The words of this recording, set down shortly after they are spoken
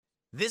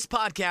This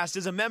podcast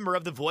is a member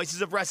of the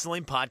Voices of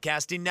Wrestling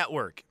Podcasting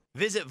Network.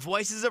 Visit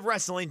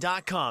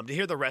voicesofwrestling.com to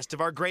hear the rest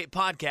of our great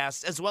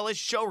podcasts, as well as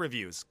show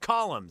reviews,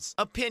 columns,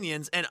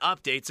 opinions, and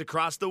updates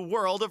across the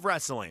world of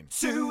wrestling.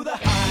 To the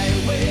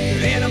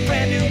highway in a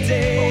brand new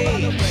day. Over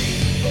the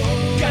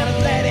rainbow, gotta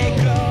let it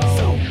go.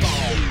 So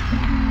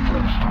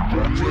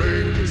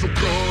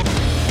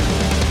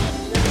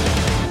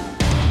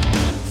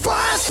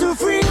fast to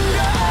finger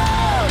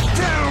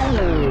down.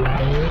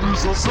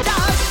 Dance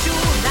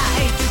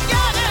tonight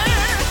together.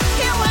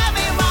 Here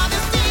everyone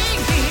is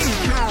singing.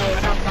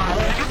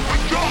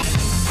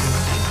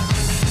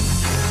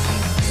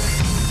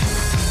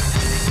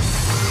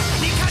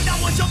 你看到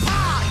我就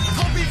怕，头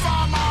皮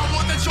发麻，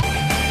我的手。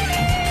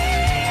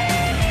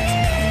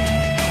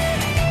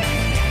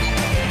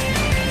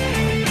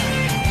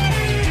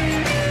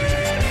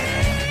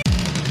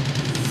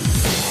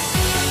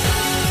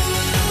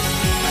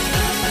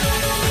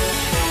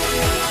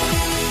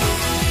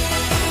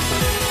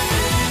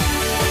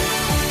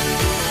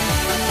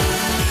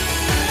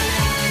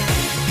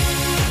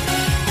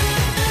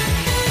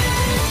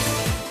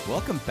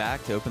Welcome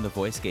back to Open the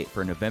Voice Gate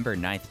for November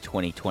 9th,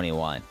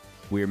 2021.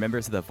 We are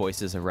members of the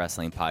Voices of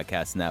Wrestling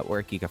Podcast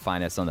Network. You can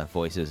find us on the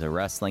Voices of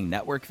Wrestling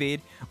Network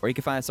feed, or you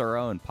can find us our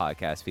own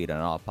podcast feed on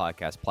all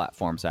podcast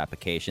platforms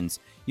applications.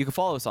 You can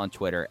follow us on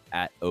Twitter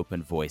at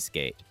Open Voice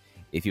Gate.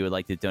 If you would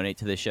like to donate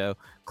to the show,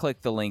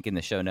 click the link in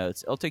the show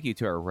notes. It'll take you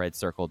to our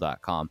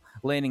redcircle.com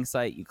landing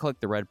site. You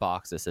click the red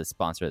box that says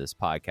sponsor this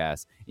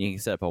podcast, and you can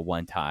set up a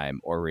one-time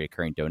or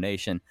recurring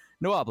donation.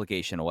 No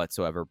obligation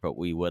whatsoever, but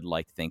we would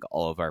like to thank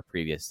all of our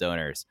previous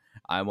donors.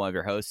 I'm one of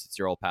your hosts. It's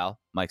your old pal,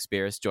 Mike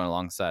Spears, joined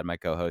alongside my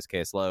co-host,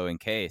 Case Lowe. And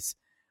Case,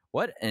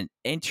 what an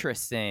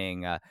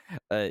interesting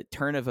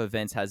turn of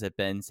events has it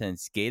been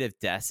since Gate of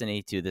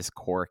Destiny to this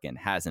Korakuen,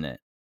 hasn't it?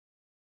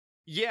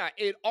 Yeah,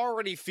 it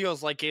already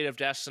feels like Gate of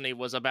Destiny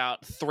was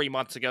about 3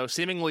 months ago.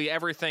 Seemingly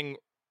everything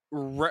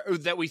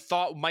that we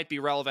thought might be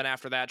relevant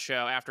after that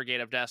show, after Gate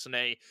of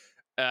Destiny,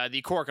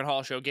 the Korakuen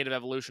Hall show, Gate of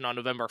Evolution on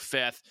November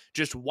 5th,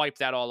 just wiped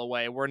that all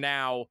away. We're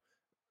now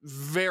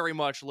very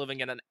much living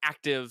in an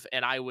active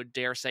and I would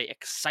dare say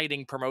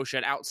exciting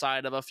promotion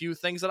outside of a few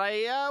things that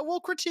I will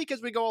critique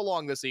as we go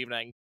along this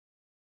evening.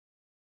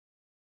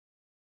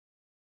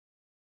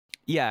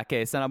 Yeah,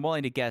 Case, and I'm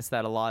willing to guess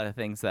that a lot of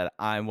things that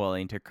I'm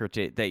willing to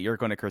critique, that you're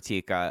going to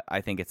critique, I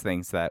think it's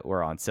things that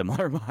we're on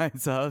similar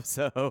minds of,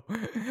 so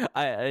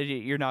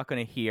you're not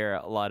going to hear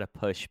a lot of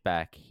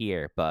pushback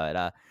here,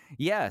 but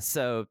yeah,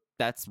 so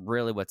that's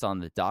really what's on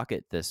the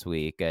docket this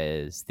week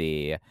is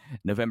the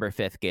November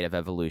 5th Gate of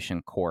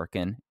Evolution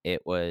Korakuen.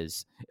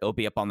 It'll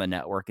be up on the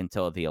network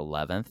until the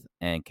 11th,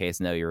 and in case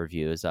no, your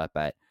review is up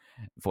at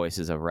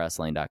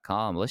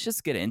voicesofwrestling.com. Let's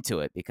just get into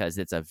it because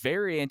it's a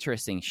very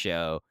interesting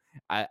show.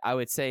 I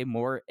would say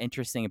more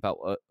interesting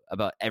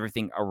about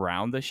everything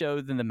around the show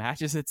than the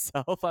matches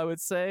itself, I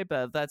would say,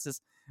 but that's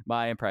just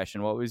my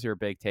impression. What was your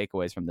big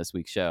takeaways from this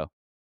week's show?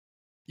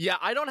 Yeah,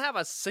 I don't have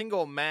a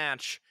single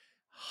match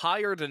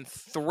higher than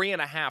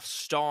 3.5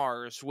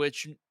 stars,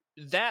 which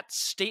that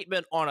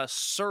statement on a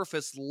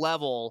surface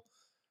level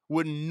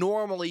would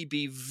normally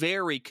be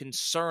very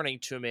concerning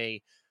to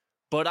me,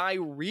 but I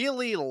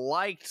really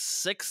liked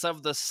 6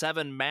 of the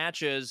 7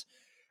 matches.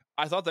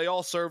 I thought they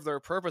all served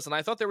their purpose, and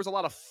I thought there was a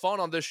lot of fun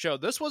on this show.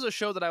 This was a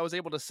show that I was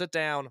able to sit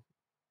down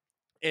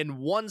in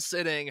one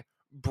sitting,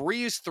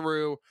 breeze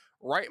through,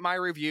 write my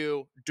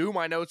review, do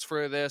my notes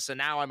for this, and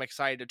now I'm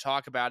excited to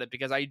talk about it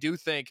because I do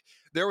think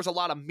there was a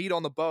lot of meat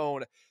on the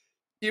bone,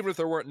 even if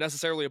there weren't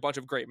necessarily a bunch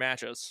of great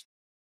matches.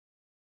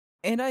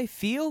 And I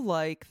feel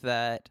like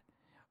that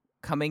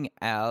coming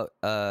out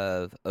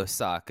of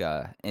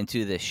Osaka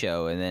into this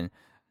show and then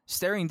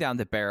staring down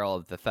the barrel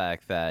of the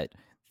fact that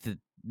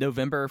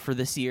November for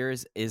this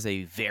year's is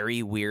a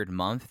very weird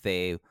month.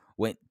 They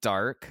went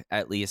dark,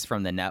 at least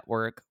from the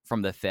network,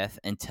 from the 5th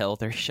until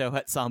their show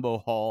at Sambo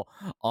Hall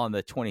on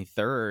the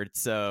 23rd.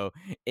 So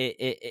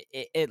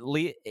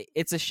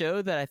it's a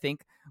show that I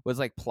think was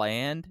like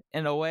planned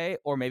in a way,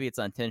 or maybe it's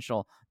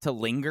unintentional, to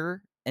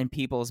linger in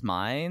people's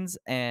minds.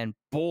 And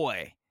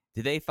boy,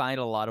 do they find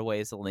a lot of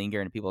ways to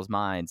linger in people's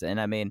minds. And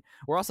I mean,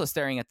 we're also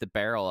staring at the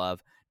barrel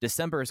of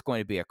December is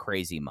going to be a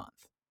crazy month.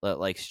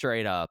 Like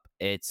straight up,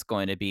 it's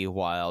going to be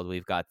wild.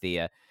 We've got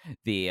the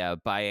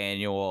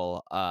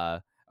semi-annual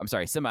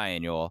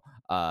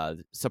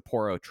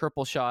Sapporo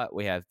triple shot.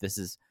 This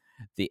is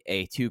the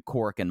A2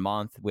 Korakuen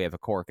month. We have a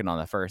Korakuen on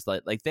the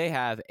 1st. Like they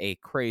have a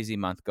crazy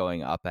month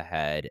going up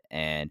ahead,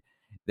 and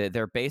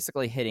they're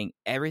basically hitting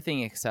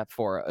everything except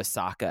for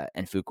Osaka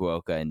and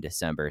Fukuoka in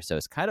December. So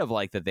it's kind of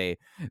like that they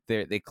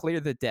clear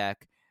the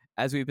deck,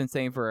 as we've been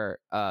saying for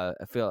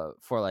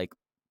like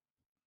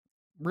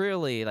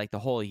really like the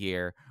whole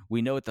year.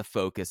 We know what the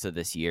focus of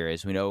this year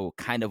is. We know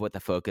kind of what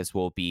the focus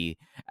will be,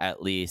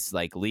 at least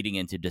like leading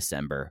into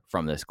December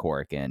from this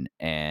Korakuen.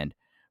 And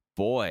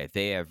boy,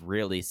 they have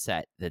really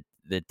set the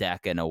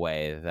deck in a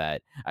way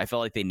that I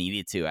felt like they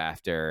needed to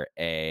after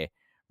a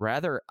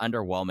rather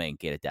underwhelming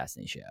Gate of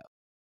Destiny show.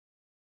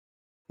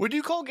 Would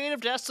you call Gate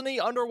of Destiny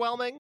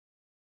underwhelming?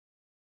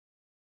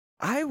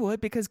 I would,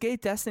 because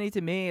Gate Destiny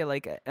to me,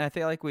 like, and I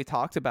feel like we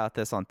talked about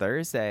this on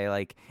Thursday,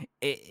 like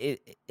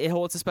it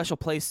holds a special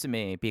place to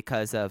me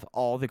because of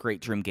all the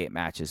great Dreamgate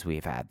matches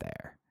we've had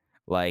there.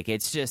 Like,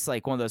 it's just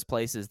like one of those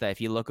places that if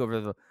you look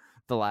over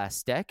the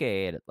last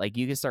decade, like,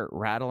 you can start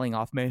rattling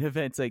off main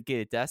events like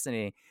Gate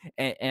Destiny,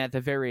 and at the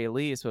very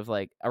least, with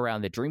like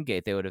around the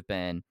Dreamgate, they would have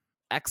been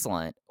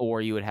excellent,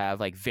 or you would have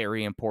like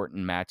very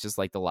important matches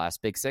like the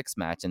last Big Six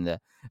match and the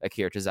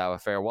Akira Tozawa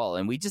farewell,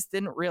 and we just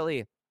didn't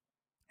really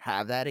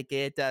have that at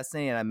Gate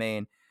Destiny. And I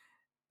mean,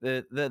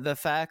 the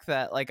fact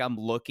that, like, I'm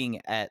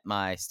looking at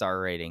my star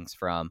ratings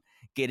from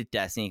Gate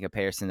Destiny in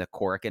comparison to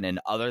Korakuen, and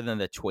other than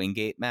the Twin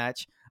Gate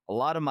match, a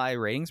lot of my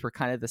ratings were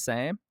kind of the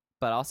same.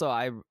 But also,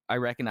 I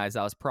recognize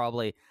I was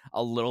probably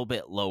a little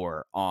bit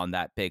lower on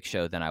that big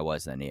show than I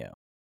was than you.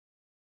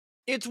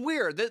 It's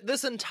weird.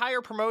 This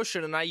entire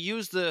promotion, and I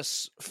use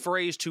this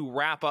phrase to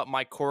wrap up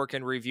my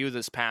Korakuen review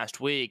this past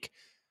week,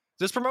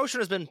 this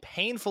promotion has been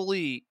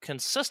painfully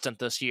consistent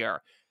this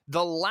year.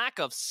 The lack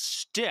of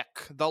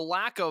stick, the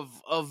lack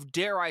of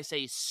dare I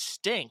say,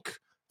 stink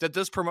that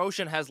this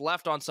promotion has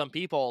left on some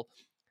people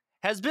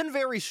has been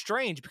very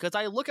strange, because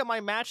I look at my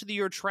match of the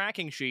year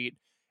tracking sheet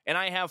and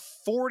I have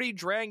 40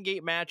 Dragon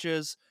Gate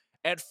matches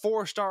at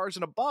 4 stars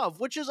and above,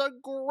 which is a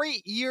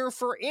great year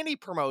for any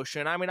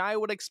promotion. I mean, I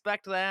would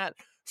expect that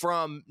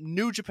from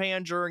New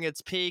Japan during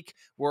its peak.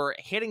 We're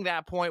hitting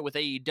that point with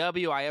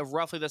AEW. I have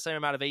roughly the same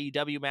amount of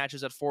AEW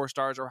matches at 4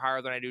 stars or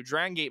higher than I do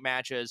Dragon Gate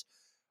matches.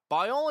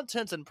 By all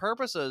intents and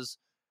purposes,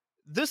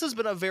 this has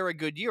been a very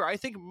good year. I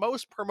think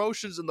most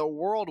promotions in the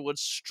world would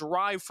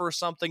strive for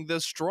something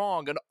this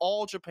strong, and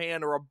All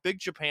Japan or a Big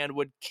Japan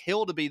would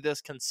kill to be this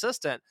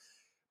consistent.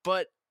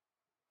 But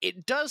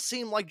it does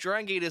seem like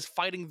Dragon Gate is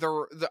fighting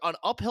an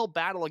uphill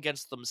battle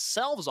against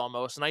themselves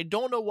almost, and I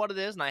don't know what it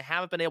is, and I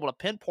haven't been able to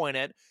pinpoint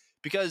it,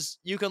 because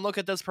you can look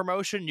at this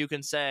promotion, you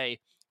can say,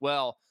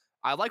 well,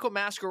 I like what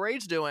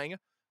Masquerade's doing,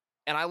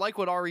 and I like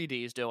what RED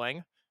is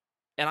doing,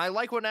 and I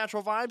like what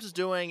Natural Vibes is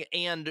doing,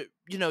 and,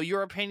 you know,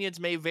 your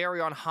opinions may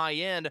vary on high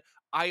end.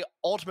 I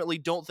ultimately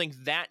don't think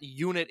that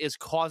unit is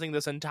causing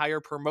this entire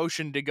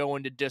promotion to go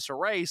into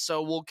disarray,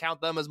 so we'll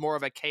count them as more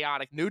of a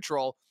chaotic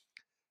neutral.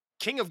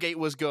 King of Gate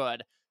was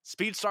good.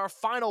 Speedstar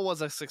Final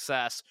was a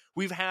success.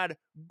 We've had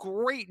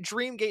great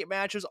Dreamgate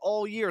matches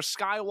all year.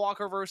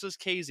 Skywalker versus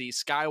KZ,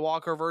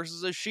 Skywalker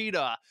versus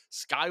Ishida,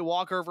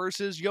 Skywalker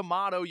versus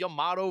Yamato,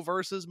 Yamato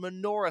versus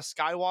Minoura,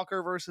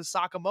 Skywalker versus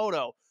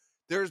Sakamoto.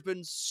 There's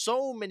been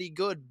so many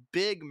good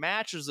big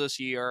matches this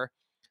year,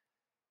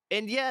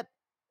 and yet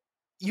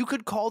you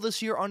could call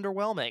this year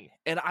underwhelming,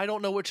 and I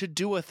don't know what to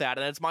do with that,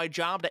 and it's my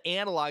job to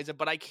analyze it,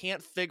 but I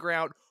can't figure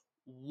out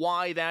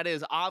why that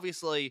is.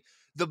 Obviously,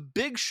 the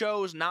big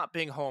shows not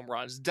being home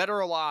runs, Dead or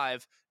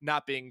Alive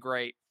not being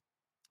great,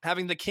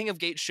 having the King of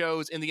Gate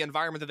shows in the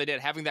environment that they did,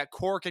 having that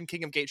Korakuen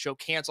King of Gate show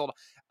canceled,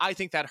 I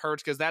think that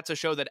hurts, because that's a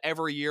show that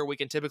every year we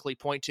can typically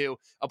point to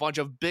a bunch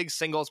of big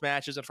singles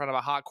matches in front of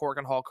a hot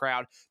Korakuen Hall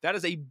crowd. That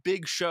is a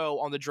big show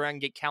on the Dragon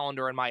Gate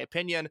calendar, in my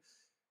opinion.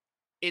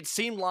 It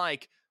seemed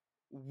like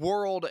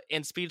World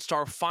and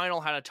Speedstar Final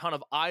had a ton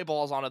of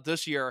eyeballs on it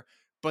this year,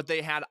 but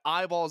they had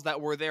eyeballs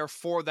that were there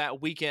for that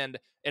weekend,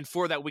 and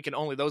for that weekend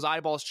only. Those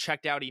eyeballs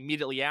checked out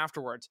immediately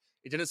afterwards.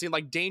 It didn't seem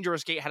like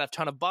Dangerous Gate had a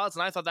ton of buzz,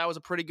 and I thought that was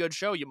a pretty good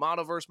show.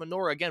 Yamato versus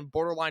Minoura, again,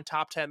 borderline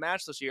top 10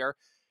 match this year.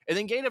 And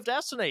then Gate of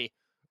Destiny,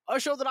 a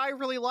show that I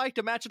really liked,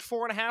 a match at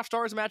 4.5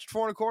 stars, a match at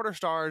 4.25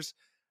 stars.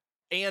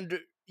 And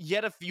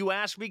yet, if you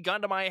ask me,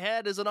 gun to my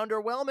head, is it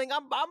underwhelming?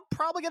 I'm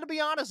probably going to be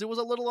honest. It was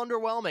a little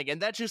underwhelming.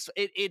 And that just,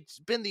 it's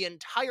been the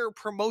entire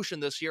promotion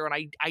this year. And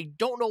I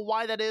don't know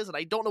why that is, and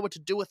I don't know what to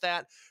do with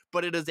that.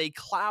 But it is a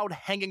cloud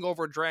hanging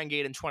over Dragon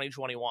Gate in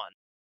 2021.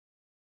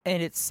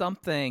 And it's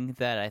something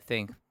that I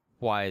think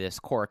why this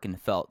Korakuen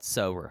felt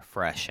so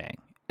refreshing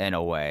in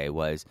a way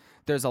was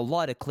there's a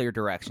lot of clear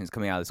directions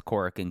coming out of this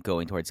Korakuen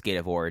going towards Gate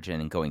of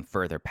Origin and going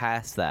further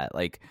past that.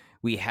 Like,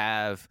 we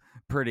have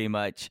pretty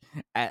much,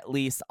 at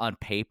least on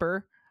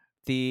paper,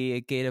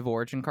 the Gate of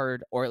Origin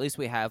card, or at least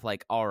we have,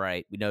 like, all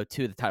right, we know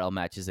 2 of the title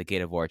matches at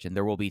Gate of Origin.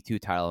 There will be 2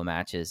 title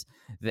matches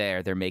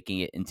there. They're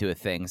making it into a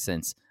thing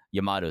since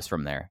Yamato's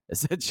from there,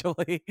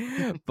 essentially.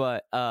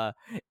 But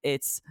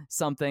it's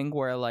something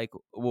where, like,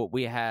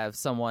 we have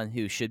someone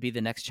who should be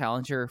the next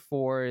challenger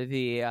for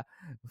the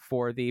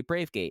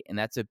Brave Gate, and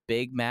that's a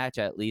big match.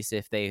 At least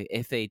if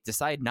they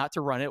decide not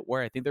to run it,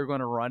 where I think they're going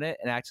to run it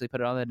and actually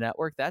put it on the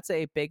network, that's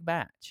a big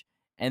match.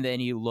 And then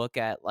you look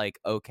at, like,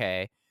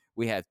 okay,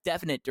 we have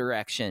definite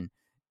direction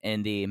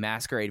in the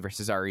Masquerade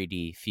versus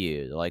RED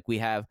feud. Like, we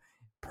have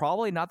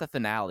probably not the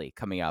finale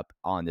coming up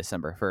on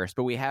December 1st,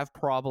 but we have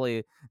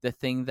probably the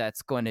thing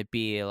that's going to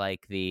be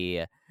like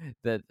the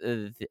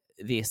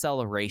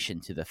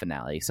acceleration to the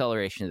finale,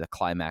 acceleration to the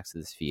climax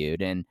of this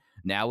feud. And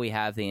now we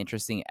have the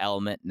interesting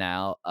element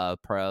now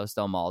of Pros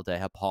del Mal de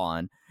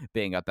Japón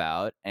being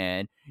about,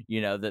 and, you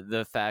know,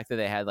 the fact that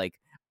they had, like,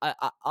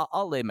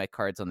 I'll lay my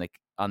cards on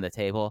the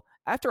table.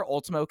 After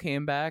Ultimo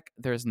came back,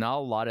 there's not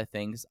a lot of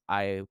things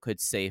I could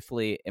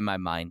safely, in my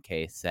mind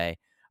case, say,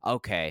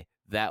 okay,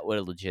 that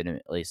would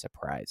legitimately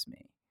surprise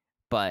me.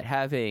 but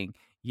having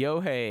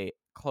Yohei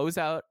close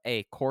out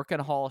a Korakuen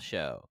Hall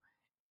show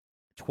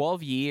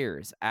 12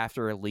 years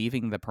after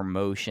leaving the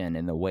promotion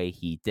in the way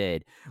he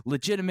did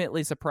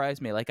legitimately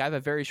surprised me. Like, I have a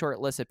very short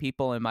list of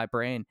people in my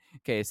brain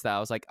case that I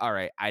was like, all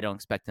right, I don't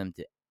expect them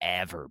to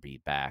ever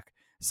be back.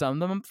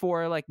 Some of them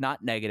for like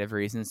not negative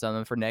reasons, some of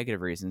them for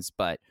negative reasons,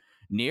 but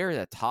near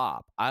the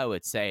top, I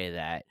would say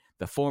that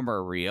the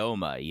former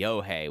Ryoma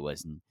Yohei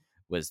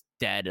was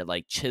dead,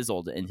 like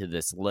chiseled into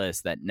this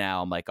list that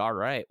now I'm like, all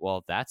right,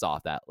 well, that's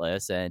off that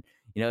list. And,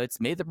 you know,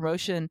 it's made the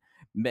promotion,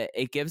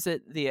 it gives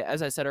it the,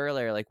 as I said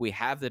earlier, like we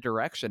have the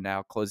direction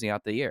now closing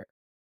out the year.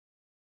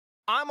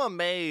 I'm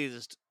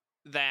amazed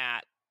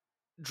that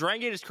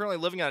Dragon Gate is currently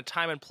living in a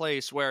time and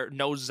place where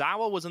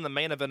Nozawa was in the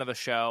main event of a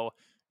show,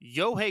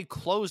 Yohei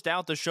closed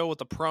out the show with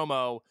the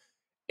promo,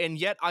 and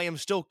yet I am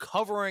still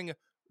covering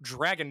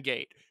Dragon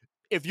Gate.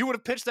 If you would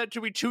have pitched that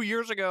to me 2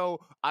 years ago,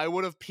 I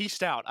would have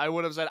peaced out. I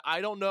would have said,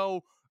 I don't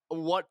know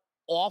what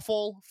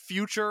awful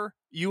future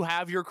you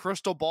have your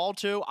crystal ball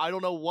to. I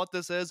don't know what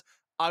this is.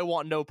 I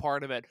want no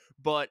part of it.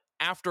 But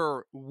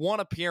after one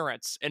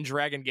appearance in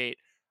Dragon Gate,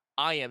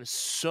 I am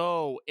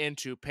so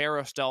into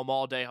Paris Del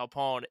Mal de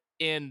Japón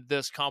in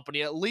this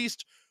company, at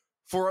least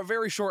for a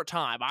very short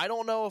time. I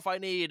don't know if I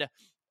need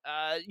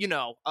a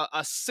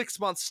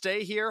 6-month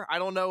stay here. I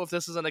don't know if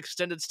this is an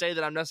extended stay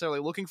that I'm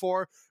necessarily looking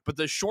for, but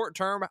the short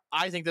term,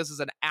 I think this is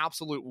an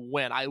absolute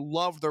win. I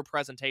love their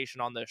presentation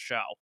on this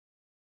show.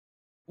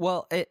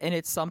 Well, and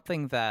it's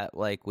something that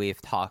like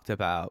we've talked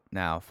about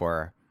now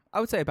for, I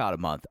would say, about a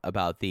month,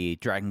 about the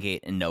Dragon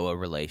Gate and Noah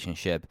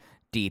relationship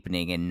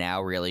deepening and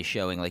now really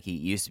showing. Like, it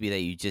used to be that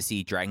you just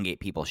see Dragon Gate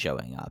people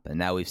showing up, and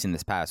now we've seen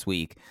this past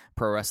week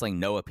Pro Wrestling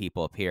Noah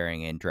people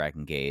appearing in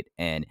Dragon Gate,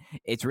 and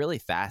it's really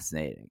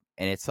fascinating.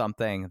 And it's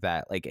something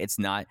that, like, it's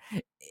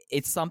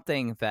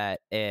something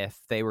that if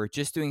they were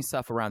just doing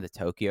stuff around the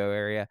Tokyo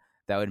area,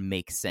 that would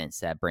make sense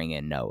to bring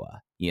in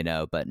Noah, you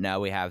know. But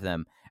now we have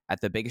them at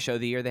the biggest show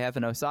of the year they have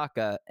in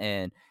Osaka,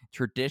 and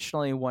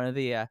traditionally one of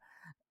the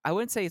I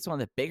wouldn't say it's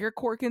one of the bigger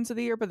Korakuens of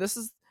the year, but this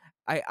is,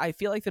 I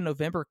feel like the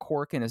November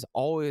Korakuen is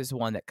always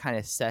one that kind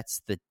of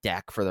sets the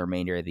deck for the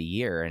remainder of the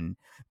year, and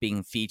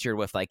being featured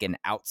with like an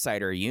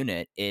outsider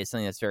unit is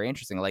something that's very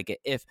interesting. Like,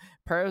 if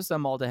Paris Del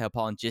Mal de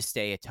Japón just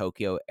stay a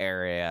Tokyo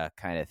area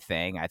kind of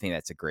thing, I think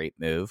that's a great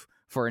move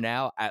for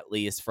now, at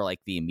least for like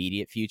the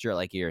immediate future.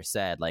 Like you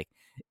said, like,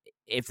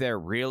 if they're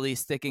really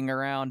sticking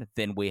around,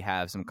 then we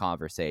have some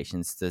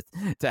conversations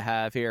to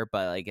have here.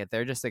 But like, if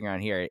they're just sticking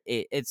around here,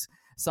 it's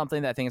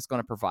something that I think is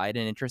going to provide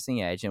an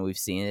interesting edge, and we've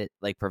seen it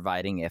like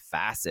providing a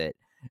facet,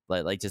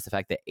 like just the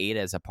fact that Ada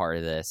is a part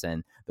of this,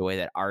 and the way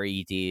that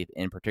RED,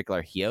 in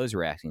particular Hyo, is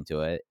reacting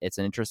to it. It's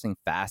an interesting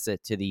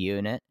facet to the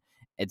unit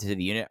and to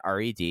the unit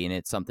RED, and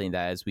it's something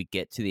that as we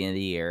get to the end of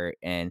the year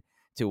and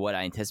to what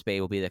I anticipate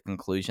will be the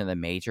conclusion of the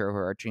major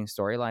overarching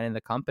storyline in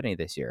the company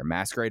this year,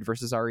 Masquerade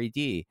versus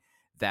RED,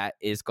 that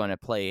is going to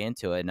play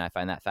into it, and I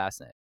find that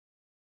fascinating.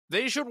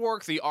 They should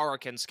work the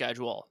Arakan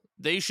schedule.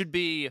 They should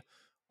be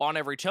on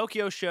every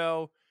Tokyo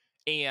show,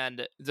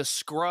 and the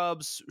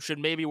Scrubs should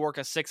maybe work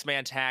a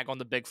 6-man tag on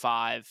the Big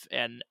Five,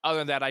 and other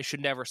than that, I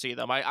should never see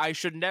them. I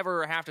should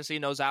never have to see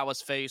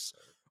Nozawa's face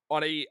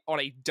on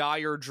a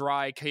dire,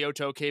 dry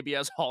Kyoto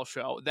KBS Hall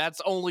show.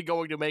 That's only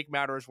going to make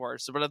matters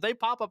worse. But if they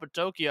pop up at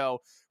Tokyo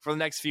for the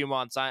next few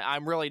months,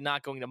 I'm really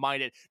not going to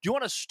mind it. Do you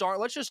want to start?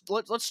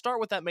 Let's start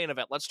with that main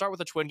event. Let's start with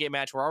the Twin Gate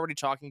match. We're already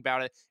talking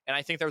about it, and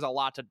I think there's a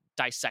lot to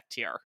dissect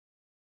here.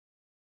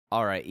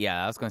 All right,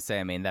 yeah, I was going to say,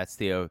 I mean, that's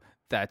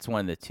one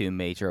of the two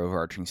major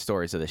overarching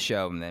stories of the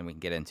show, and then we can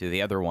get into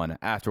the other one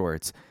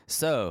afterwards.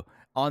 So,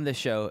 on the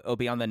show, it'll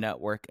be on the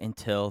network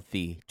until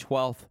the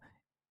 12th.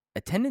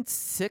 Attendance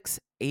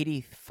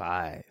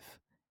 685,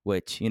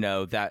 which, you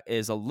know, that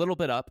is a little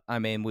bit up. I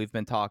mean, we've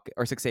been talking,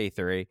 or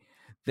 683.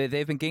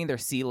 They've been getting their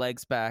sea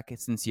legs back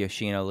since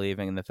Yoshino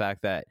leaving, and the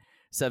fact that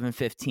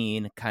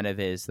 715 kind of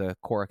is the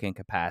Korakuen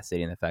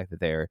capacity, and the fact that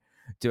they're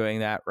doing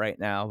that right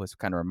now was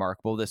kind of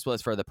remarkable. This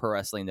was for the Pro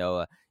Wrestling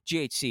Noah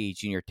GHC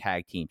Junior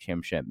Tag Team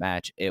Championship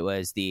match. It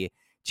was the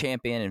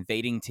champion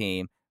invading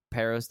team,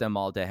 Paris Del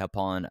Mal de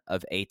Japón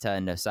of Eita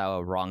and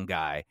Nosawa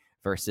Rongai,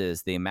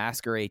 versus the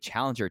Masquerade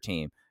Challenger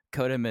team,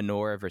 Kota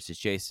Minoura versus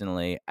Jason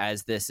Lee.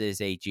 As this is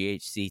a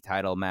GHC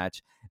title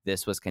match,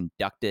 this was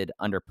conducted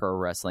under Pro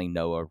Wrestling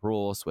Noah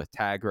rules with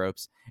tag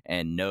ropes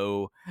and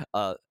no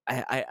I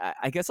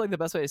guess like the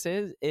best way to say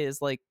it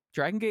is like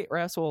Dragon Gate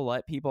refs will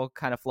let people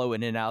kind of flow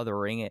in and out of the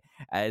ring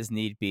as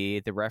need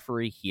be. The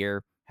referee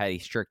here had a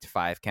strict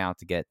 5 count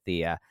to get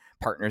the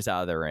partners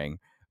out of the ring,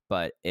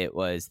 but it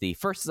was the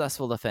first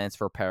successful defense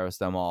for Paris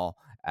Del Mal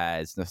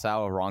as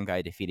Nosawa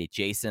Rongai defeated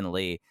Jason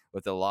Lee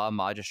with the Law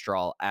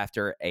Magistral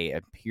after a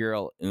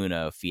Imperial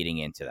Uno feeding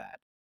into that.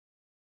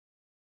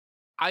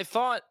 I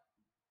thought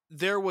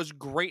there was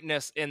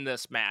greatness in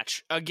this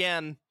match.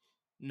 Again,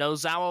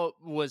 Nozawa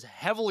was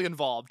heavily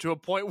involved to a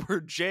point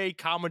where Jay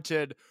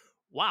commented,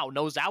 wow,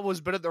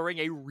 Nozawa's been in the ring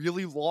a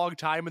really long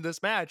time in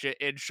this match.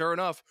 And sure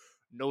enough,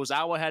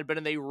 Nozawa had been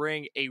in the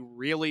ring a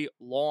really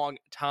long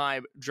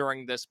time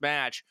during this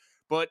match.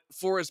 but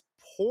for as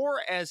poor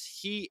as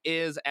he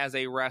is as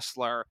a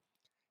wrestler,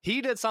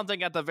 he did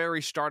something at the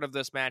very start of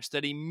this match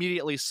that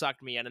immediately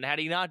sucked me in. And had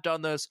he not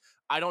done this,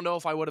 I don't know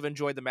if I would have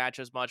enjoyed the match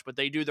as much, but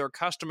they do their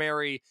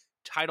customary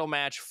title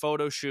match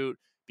photo shoot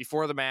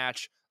before the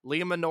match.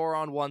 Liam Minoru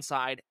on one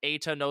side,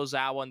 Eita,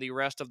 Nozawa, and the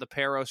rest of the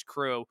Peros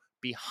crew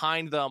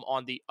behind them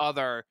on the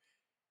other.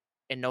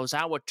 And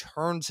Nozawa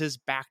turns his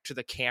back to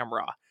the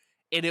camera.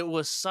 And it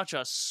was such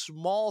a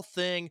small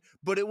thing,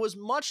 but it was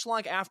much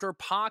like after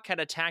Pac had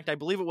attacked, I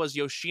believe it was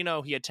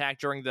Yoshino he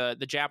attacked during the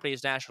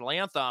Japanese national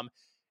anthem.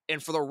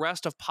 And for the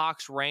rest of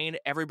Pac's reign,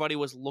 everybody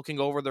was looking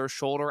over their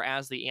shoulder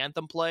as the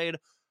anthem played.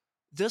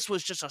 This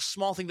was just a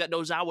small thing that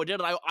Nozawa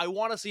did, and I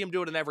want to see him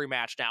do it in every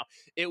match now.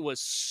 It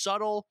was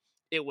subtle,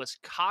 it was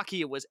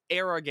cocky, it was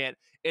arrogant,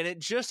 and it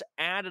just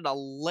added a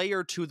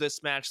layer to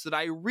this match that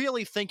I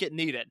really think it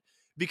needed.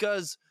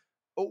 Because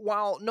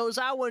while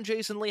Nozawa and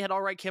Jason Lee had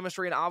all right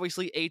chemistry, and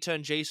obviously Eita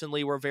and Jason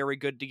Lee were very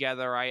good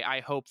together, I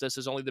hope this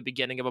is only the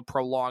beginning of a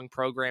prolonged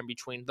program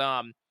between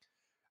them.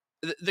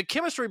 The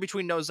chemistry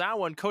between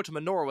Nozawa and Kota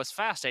Minoura was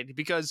fascinating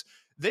because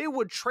they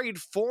would trade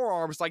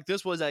forearms like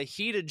this was a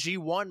heated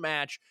G1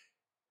 match,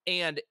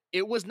 and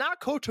it was not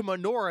Kota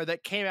Minoura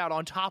that came out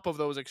on top of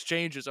those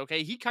exchanges,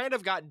 okay? He kind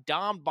of got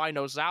domed by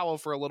Nozawa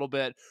for a little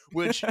bit,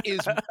 which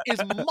is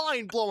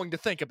mind-blowing to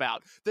think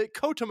about. That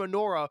Kota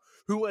Minoura,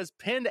 who has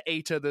pinned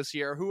Eita this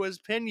year, who has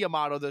pinned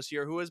Yamato this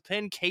year, who has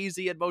pinned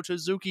KZ and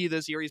Mochizuki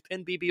this year, he's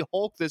pinned BB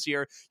Hulk this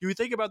year. You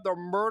think about the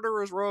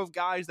murderer's row of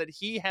guys that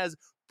he has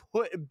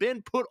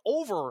been put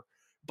over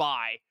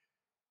by,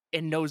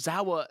 and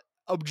Nozawa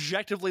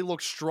objectively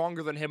looked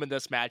stronger than him in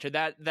this match, and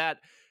that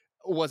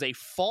was a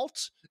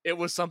fault. It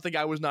was something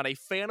I was not a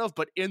fan of,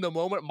 but in the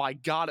moment, my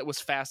God, it was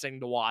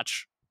fascinating to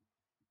watch.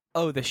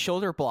 Oh, the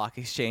shoulder block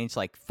exchange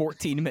like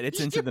 14 minutes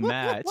into the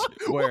match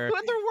where they're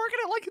working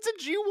it like it's a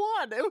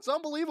G1. It was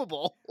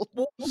unbelievable.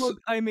 Well,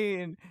 I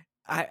mean,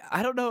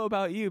 I don't know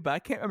about you, but I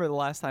can't remember the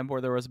last time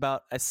where there was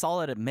about a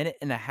solid minute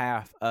and a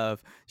half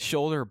of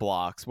shoulder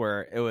blocks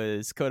where it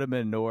was Kota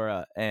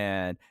Minoura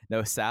and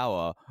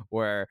Nosawa,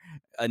 where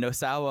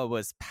Nosawa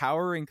was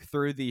powering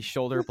through these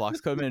shoulder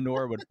blocks. Kota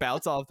Minoura would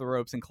bounce off the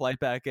ropes and collide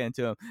back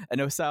into him,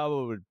 and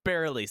Nosawa would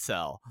barely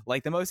sell.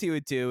 Like, the most he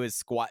would do is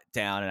squat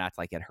down and act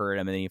like it hurt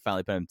him, and then you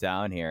finally put him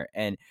down here.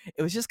 And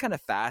it was just kind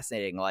of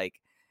fascinating, like,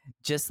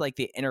 just like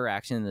the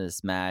interaction in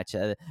this match.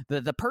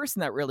 The person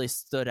that really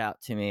stood out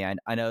to me,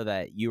 I know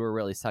that you were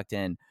really sucked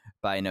in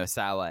by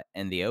Nosawa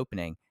in the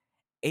opening.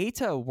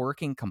 Eita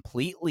working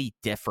completely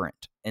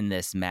different in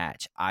this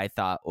match, I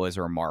thought was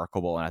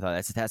remarkable. And I thought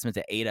that's a testament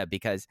to Eita,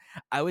 because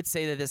I would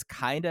say that this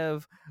kind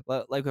of,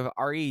 like with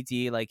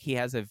RED, like he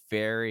has a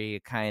very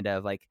kind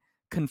of like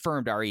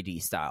confirmed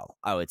RED style,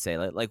 I would say.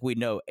 Like we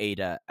know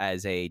Eita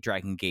as a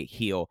Dragon Gate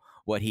heel,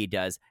 what he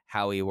does,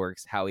 how he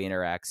works, how he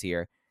interacts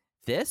here.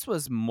 This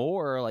was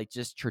more like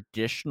just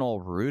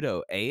traditional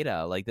Rudo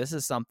Eita. Like, this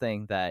is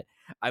something that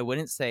I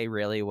wouldn't say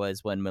really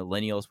was when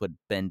millennials would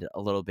bend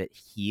a little bit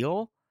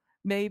heel,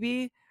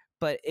 maybe,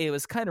 but it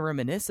was kind of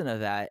reminiscent of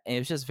that. And it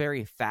was just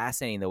very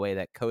fascinating the way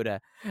that Kota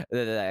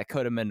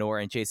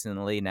Minoura and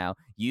Jason Lee now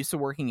used to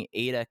working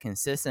Eita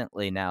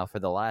consistently now for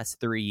the last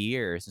 3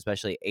 years,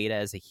 especially Eita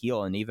as a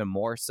heel, and even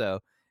more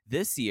so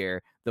this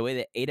year, the way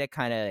that Eita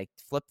kind of like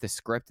flipped the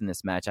script in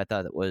this match, I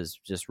thought it was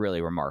just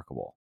really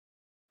remarkable.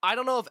 I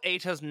don't know if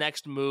Eita's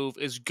next move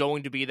is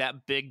going to be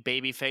that big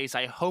baby face.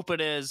 I hope it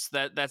is.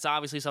 That's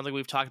obviously something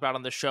we've talked about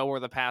on the show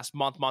over the past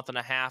month and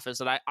a half, is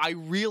that I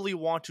really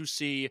want to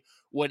see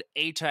what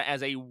Eita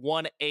as a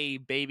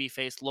 1A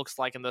babyface looks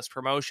like in this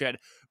promotion.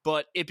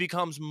 But it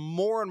becomes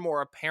more and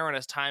more apparent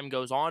as time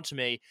goes on to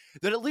me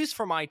that, at least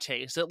for my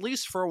taste, at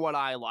least for what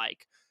I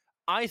like,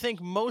 I think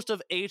most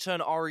of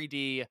Eita and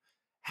RED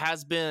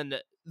has been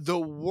the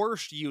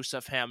worst use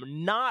of him.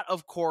 Not,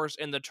 of course,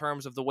 in the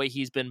terms of the way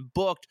he's been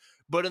booked,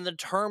 but in the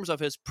terms of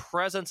his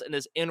presence and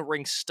his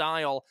in-ring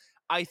style.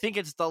 I think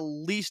it's the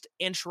least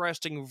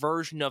interesting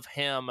version of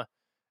him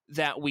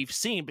that we've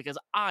seen, because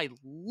I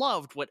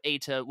loved what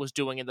Eita was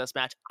doing in this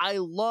match. I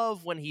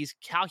love when he's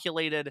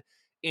calculated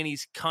and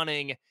he's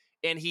cunning,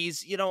 and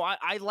he's,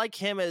 I like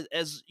him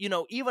as,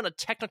 even a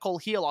technical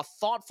heel, a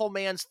thoughtful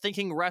man's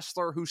thinking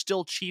wrestler who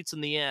still cheats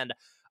in the end.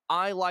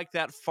 I like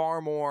that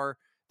far more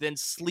than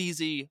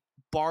sleazy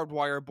barbed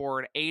wire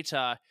board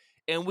Eita.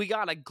 And we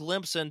got a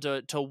glimpse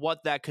into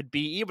what that could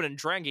be, even in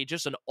Dragon Gate,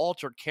 just an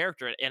altered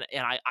character. And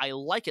I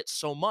like it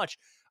so much.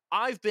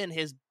 I've been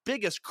his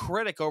biggest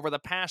critic over the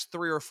past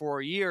 3 or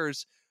 4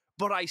 years,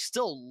 but I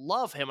still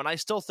love him, and I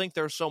still think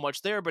there's so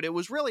much there. But it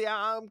was really,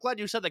 I'm glad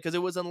you said that, because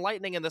it was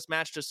enlightening in this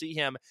match to see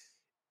him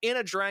in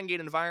a Dragon Gate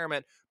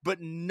environment,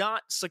 but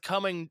not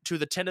succumbing to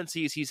the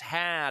tendencies he's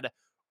had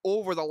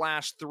over the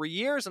last 3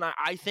 years. And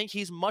I think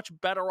he's much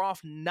better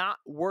off not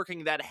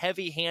working that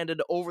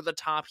heavy-handed,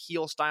 over-the-top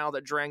heel style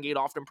that Dragon Gate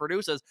often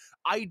produces.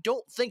 I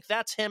don't think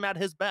that's him at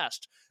his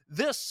best.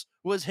 This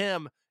was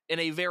him in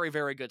a very,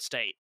 very good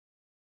state.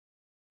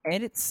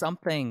 And it's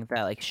something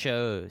that like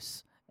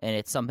shows, and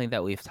it's something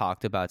that we've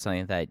talked about,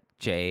 something that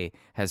Jay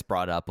has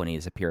brought up when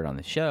he's appeared on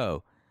the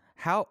show,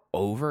 how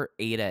over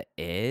Eita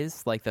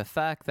is. Like the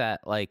fact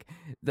that like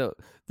the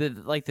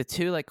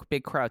two like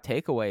big crowd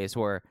takeaways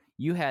were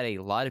you had a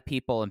lot of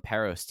people in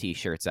Peros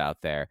t-shirts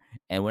out there,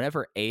 and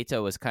whenever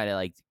Eita was kind of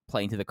like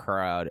playing to the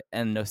crowd,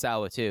 and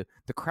Nosawa too,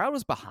 the crowd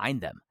was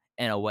behind them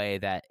in a way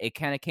that it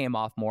kind of came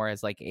off more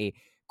as like a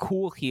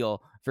cool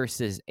heel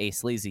versus a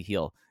sleazy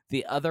heel.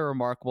 The other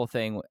remarkable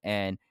thing,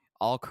 and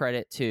all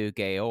credit to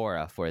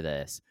Gaora for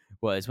this,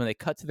 was when they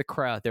cut to the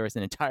crowd, there was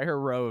an entire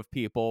row of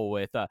people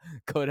with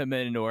Kota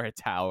Minoura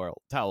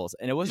towels.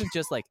 And it wasn't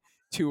just like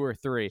 2 or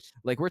 3.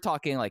 Like, we're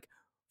talking like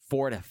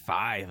 4 to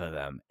 5 of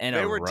them in a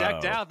row. They were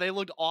decked out. They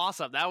looked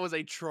awesome. That was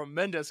a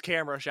tremendous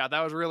camera shot.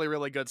 That was really,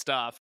 really good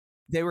stuff.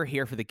 They were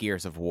here for the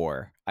Gears of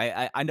War.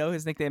 I know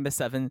his nickname is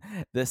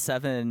the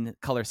 7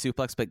 color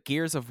suplex, but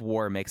Gears of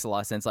War makes a lot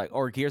of sense. Like,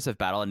 or Gears of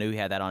Battle. I knew he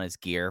had that on his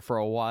gear for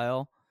a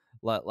while.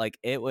 Like,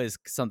 it was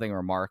something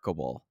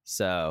remarkable.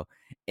 So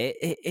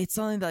it's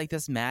something that, like,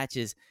 this match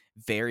is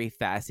very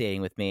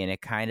fascinating with me, and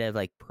it kind of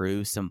like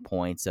proves some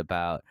points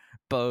about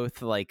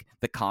both like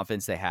the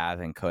confidence they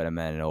have in Kota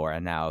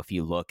Minoura. Now, if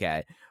you look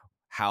at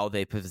how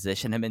they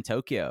position him in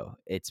Tokyo,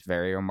 it's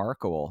very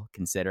remarkable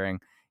considering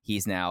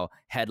he's now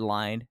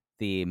headlined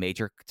the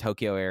major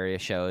Tokyo area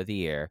show of the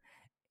year.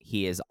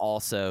 He is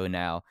also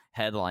now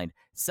headlined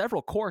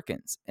several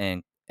Korakuens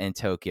in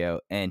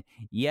Tokyo. And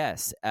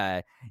yes,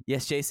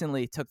 Jason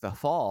Lee took the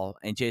fall,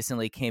 and Jason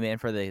Lee came in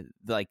for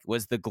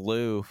was the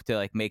glue to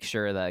like make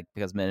sure that,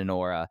 because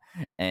Minoura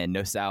and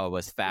Nosawa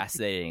was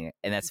fascinating,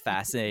 and that's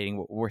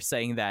fascinating. We're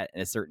saying that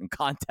in a certain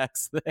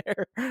context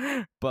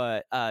there,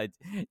 but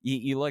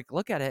you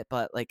look at it,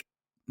 but like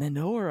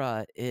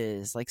Minoura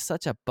is like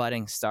such a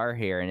budding star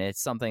here, and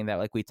it's something that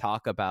like we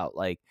talk about,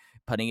 like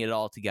putting it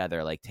all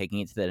together, like taking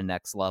it to the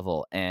next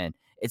level, and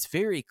it's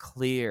very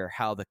clear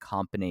how the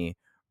company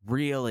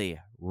really,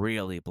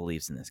 really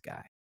believes in this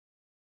guy.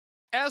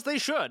 As they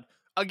should.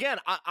 Again,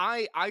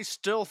 I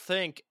still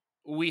think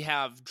we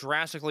have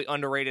drastically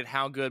underrated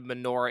how good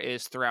Minoura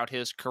is throughout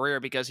his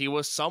career, because he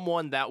was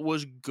someone that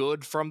was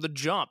good from the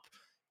jump.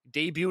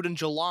 Debuted in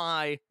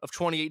July of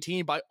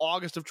 2018. By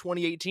August of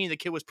 2018, the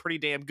kid was pretty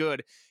damn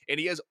good, and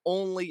he has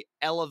only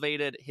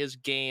elevated his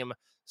game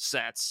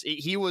since.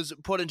 He was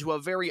put into a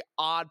very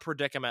odd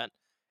predicament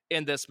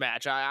in this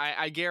match.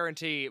 I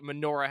guarantee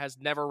Minoura has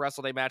never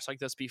wrestled a match like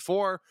this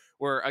before,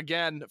 where,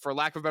 again, for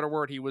lack of a better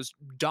word, he was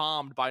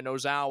domed by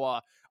Nosawa.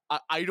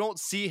 I don't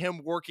see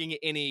him working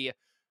any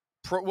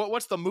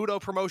what's the Muto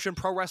promotion?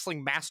 Pro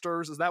Wrestling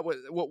Masters? Is that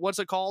what's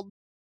it called?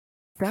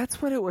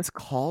 That's what it was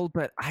called,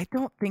 but I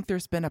don't think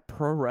there's been a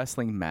Pro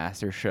Wrestling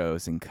Master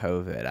shows in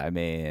COVID. I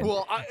mean,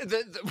 well,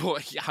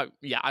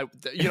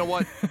 you know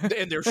what?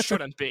 And there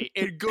shouldn't be.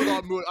 And good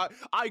on Muto.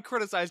 I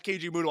criticize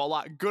Keiji Muto a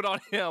lot. Good on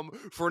him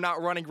for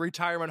not running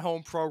retirement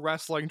home pro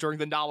wrestling during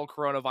the novel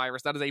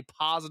coronavirus. That is a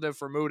positive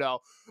for Muto.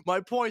 My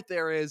point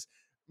there is,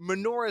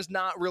 Minoura has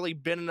not really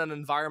been in an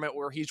environment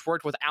where he's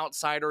worked with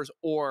outsiders,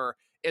 or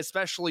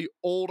especially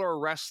older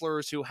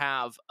wrestlers who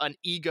have an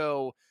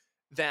ego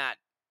that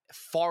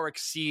far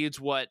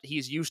exceeds what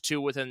he's used to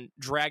within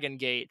Dragon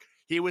Gate.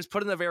 He was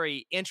put in a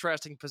very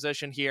interesting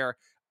position here.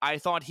 I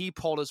thought he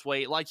pulled his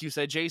weight. Like you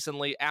said, Jason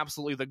Lee,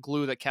 absolutely the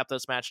glue that kept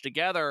this match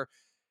together.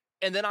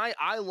 And then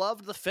I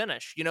loved the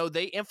finish. You know,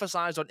 they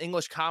emphasized on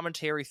English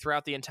commentary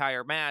throughout the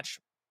entire match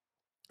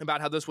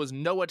about how this was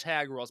Noah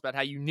tag rules, about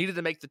how you needed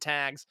to make the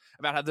tags,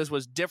 about how this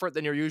was different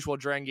than your usual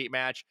Dragon Gate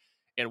match.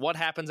 And what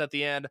happens at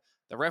the end?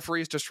 The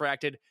referee is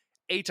distracted.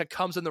 Eita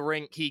comes in the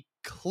ring. He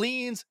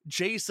cleans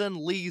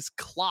Jason Lee's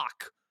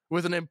clock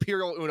with an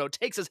Imperial Uno,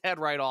 takes his head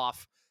right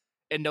off,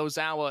 and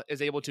Nosawa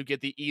is able to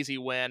get the easy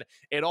win.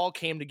 It all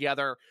came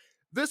together.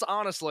 This,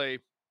 honestly,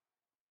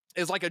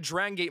 is like a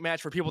Dragon Gate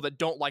match for people that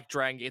don't like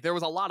Dragon Gate. There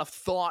was a lot of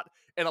thought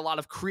and a lot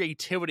of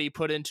creativity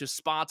put into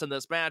spots in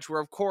this match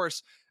where, of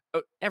course,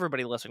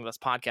 everybody listening to this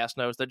podcast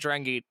knows that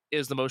Dragon Gate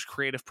is the most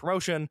creative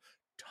promotion.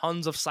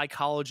 Tons of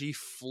psychology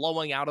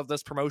flowing out of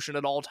this promotion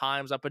at all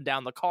times up and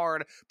down the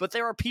card. But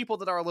there are people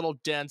that are a little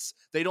dense.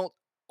 They don't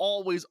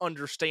always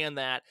understand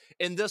that.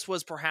 And this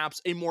was perhaps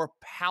a more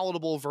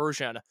palatable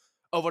version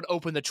of an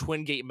Open the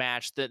Twin Gate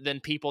match than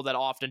people that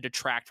often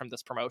detract from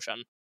this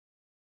promotion.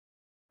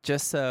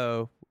 Just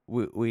so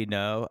we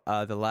know,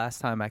 the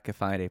last time I could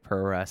find a Pro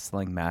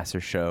Wrestling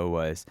Master show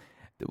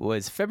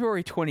was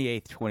February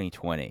 28th,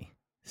 2020.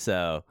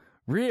 So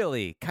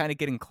really kind of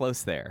getting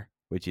close there,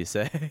 would you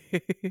say?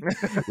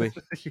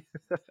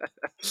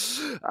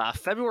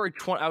 February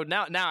 20. Oh,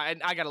 now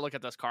I got to look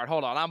at this card.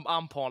 Hold on,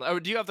 I'm pulling. Oh,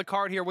 do you have the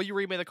card here? Will you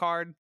read me the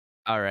card?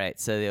 All right.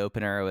 So the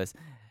opener was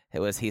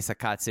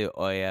Hisakatsu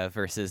Oya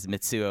versus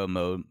Mitsuo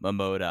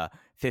Momoda,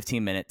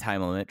 15-minute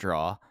time limit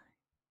draw.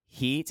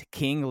 Heat,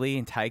 King Lee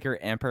and Tiger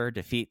Emperor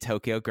defeat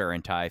Tokyo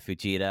Gurentai,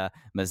 Fujita,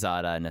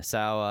 Mazada,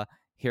 Nosawa,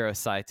 Hiro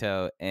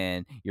Saito,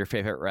 and your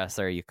favorite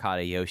wrestler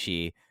Yukata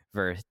Yoshi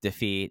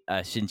defeat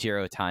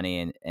Shinjiro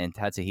Otani and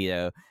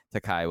Tatsuhito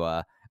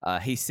Takaiwa.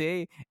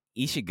 Heisei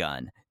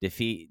Ishigun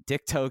defeat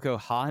Dick Togo,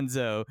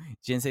 Hanzo,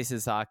 Jinsei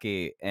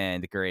Sasaki,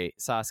 and the great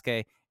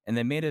Sasuke. In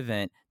the main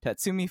event,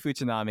 Tatsumi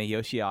Fujinami,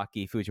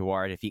 Yoshiaki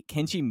Fujiwara defeat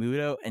Kenji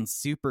Muto and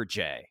Super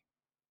J.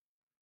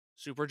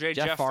 Super J,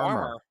 Jeff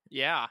Farmer.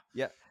 Yeah.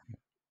 Yeah.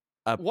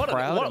 What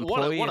proud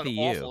employee of the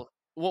awful,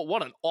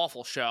 what an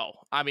awful show.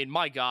 I mean,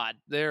 my God,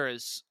 there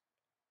is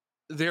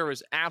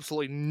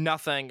absolutely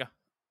nothing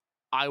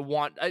I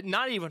want,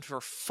 not even for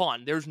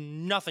fun. There's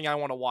nothing I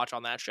want to watch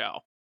on that show.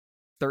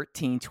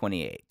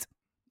 1328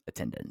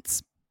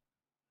 attendance.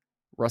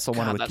 Russell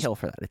One would kill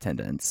for that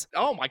attendance.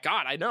 Oh my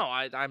God, I know.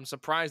 I'm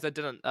surprised that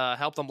didn't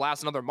help them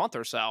last another month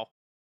or so.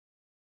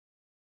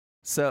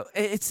 So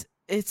it's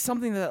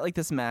something that, like,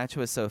 this match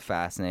was so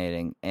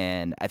fascinating,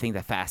 and I think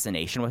the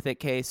fascination with it,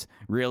 Case,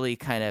 really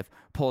kind of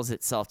pulls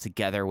itself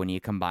together when you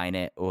combine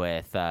it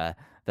with the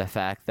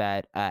fact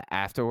that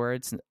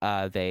afterwards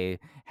they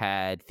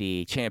had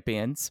the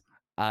champions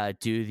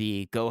do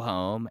the go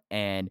home,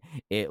 and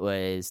it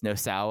was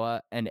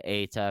Nosawa and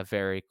Eita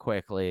very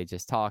quickly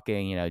just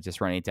talking,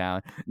 just running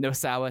down.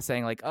 Nosawa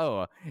saying like,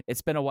 "Oh,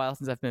 it's been a while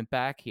since I've been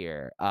back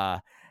here.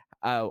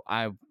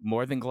 I'm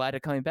more than glad to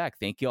coming back.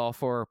 Thank you all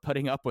for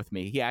putting up with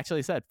me." He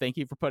actually said, "Thank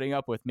you for putting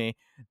up with me.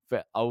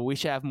 But, we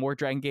should have more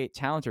Dragon Gate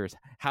challengers.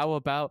 How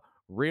about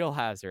Real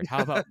Hazard?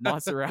 How about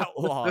Monster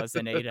Outlaws?"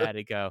 And Eita had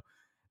to go,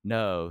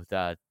 "No,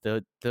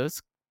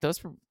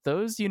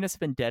 those units have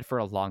been dead for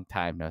a long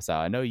time, Nosawa.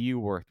 I know you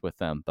worked with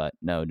them, but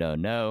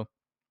no.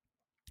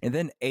 And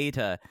then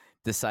Eita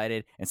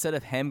decided, instead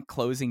of him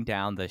closing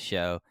down the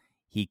show,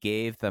 he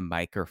gave the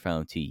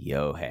microphone to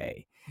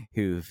Yohei,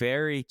 who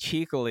very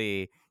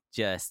cheekily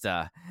just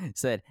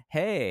said,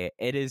 "Hey,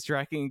 it is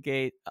Dragon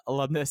Gate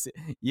alumnus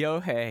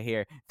Yohei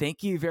here.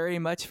 Thank you very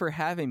much for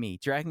having me.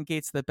 Dragon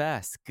Gate's the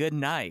best. Good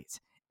night."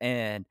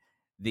 And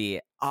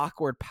the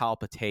awkward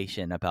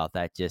palpitation about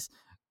that just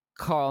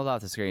called out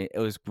the screen.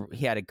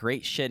 He had a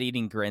great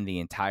shit-eating grin the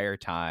entire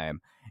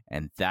time,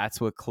 and that's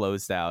what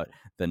closed out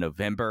the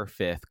November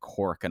 5th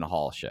Korakuen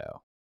Hall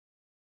show.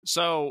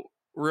 So,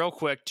 real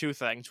quick, two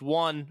things.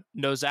 One,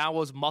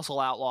 Nozawa's Muscle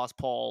Outlaws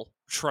poll,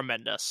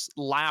 tremendous.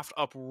 Laughed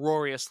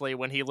uproariously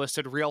when he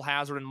listed Real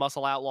Hazard and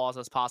Muscle Outlaws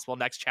as possible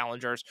next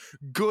challengers.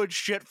 Good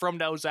shit from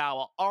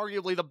Nozawa.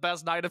 Arguably the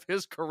best night of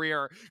his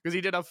career, because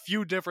he did a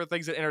few different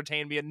things that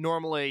entertained me, and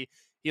normally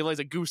he lays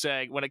a goose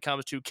egg when it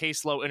comes to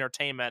caseload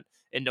entertainment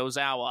in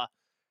Nozawa.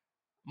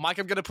 Mike,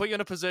 I'm going to put you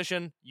in a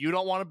position you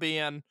don't want to be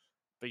in,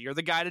 but you're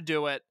the guy to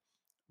do it.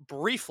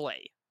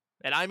 Briefly,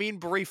 and I mean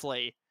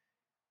briefly,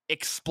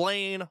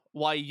 explain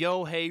why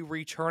Yohei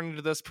returning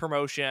to this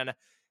promotion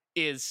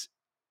is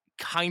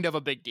kind of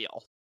a big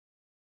deal.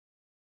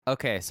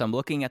 Okay, so I'm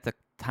looking at the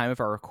time of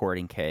our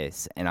recording,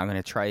 Case, and I'm going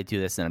to try to do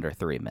this in under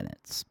 3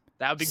 minutes.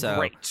 That would be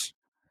great.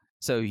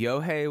 So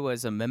Yohei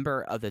was a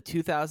member of the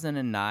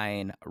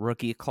 2009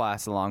 rookie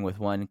class along with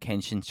one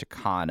Kenshin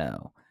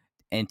Chikano.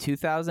 In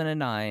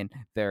 2009,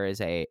 there is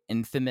a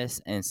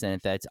infamous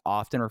incident that's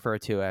often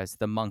referred to as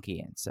the monkey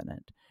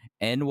incident,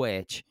 in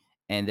which,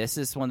 and this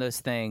is one of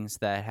those things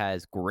that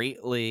has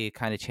greatly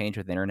kind of changed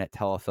with internet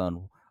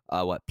telephone,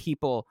 what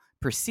people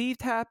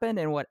perceived happened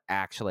and what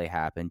actually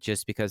happened,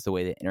 just because the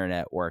way the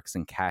internet works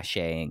and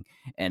caching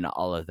and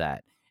all of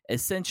that.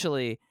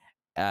 Essentially,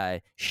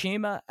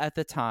 Shima at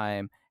the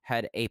time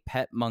had a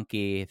pet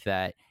monkey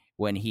that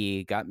when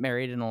he got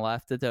married and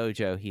left the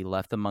dojo, he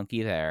left the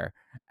monkey there.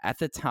 At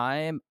the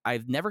time,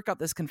 I've never got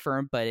this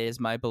confirmed, but it is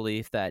my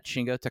belief that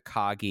Shingo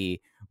Takagi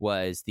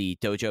was the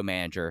dojo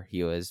manager.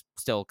 He was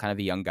still kind of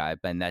a young guy,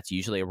 but that's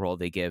usually a role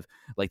they give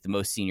like the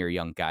most senior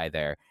young guy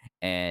there.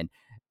 And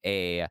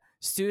a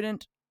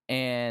student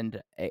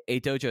and a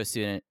dojo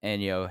student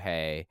and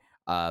Yohei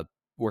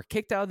were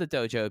kicked out of the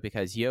dojo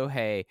because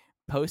Yohei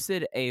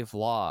posted a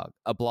blog.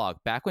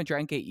 Back when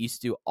Dragon Gate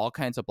used to do all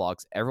kinds of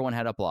blogs, everyone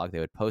had a blog. They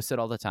would post it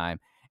all the time.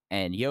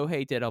 And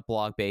Yohei did a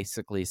blog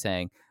basically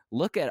saying,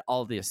 "Look at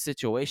all the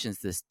situations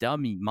this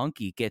dummy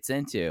monkey gets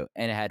into."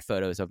 And it had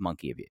photos of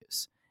monkey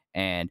abuse.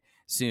 And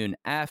soon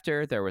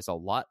after, there was a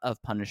lot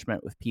of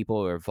punishment with people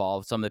who were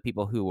involved. Some of the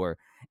people who were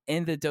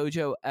in the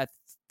dojo at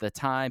the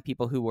time,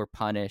 people who were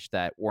punished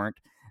that weren't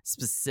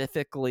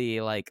specifically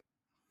like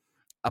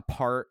a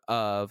part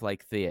of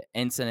like the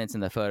incidents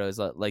and the photos.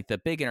 Like the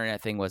big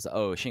internet thing was,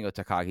 "Oh, Shingo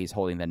Takagi's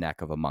holding the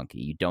neck of a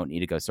monkey." You don't need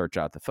to go search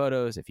out the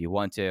photos if you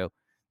want to.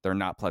 They're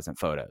not pleasant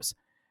photos.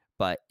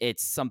 But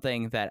it's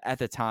something that at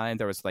the time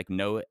there was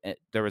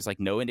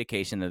no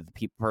indication that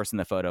the person in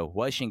the photo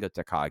was Shingo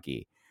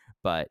Takagi.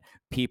 But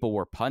people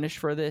were punished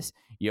for this.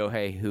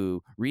 Yohei,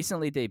 who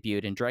recently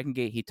debuted in Dragon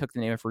Gate, he took the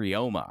name of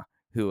Ryoma,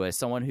 who was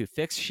someone who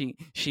fixed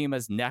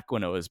Shima's neck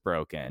when it was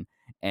broken.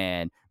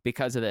 And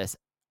because of this,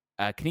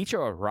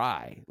 Kenichiro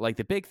Arai, like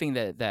the big thing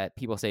that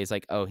people say is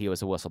like, "Oh, he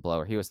was a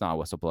whistleblower." He was not a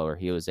whistleblower.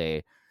 He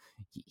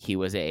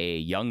was a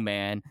young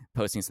man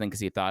posting something because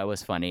he thought it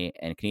was funny.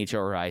 And Kenichiro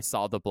Arai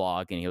saw the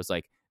blog and he was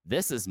like,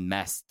 "This is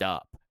messed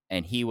up."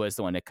 And he was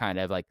the one that kind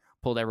of like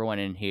pulled everyone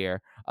in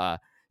here.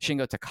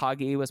 Shingo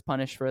Takagi was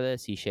punished for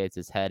this. He shaved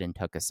his head and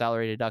took a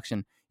salary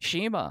deduction.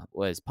 Shima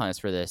was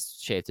punished for this,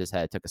 shaved his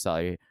head, took a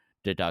salary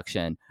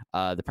deduction.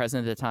 The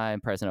president at the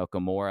time, President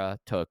Okamura,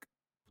 took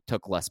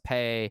less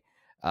pay.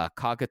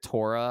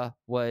 Kagetora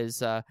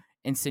was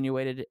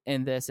insinuated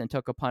in this and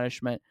took a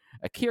punishment.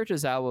 Akira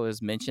Tozawa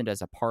was mentioned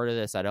as a part of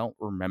this. I don't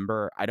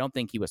remember. I don't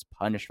think he was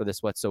punished for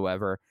this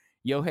whatsoever.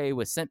 Yohei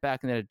was sent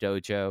back into the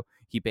dojo.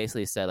 He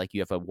basically said, like,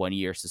 you have a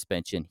 1-year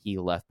suspension. He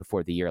left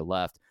before the year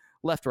left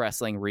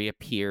wrestling,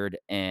 reappeared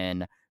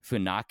in Sho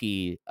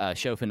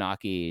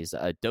Funaki's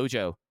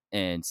dojo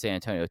in San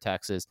Antonio,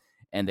 Texas.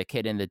 And the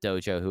kid in the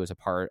dojo who was a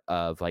part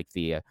of like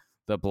the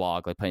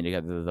blog, like putting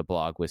together the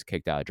blog, was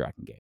kicked out of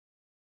Dragon Gate.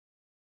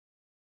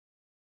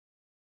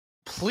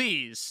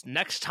 Please,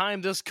 next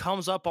time this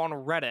comes up on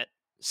Reddit,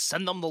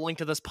 send them the link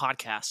to this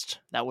podcast.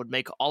 That would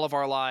make all of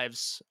our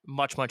lives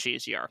much, much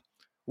easier.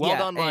 Well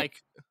done,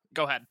 Mike.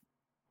 Go ahead.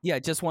 Yeah,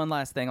 just one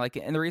last thing. Like,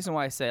 and the reason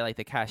why I say like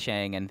the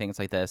caching and things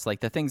like this, like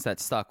the things that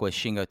stuck was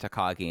Shingo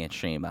Takagi and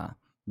Shima,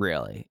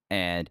 really.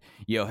 And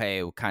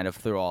Yohei kind of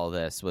through all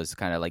this was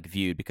kind of like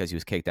viewed, because he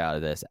was kicked out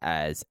of this,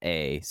 as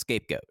a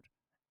scapegoat,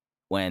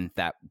 when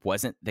that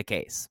wasn't the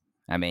case.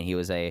 I mean, he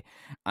was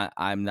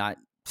I'm not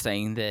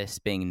saying this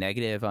being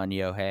negative on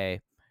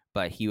Yohei,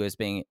 but he was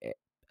being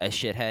a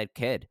shithead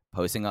kid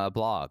posting on a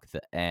blog.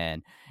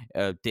 And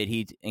did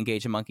he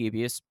engage in monkey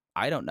abuse?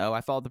 I don't know.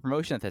 I followed the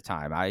promotion at the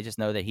time. I just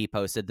know that he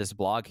posted this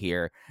blog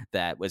here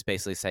that was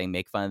basically saying,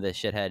 make fun of this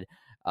shithead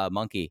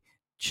monkey.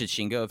 Should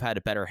Shingo have had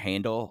a better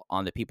handle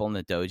on the people in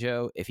the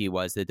dojo if he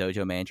was the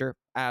dojo manager?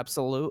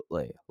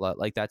 Absolutely.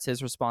 Like, that's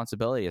his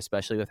responsibility,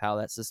 especially with how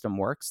that system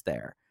works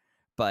there.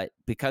 But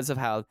because of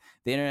how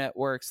the internet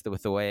works,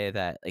 with the way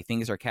that like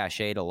things are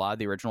cached, a lot of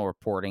the original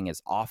reporting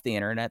is off the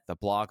internet. The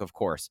blog, of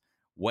course,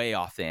 way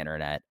off the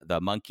internet.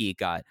 The monkey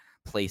got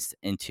placed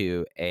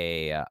into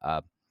a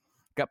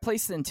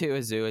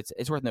zoo.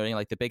 It's worth noting,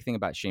 like, the big thing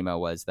about Shima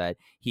was that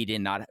he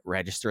did not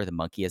register the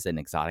monkey as an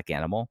exotic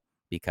animal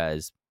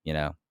because, you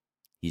know,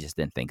 he just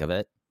didn't think of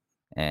it,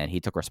 and he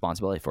took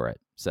responsibility for it.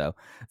 So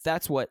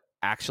that's what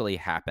actually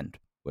happened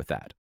with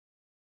that.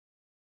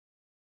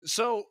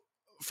 So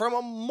from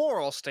a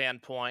moral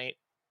standpoint,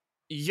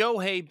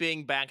 Yohei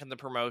being back in the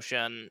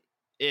promotion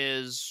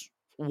is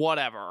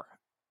whatever.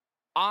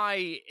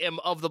 I am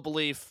of the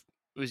belief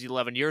it was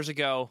 11 years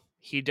ago.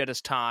 He did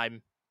his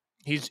time.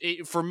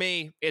 For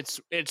me,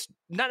 it's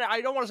not. I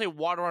don't want to say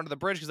water under the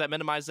bridge because that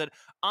minimizes it.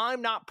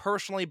 I'm not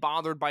personally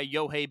bothered by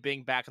Yohei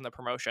being back in the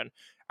promotion.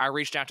 I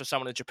reached out to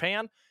someone in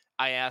Japan.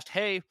 I asked,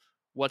 "Hey,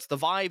 what's the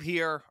vibe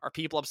here? Are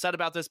people upset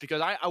about this?"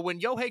 Because when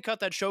Yohei cut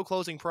that show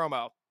closing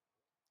promo,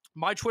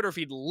 my Twitter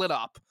feed lit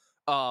up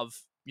of,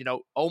 you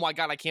know, oh my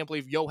God, I can't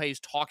believe Yohei's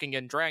talking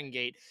in Dragon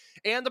Gate.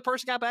 And the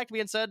person got back to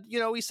me and said, you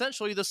know,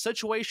 essentially the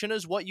situation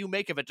is what you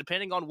make of it,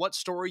 depending on what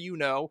story you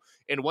know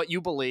and what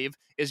you believe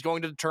is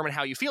going to determine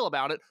how you feel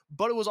about it.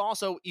 But it was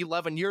also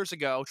 11 years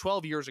ago,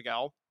 12 years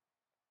ago.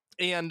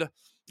 And,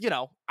 you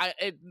know,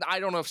 I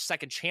don't know if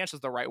second chance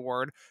is the right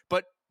word,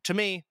 but to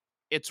me,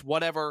 it's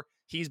whatever.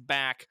 He's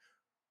back.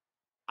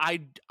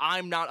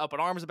 I'm not up in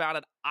arms about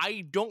it.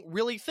 I don't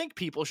really think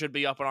people should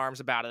be up in arms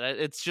about it.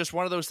 It's just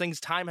one of those things.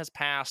 Time has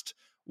passed.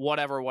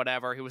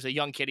 Whatever. He was a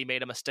young kid. He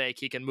made a mistake.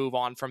 He can move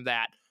on from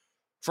that.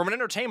 From an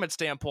entertainment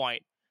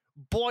standpoint,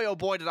 boy, oh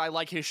boy, did I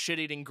like his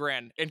shit-eating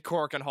grin in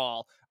Korakuen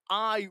Hall.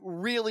 I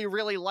really,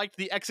 really liked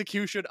the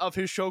execution of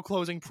his show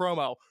closing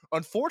promo.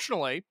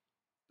 Unfortunately,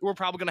 we're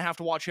probably going to have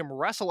to watch him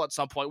wrestle at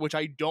some point, which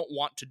I don't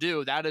want to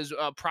do. That is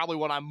probably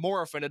what I'm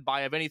more offended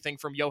by of anything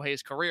from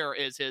Yohei's career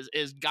is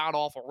his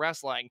god-awful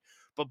wrestling.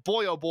 But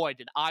boy, oh boy,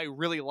 did I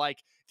really like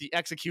the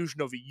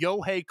execution of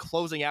Yohei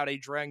closing out a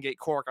Dragon Gate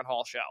Korakuen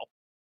Hall show.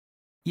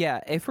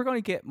 Yeah, if we're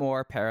going to get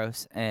more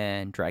Peros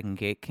and Dragon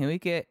Gate, can we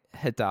get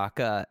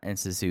Hidaka and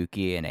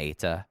Suzuki and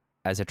Eita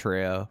as a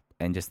trio,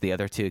 and just the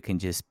other two can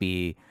just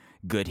be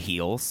good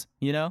heels,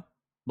 you know?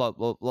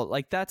 Well,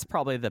 like, that's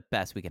probably the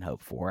best we can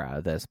hope for out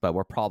of this, but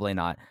we're probably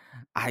not.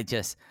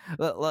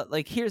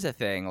 Like, here's the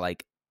thing,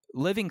 like,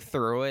 living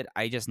through it,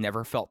 I just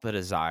never felt the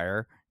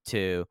desire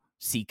to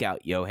seek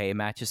out Yohei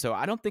matches, so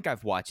I don't think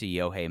I've watched a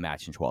Yohei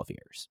match in 12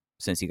 years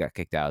since he got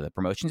kicked out of the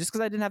promotion, just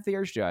because I didn't have the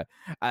urge to.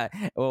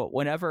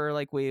 Whenever,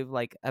 like, we've,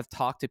 like, have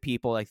talked to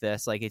people like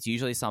this, like, it's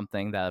usually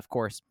something that, of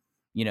course,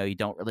 you know, you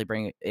don't really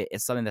bring,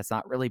 it's something that's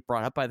not really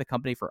brought up by the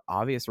company for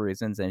obvious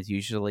reasons, and it's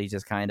usually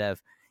just kind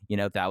of, you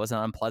know, that was an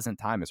unpleasant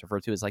time. It's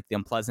referred to as like the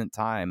unpleasant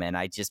time, and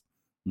I just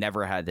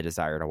never had the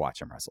desire to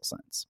watch him wrestle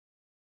since.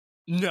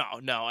 No,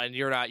 and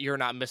you're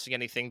not missing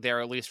anything there,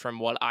 at least from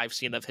what I've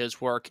seen of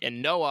his work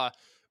in Noah.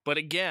 But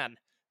again,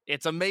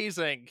 it's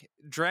amazing.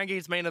 Dragon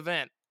Gate's main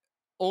event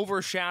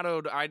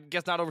overshadowed, I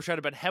guess not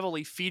overshadowed, but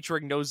heavily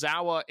featuring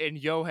Nozawa and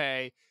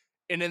Yohei.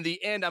 And in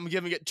the end, I'm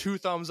giving it 2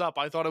 thumbs up.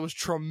 I thought it was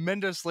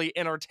tremendously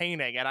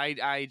entertaining. And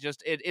I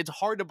just, it's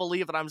hard to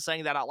believe that I'm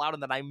saying that out loud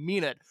and that I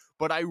mean it,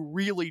 but I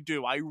really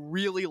do. I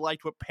really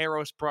liked what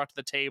Peros brought to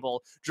the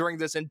table during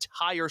this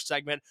entire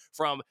segment,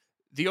 from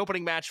the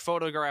opening match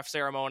photograph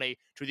ceremony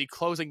to the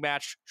closing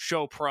match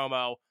show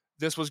promo.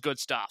 This was good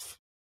stuff.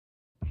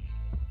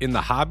 In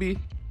the hobby,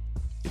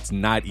 it's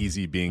not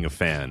easy being a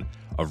fan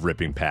of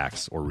ripping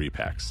packs or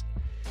repacks.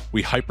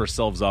 We hype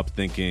ourselves up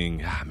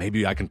thinking,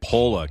 maybe I can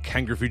pull a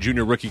Ken Griffey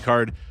Jr. rookie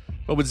card.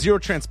 But with zero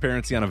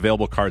transparency on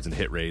available cards and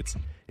hit rates,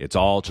 it's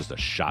all just a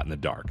shot in the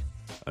dark.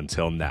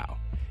 Until now.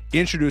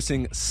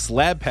 Introducing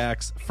slab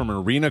packs from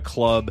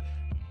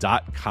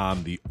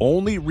arenaclub.com, the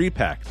only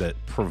repack that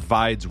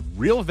provides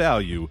real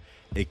value,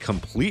 a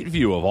complete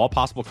view of all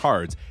possible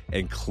cards,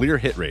 and clear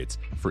hit rates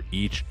for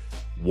each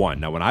one.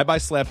 Now, when I buy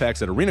slab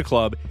packs at Arena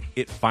Club,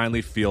 it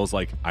finally feels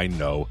like I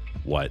know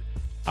what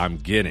I'm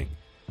getting.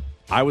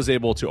 I was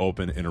able to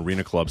open an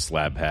Arena Club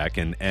slab pack,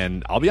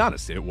 and I'll be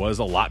honest, it was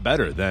a lot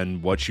better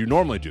than what you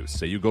normally do.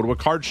 Say you go to a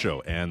card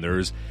show, and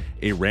there's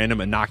a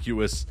random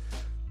innocuous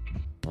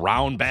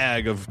brown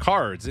bag of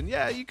cards, and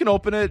yeah, you can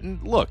open it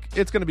and look,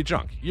 it's going to be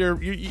junk.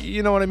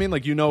 You know what I mean?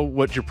 Like, you know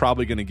what you're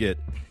probably going to get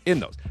in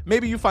those.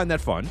 Maybe you find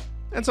that fun,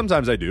 and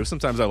sometimes I do.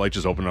 Sometimes I like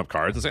just opening up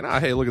cards and saying,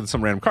 hey, look at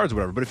some random cards or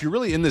whatever. But if you're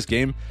really in this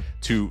game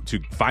to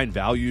find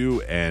value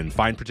and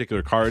find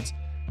particular cards,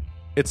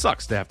 it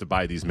sucks to have to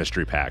buy these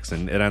mystery packs,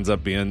 and it ends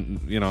up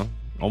being,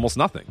 almost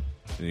nothing,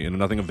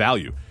 nothing of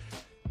value.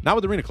 Not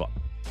with Arena Club.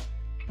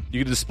 You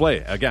get a display,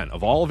 again,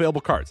 of all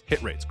available cards,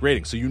 hit rates,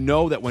 grading. So you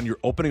know that when you're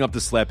opening up the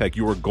slab pack,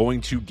 you are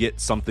going to get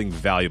something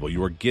valuable.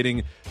 You are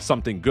getting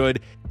something good.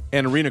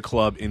 And Arena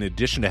Club, in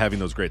addition to having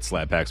those great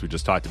slab packs we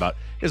just talked about,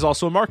 is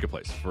also a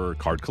marketplace for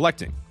card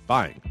collecting,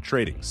 buying,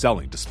 trading,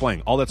 selling,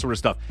 displaying, all that sort of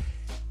stuff.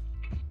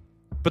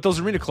 But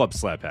those Arena Club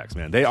slab packs,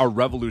 man, they are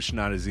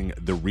revolutionizing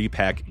the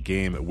repack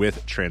game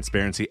with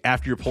transparency.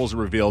 After your pulls are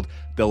revealed,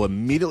 they'll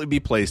immediately be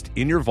placed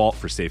in your vault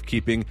for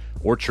safekeeping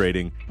or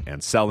trading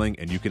and selling,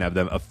 and you can have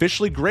them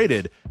officially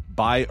graded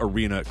by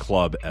Arena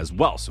Club as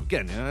well. So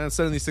again,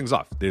 sending these things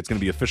off, it's going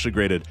to be officially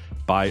graded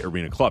by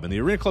Arena Club. And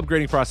the Arena Club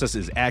grading process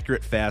is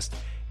accurate, fast,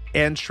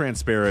 and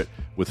transparent,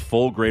 with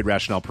full grade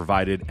rationale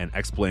provided and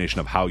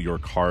explanation of how your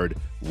card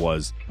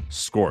was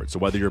scored. So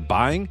whether you're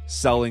buying,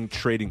 selling,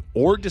 trading,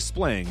 or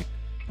displaying,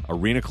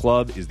 Arena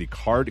Club is the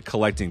card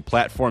collecting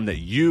platform that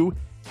you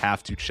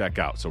have to check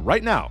out. So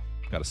right now,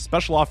 I've got a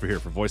special offer here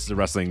for Voices of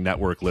Wrestling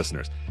Network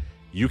listeners.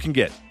 You can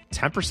get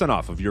 10%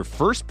 off of your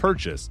first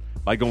purchase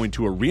by going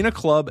to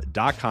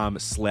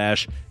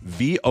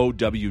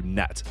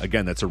arenaclub.com/VOWnet.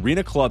 Again, that's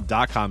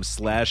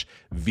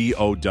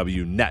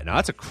arenaclub.com/VOWnet. Now,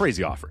 that's a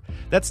crazy offer.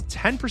 That's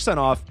 10%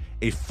 off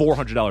a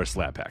 $400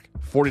 slab pack.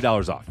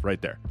 $40 off right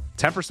there.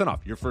 10%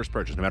 off your first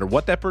purchase. No matter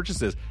what that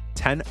purchase is,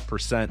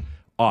 10%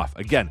 off.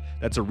 Again,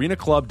 that's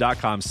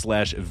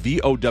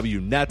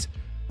arenaclub.com/VOWnet,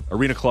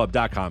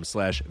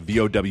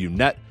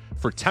 arenaclub.com/VOWnet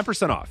for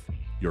 10% off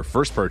your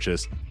first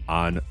purchase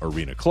on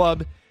Arena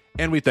Club.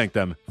 And we thank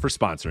them for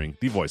sponsoring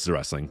the Voices of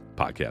Wrestling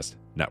Podcast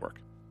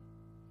Network.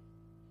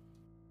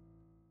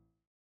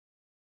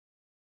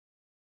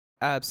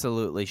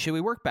 Absolutely. Should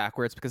we work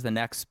backwards? Because the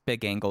next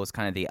big angle is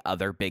kind of the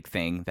other big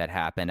thing that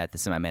happened at the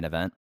semi-main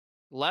event.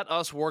 Let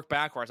us work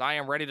backwards. I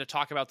am ready to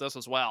talk about this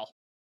as well.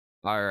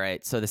 All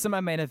right, so the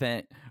semi-main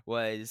event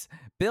was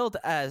billed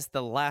as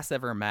the last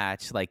ever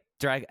match,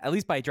 at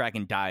least by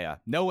Dragon Dia.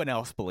 No one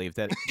else believed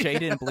it. Jay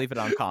didn't believe it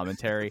on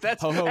commentary.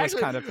 That's Ho-Ho was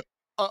kind of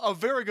a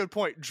very good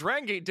point.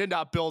 Dragon Gate did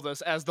not bill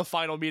this as the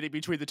final meeting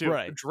between the two.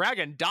 Right.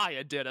 Dragon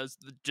Dia did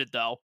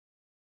though.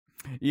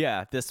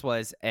 Yeah, this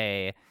was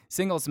a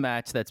singles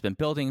match that's been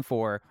building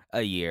for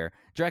a year.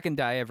 Dragon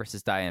Dia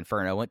versus Dia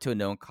Inferno went to a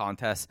known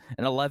contest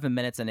in 11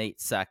 minutes and 8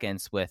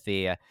 seconds with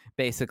the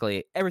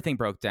basically everything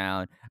broke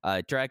down.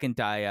 Dragon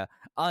Dia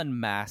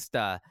unmasked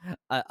Dia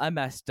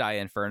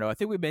Inferno. I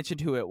think we mentioned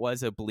who it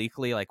was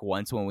obliquely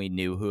once when we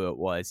knew who it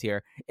was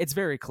here. It's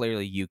very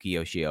clearly Yuki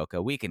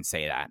Yoshioka. We can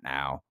say that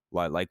now.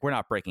 We're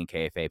not breaking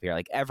kayfabe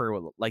here.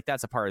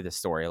 That's a part of the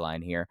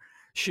storyline here.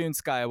 Shun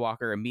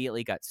Skywalker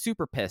immediately got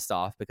super pissed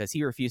off because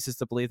he refuses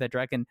to believe that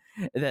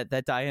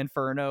that Dia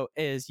Inferno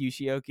is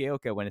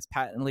Yoshioka when it's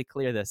patently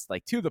clear this,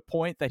 to the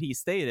point that he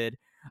stated,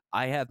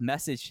 I have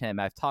messaged him,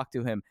 I've talked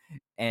to him,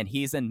 and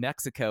he's in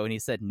Mexico, and he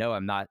said, no,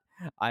 I'm not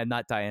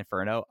Dia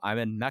Inferno, I'm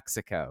in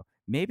Mexico.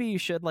 Maybe you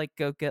should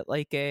go get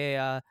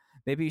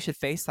maybe you should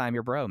FaceTime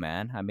your bro,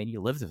 man. I mean,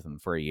 you lived with him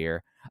for a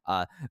year.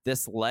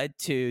 This led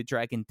to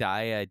Dragon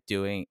Dia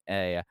doing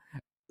a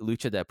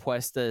Lucha de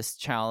Apuestas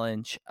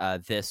challenge.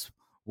 This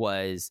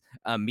was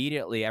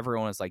immediately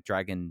everyone was like,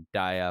 Dragon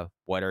Dia,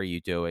 what are you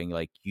doing?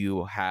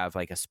 You have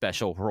a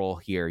special role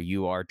here.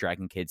 You are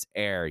Dragon Kid's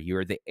heir.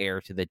 You're the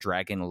heir to the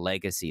Dragon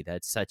legacy.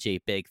 That's such a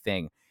big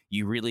thing.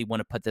 You really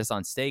want to put this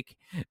at stake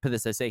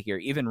here.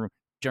 Even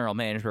General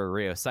Manager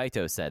Ryo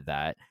Saito said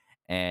that,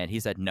 and he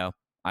said, no,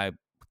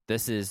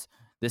 this is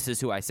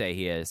who I say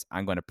he is.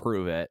 I'm going to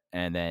prove it.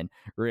 And then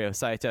Ryo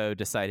Saito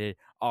decided,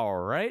 all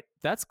right,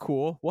 that's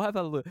cool. We'll have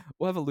a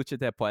Lucha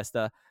de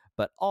Apuesta,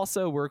 but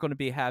also we're going to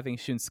be having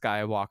Shun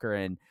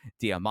Skywalker and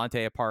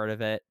Diamante a part of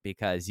it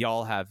because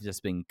y'all have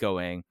just been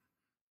going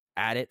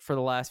at it for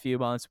the last few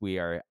months.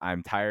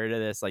 I'm tired of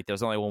this.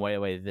 There's only one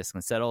way this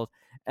can settled.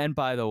 And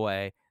by the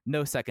way,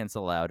 no seconds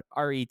allowed.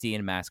 RED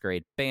and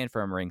Masquerade banned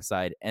from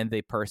ringside, and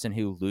the person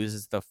who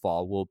loses the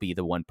fall will be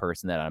the one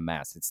person that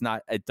unmasks. It's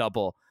not a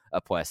double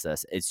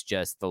apuestas. It's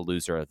just the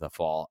loser of the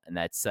fall, and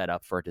that's set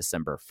up for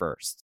December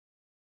 1st.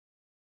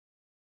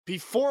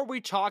 Before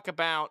we talk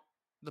about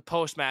the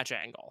post-match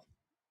angle,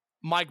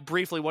 Mike,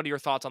 briefly, what are your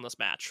thoughts on this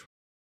match?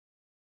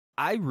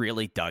 I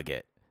really dug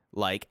it.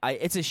 Like,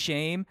 it's a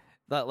shame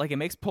that, like, it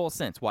makes total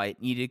sense why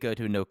it needed to go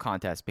to a no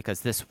contest,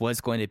 because this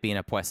was going to be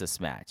an Apuestas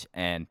match.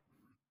 And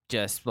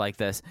just like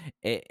this,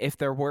 if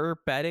there were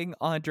betting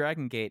on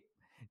Dragon Gate,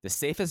 the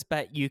safest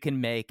bet you can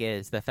make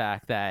is the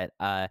fact that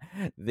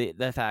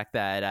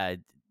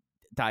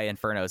Dia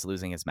Inferno is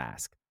losing his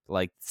mask.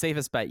 Like,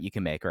 safest bet you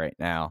can make right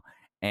now.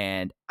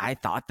 And I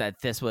thought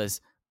that this was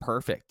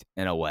perfect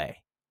in a way.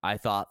 I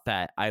thought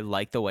that I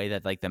liked the way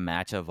that, like, the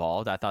match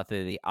evolved. I thought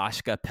that the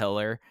Asuka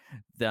pillar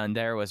done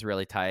there was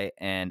really tight,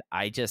 and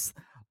I just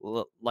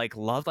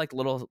loved like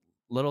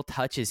little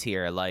touches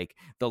here, like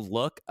the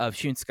look of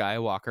Shun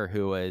Skywalker,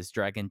 who was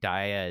Dragon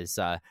Dia's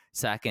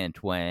second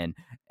when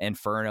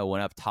Inferno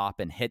went up top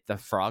and hit the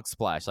frog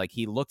splash. Like,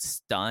 he looked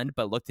stunned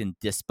but looked in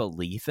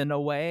disbelief in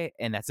a way,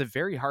 and that's a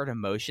very hard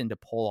emotion to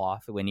pull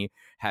off when you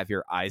have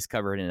your eyes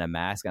covered in a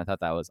mask. And I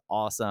thought that was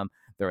awesome.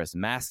 There was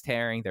mask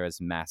tearing, there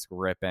was mask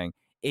ripping.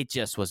 It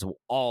just was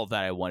all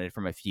that I wanted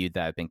from a feud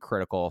that I've been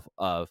critical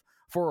of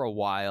for a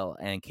while,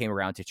 and came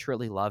around to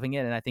truly loving it.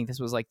 And I think this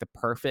was like the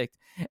perfect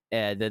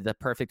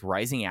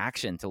rising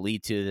action to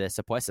lead to this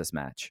Apuestas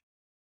match.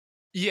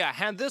 Yeah,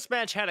 had this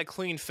match had a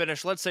clean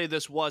finish, let's say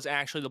this was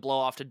actually the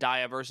blow-off to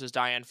Dia versus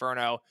Dia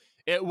Inferno,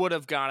 it would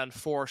have gotten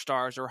 4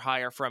 stars or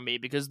higher from me,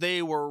 because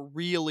they were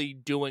really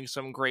doing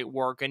some great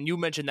work. And you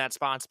mentioned that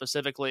spot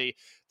specifically,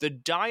 the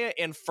Dia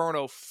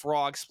Inferno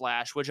frog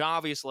splash, which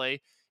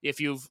obviously, if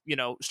you've,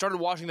 started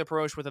watching the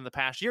promotion within the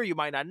past year, you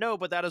might not know,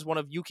 but that is one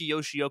of Yuki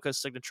Yoshioka's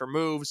signature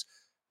moves.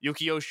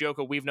 Yuki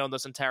Yoshioka, we've known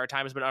this entire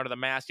time, has been under the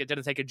mask. It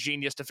didn't take a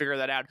genius to figure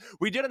that out.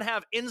 We didn't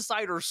have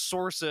insider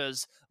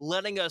sources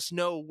letting us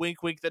know,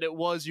 wink, wink, that it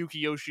was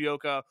Yuki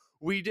Yoshioka.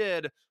 We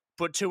did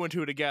put 2 and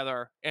 2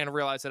 together and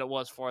realize that it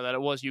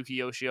was Yuki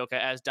Yoshioka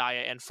as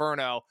Dia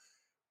Inferno.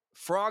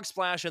 Frog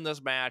splash in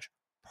this match,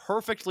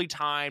 perfectly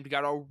timed,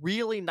 got a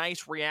really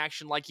nice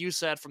reaction, like you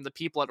said, from the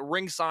people at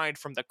ringside,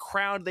 from the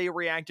crowd. They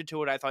reacted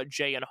to it. I thought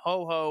Jay and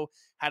Ho-Ho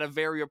had a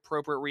very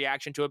appropriate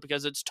reaction to it,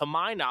 because it's, to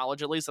my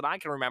knowledge, at least that I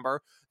can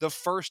remember, the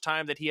first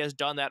time that he has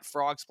done that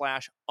frog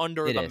splash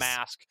under the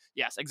mask.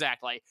 Yes,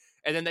 exactly.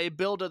 And then they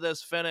build to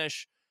this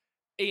finish,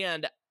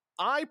 and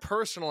I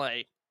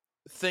personally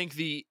think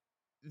the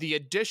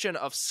addition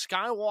of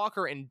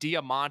Skywalker and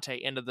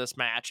Diamante into this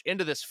match,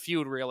 into this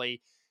feud,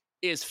 really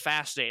is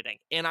fascinating.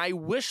 And I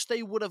wish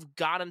they would have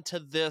gotten to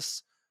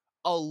this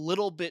a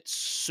little bit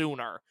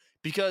sooner,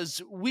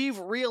 because we've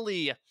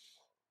really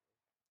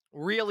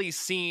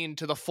seen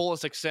to the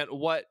fullest extent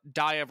what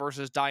Dia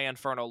versus Dia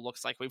Inferno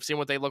looks like. We've seen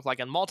what they look like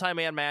in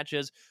multi-man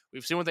matches.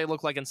 We've seen what they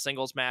look like in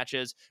singles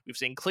matches. We've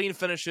seen clean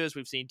finishes.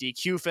 We've seen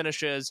DQ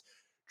finishes.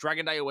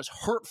 Dragon Dia was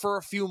hurt for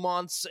a few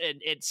months,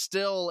 and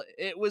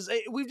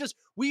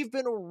we've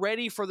been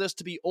ready for this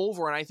to be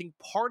over. And I think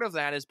part of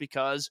that is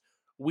because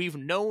we've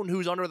known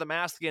who's under the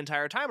mask the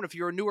entire time. And if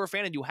you're a newer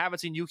fan and you haven't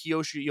seen Yuki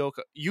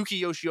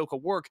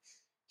Yoshioka work,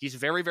 he's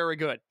very, very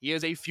good. He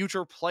is a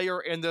future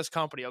player in this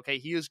company, okay?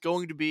 He is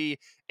going to be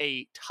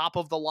a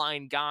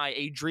top-of-the-line guy,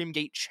 a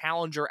Dreamgate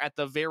challenger at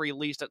the very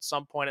least at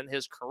some point in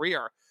his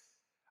career.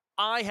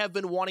 I have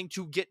been wanting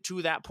to get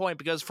to that point,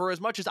 because for as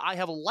much as I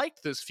have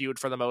liked this feud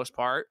for the most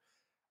part,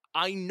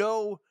 I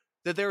know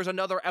that there's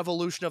another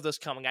evolution of this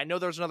coming. I know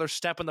there's another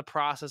step in the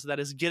process that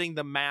is getting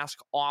the mask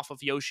off of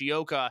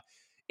Yoshioka.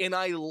 And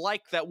I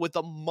like that with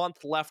a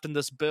month left in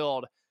this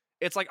build,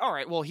 it's like, all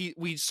right, well,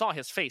 we saw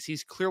his face.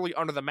 He's clearly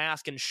under the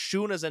mask, and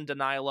Shun is in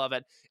denial of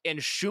it.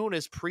 And Shun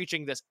is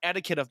preaching this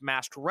etiquette of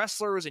masked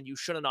wrestlers, and you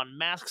shouldn't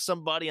unmask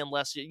somebody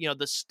unless,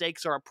 the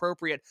stakes are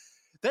appropriate.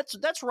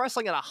 That's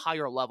wrestling at a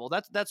higher level.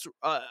 That's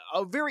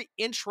a very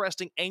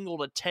interesting angle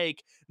to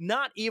take,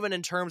 not even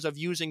in terms of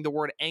using the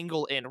word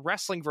angle in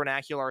wrestling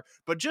vernacular,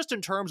 but just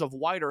in terms of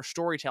wider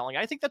storytelling.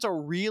 I think that's a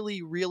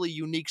really, really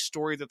unique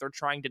story that they're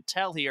trying to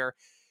tell here.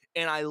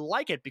 And I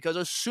like it, because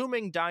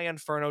assuming Dia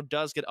Inferno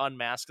does get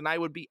unmasked, and I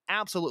would be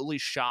absolutely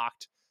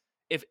shocked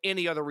if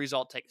any other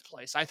result takes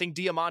place. I think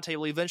Diamante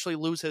will eventually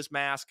lose his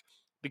mask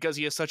because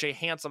he is such a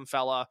handsome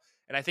fella,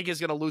 and I think he's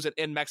going to lose it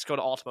in Mexico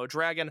to Ultimo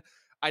Dragon.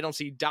 I don't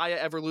see Dia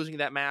ever losing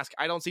that mask.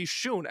 I don't see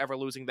Shun ever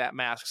losing that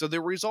mask. So the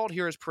result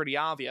here is pretty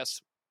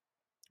obvious.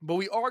 But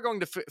we are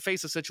going to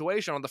face a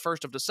situation on the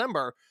 1st of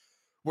December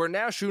where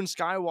now Shun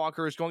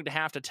Skywalker is going to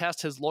have to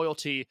test his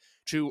loyalty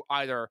to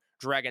either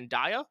Dragon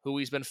Dia, who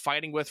he's been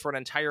fighting with for an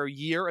entire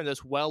year in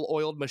this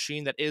well-oiled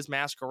machine that is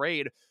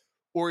Masquerade,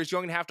 or he's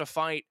going to have to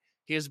fight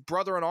his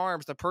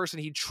brother-in-arms, the person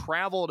he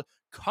traveled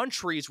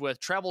countries with,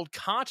 traveled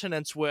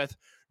continents with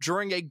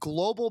during a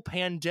global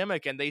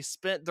pandemic, and they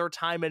spent their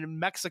time in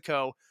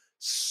Mexico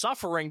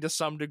suffering to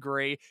some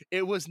degree.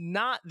 It was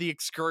not the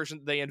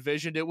excursion they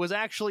envisioned. It was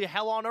actually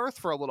hell on earth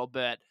for a little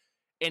bit.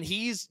 And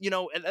he's,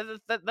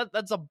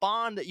 that's a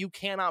bond that you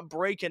cannot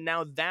break, and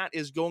now that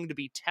is going to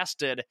be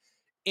tested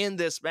in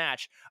this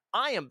match.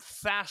 I am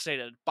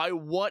fascinated by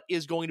what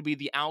is going to be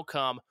the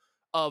outcome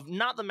of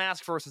not the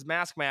mask versus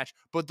mask match,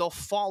 but the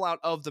fallout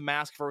of the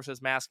mask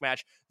versus mask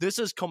match. This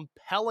is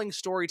compelling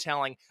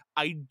storytelling.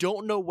 I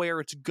don't know where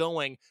it's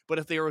going, but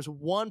if there is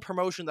one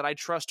promotion that I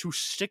trust to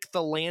stick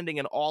the landing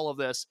in all of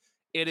this,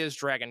 it is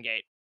Dragon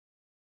Gate.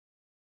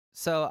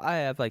 So I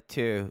have like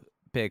two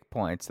big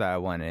points that I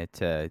wanted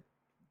to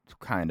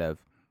kind of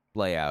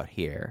lay out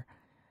here.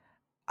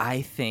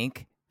 I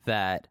think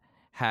that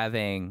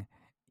having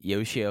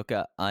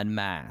Yoshioka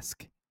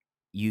unmask,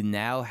 you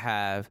now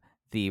have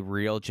the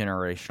real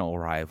generational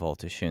rival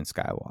to Shun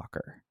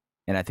Skywalker.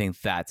 And I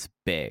think that's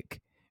big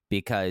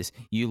because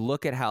you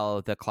look at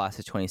how the class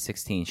of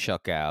 2016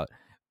 shook out.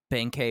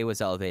 Benkei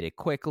was elevated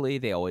quickly.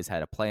 They always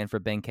had a plan for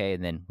Benkei,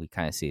 and then we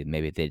kind of see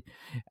maybe they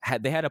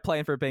had a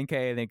plan for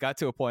Benkei, and then got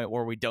to a point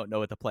where we don't know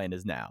what the plan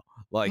is now.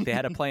 Like they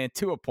had a plan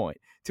to a point.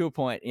 You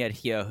had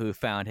Hyo, who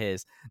found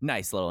his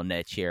nice little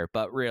niche here,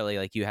 but really,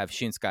 like you have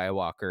Shun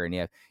Skywalker and you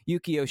have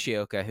Yuki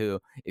Yoshioka,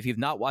 who, if you've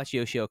not watched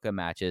Yoshioka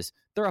matches,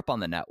 they're up on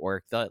the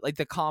network.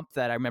 The comp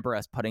that I remember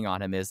us putting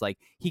on him is like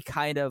he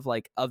kind of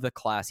like of the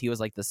class. He was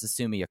like the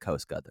Susumu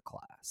Yokosuka of the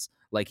class.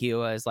 Like he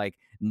was like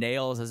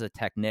nails as a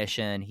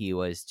technician. He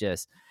was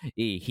just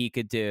he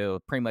could do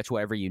pretty much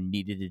whatever you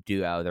needed to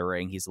do out of the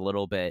ring. He's a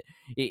little bit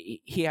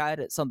he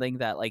had something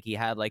that like he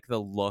had like the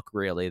look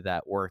really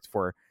that worked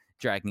for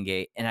Dragon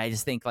Gate. And I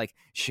just think like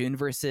Shun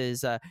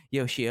versus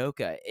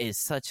Yoshioka is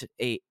such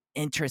a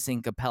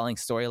interesting, compelling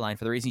storyline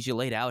for the reasons you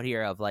laid out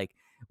here of like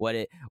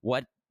what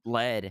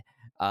led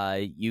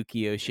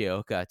Yuki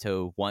Yoshioka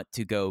to want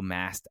to go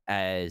masked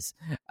as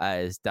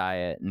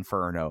Dia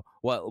Inferno?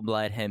 What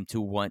led him to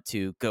want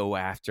to go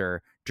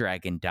after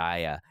Dragon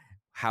Dia?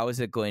 How is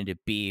it going to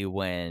be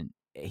when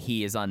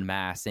he is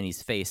unmasked and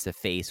he's face to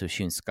face with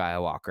Shun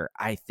Skywalker?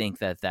 I think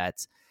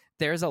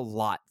there's a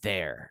lot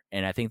there,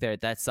 and I think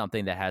that's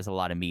something that has a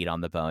lot of meat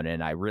on the bone,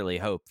 and I really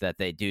hope that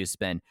they do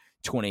spend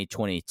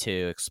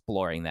 2022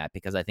 exploring that,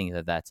 because I think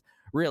that's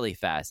really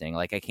fascinating.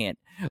 Like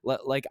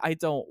I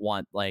don't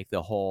want like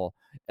the whole,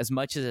 as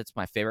much as it's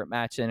my favorite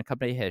match in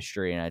company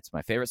history and it's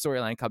my favorite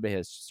storyline in company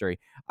history,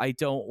 I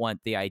don't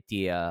want the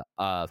idea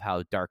of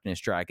how Darkness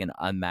Dragon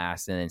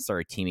unmasked and then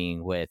started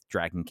teaming with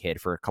Dragon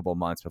Kid for a couple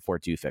months before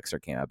Do Fixer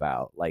came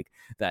about, like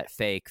that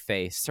fake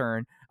face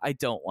turn. I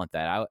don't want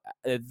that.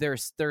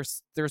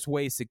 There's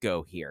ways to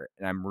go here,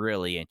 and I'm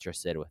really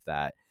interested with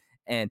that.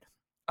 And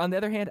on the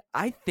other hand,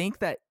 I think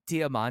that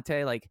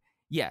Diamante, like,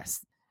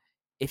 yes,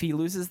 if he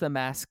loses the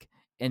mask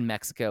in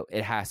Mexico,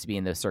 it has to be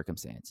in those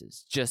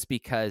circumstances, just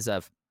because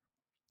of,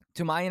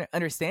 to my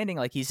understanding,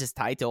 like he's just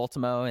tied to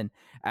Ultimo, and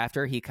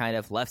after he kind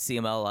of left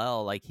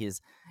CMLL, like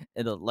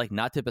like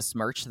not to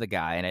besmirch the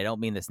guy, and I don't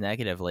mean this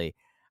negatively,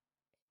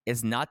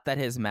 is not that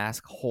his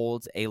mask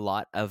holds a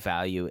lot of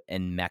value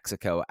in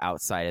Mexico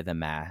outside of the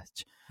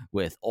match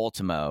with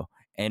Ultimo.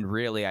 And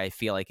really, I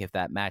feel like if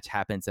that match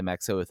happens in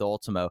Mexico with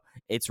Ultimo,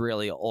 it's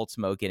really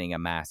Ultimo getting a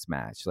mask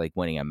match, like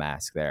winning a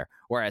mask there.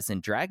 Whereas in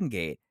Dragon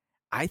Gate,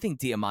 I think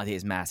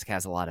Diamante's mask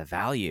has a lot of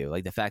value.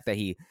 Like the fact that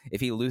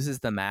if he loses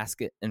the mask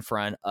in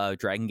front of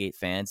Dragon Gate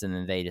fans and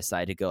then they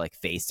decide to go like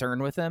face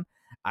turn with him,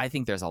 I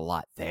think there's a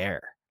lot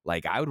there.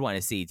 Like I would want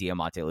to see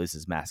Diamante lose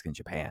his mask in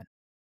Japan.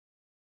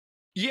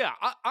 Yeah,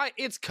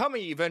 it's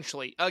coming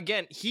eventually.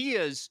 Again, he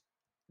is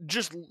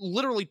just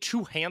literally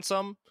too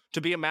handsome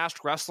to be a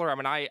masked wrestler. I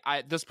mean, I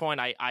at this point,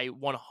 I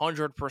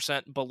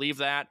 100% believe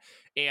that.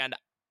 And,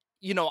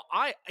 you know,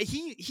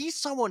 he's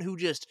someone who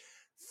just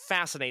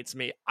fascinates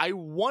me. I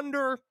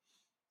wonder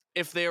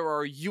if there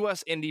are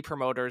U.S. indie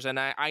promoters, and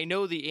I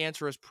know the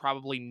answer is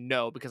probably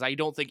no, because I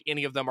don't think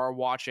any of them are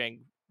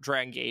watching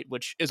Dragon Gate,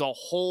 which is a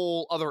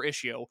whole other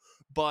issue.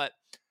 But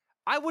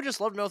I would just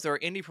love to know if there are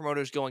indie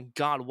promoters going,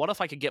 God, what if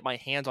I could get my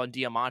hands on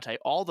Diamante?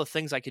 All the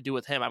things I could do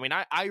with him. I mean,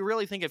 I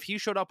really think if he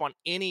showed up on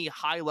any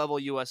high-level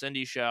U.S.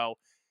 indie show,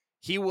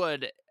 he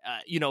would,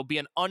 be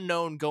an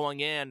unknown going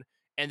in,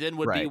 and then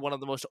would be one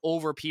of the most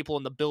over people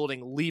in the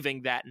building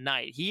leaving that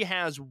night. He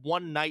has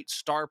one-night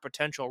star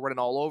potential written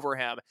all over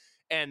him,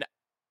 and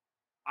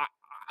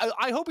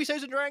I hope he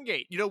stays in Dragon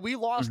Gate. You know, we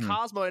lost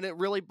Cosmo, and it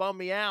really bummed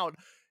me out.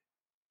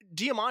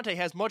 Diamante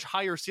has much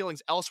higher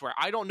ceilings elsewhere.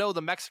 I don't know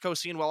the Mexico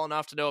scene well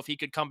enough to know if he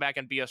could come back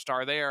and be a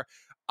star there.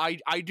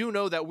 I do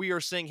know that we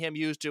are seeing him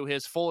used to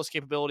his fullest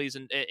capabilities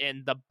and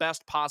the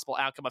best possible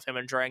outcome of him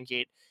in Dragon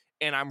Gate,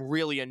 and I'm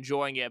really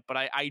enjoying it. But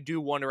I do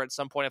wonder at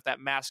some point if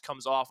that mask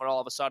comes off and all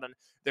of a sudden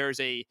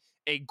there's a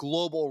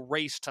global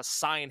race to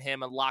sign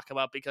him and lock him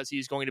up, because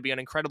he's going to be an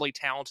incredibly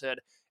talented,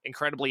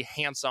 incredibly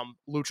handsome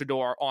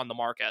luchador on the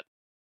market.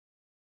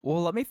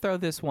 Well, let me throw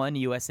this one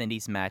U.S.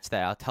 Indies match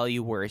that I'll tell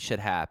you where it should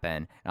happen,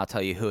 and I'll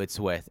tell you who it's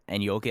with,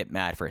 and you'll get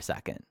mad for a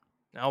second.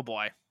 Oh,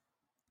 boy.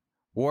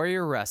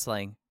 Warrior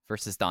Wrestling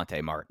versus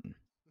Dante Martin.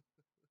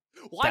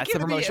 That's the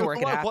promotion where it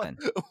could happen.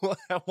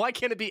 Why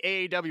can't it be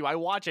AAW? I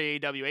watch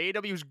AAW.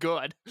 AAW's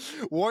good.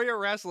 Warrior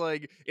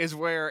Wrestling is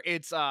where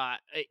it's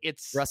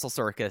Wrestle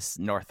Circus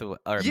North or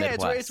Midwest.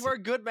 Midwest. It's where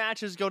good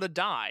matches go to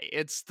die.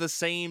 It's the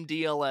same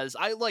deal as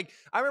I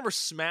remember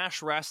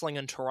Smash Wrestling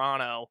in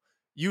Toronto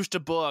used to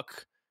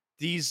book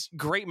these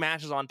great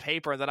matches on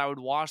paper that I would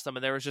watch them,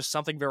 and there was just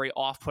something very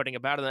off-putting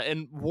about it.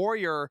 And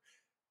Warrior,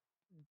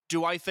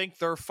 do I think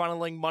they're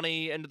funneling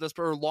money into this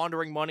or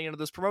laundering money into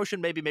this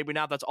promotion? Maybe, maybe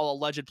not. That's all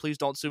alleged. Please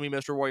don't sue me,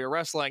 Mr. Warrior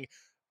Wrestling.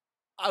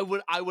 I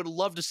would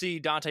love to see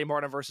Dante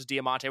Martin versus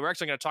Diamante. We're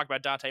actually going to talk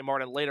about Dante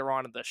Martin later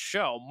on in the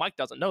show. Mike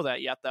doesn't know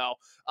that yet, though.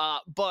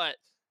 But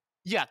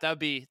yeah, that'd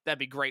be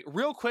great.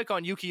 Real quick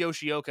on Yuki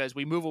Yoshioka as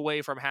we move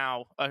away from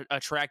how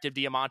attractive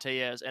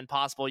Diamante is and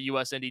possible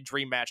US Indie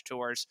Dream Match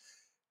tours.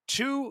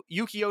 2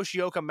 Yuki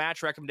Yoshioka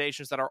match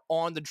recommendations that are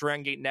on the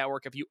Dragon Gate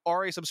Network. If you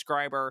are a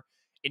subscriber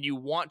and you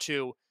want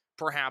to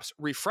perhaps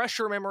refresh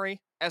your memory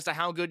as to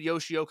how good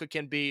Yoshioka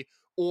can be,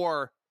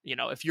 or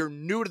if you're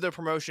new to the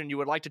promotion, you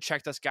would like to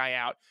check this guy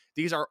out.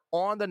 These are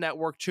on the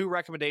network. 2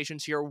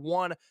 recommendations here.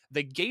 1,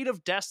 The Gate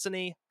of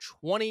Destiny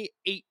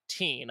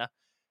 2018.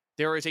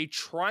 There is a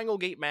Triangle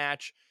Gate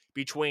match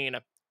between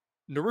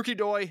Naruki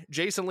Doi,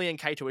 Jason Lee, and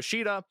Kaito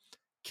Ishida,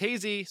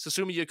 KZ,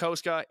 Susumu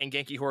Yokosuka, and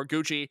Genki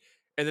Horiguchi.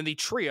 And then the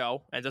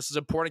trio, and this is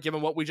important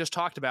given what we just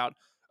talked about,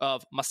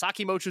 of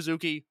Masaki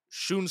Mochizuki,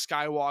 Shun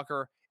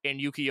Skywalker,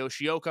 and Yuki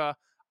Yoshioka.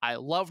 I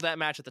loved that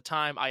match at the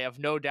time. I have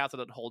no doubt that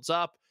it holds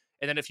up.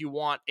 And then if you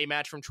want a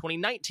match from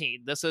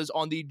 2019, this is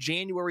on the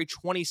January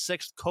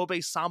 26th Kobe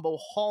Sambo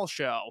Hall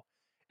show.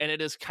 And it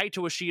is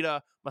Kaito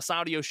Ishida,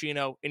 Masato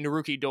Yoshino, and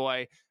Naruki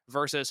Doi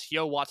versus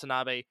Hyo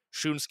Watanabe,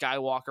 Shun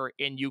Skywalker,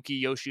 and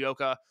Yuki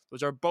Yoshioka.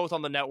 Those are both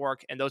on the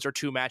network, and those are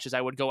 2 matches I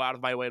would go out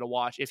of my way to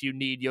watch if you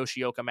need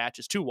Yoshioka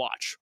matches to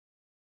watch.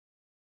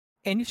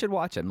 And you should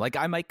watch them. Like,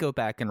 I might go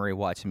back and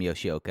rewatch some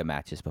Yoshioka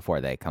matches before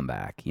they come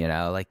back,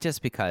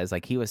 just because,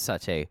 he was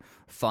such a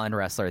fun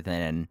wrestler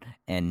then,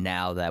 and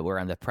now that we're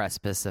on the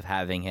precipice of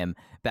having him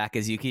back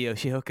as Yuki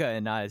Yoshioka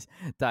and not as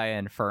Dia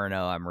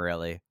Inferno, I'm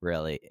really,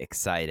 really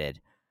excited.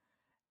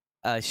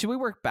 Should we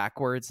work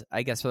backwards,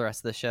 I guess, for the rest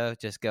of the show,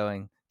 just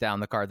going down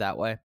the card that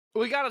way?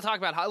 We got to talk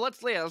about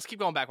let's keep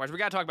going backwards. We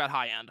got to talk about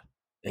high end.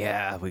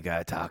 Yeah, we got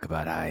to talk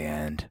about high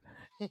end.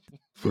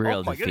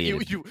 Oh my God,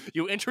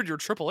 you entered your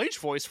Triple H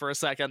voice for a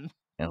second.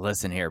 And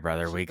listen here,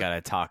 brother, we got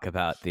to talk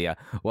about the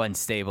one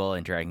stable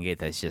in Dragon Gate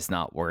that's just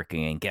not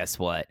working. And guess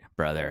what,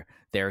 brother?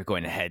 They're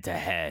going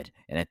head-to-head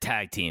in a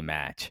tag team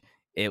match.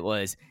 It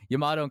was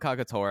Yamato and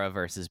Kagetora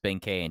versus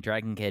Benkei, and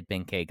Dragon Kid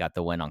Benkei got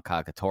the win on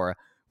Kagetora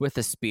with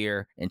a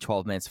spear in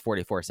 12 minutes,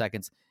 44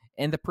 seconds.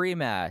 In the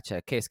pre-match,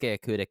 Keisuke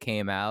Okuda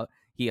came out.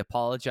 He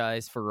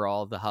apologized for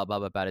all the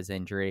hubbub about his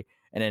injury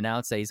and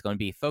announced that he's going to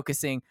be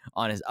focusing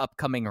on his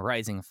upcoming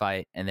Rising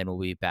fight, and then we'll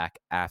be back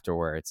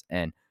afterwards.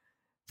 And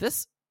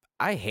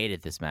I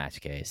hated this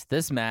match, Case.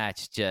 This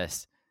match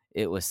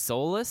it was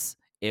soulless.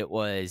 It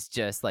was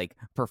just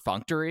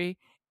perfunctory.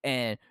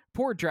 And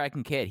poor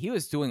Dragon Kid, he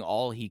was doing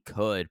all he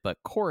could, but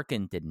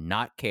Korakuen did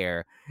not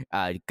care.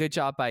 Good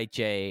job by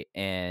Jay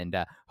and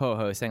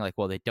Ho-Ho saying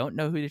well, they don't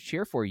know who to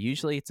cheer for.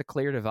 Usually it's a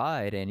clear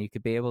divide, and you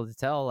could be able to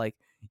tell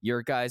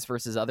your guys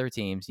versus other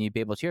teams, and you'd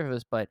be able to cheer for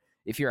this. But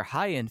if you're a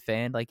high-end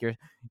fan,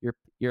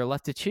 you're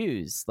left to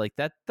choose.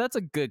 That's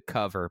a good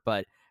cover,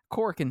 but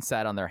Korakuen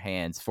sat on their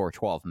hands for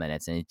 12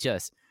 minutes, and it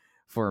just,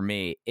 for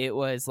me, it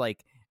was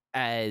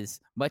as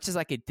much as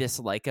I could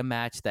dislike a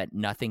match, that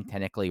nothing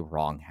technically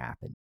wrong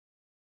happened.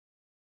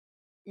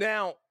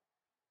 Now,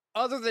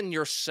 other than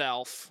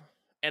yourself,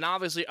 and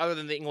obviously other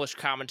than the English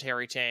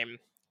commentary team,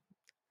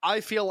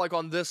 I feel like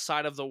on this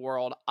side of the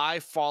world, I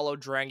follow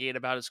Dragon Gate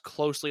about as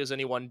closely as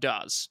anyone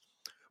does.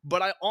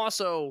 But I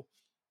also,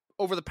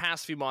 over the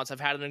past few months,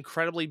 have had an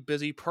incredibly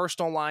busy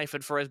personal life,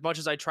 and for as much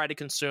as I try to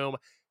consume,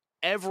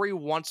 every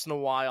once in a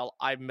while,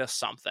 I miss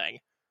something.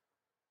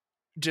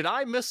 Did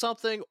I miss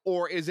something,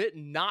 or is it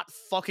not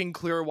fucking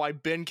clear why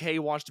Benkei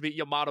wants to beat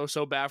Yamato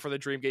so bad for the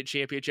Dreamgate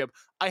Championship?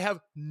 I have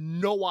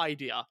no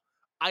idea.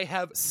 I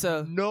have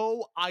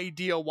no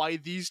idea why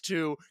these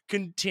two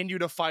continue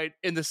to fight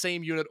in the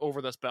same unit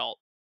over this belt.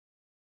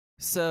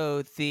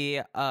 So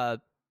the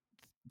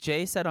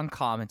Jay said on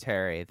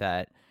commentary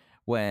that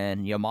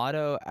when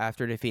Yamato,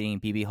 after defeating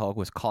BB Hulk,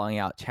 was calling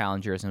out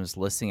challengers and was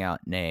listing out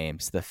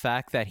names, the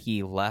fact that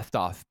he left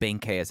off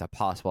Benkei as a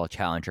possible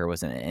challenger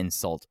was an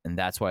insult, and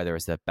that's why there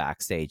was the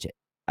backstage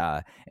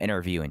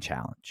interview and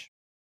challenge.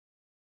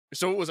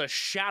 So it was a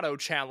shadow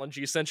challenge,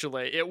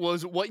 essentially. It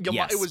was what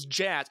It was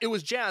jazz. It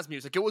was jazz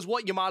music. It was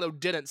what Yamato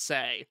didn't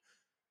say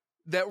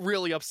that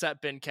really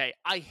upset Benkei.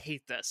 I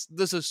hate this.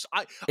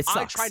 I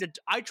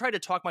tried to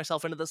talk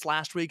myself into this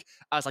last week.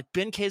 I was like,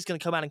 Benkei's going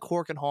to come out in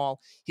Korakuen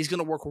Hall. He's going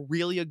to work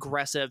really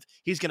aggressive.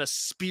 He's going to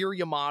spear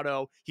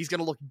Yamato. He's going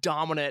to look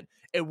dominant,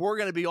 and we're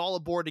going to be all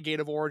aboard the Gate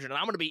of Origin. And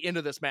I'm going to be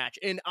into this match.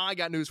 And I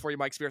got news for you,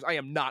 Mike Spears. I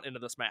am not into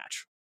this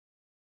match.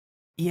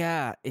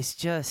 Yeah, it's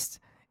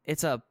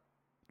a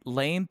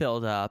lame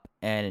build up,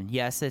 and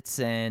yes, it's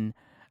in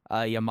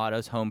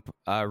Yamato's home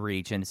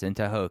region. It's in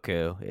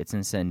Tohoku. It's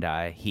in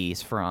Sendai.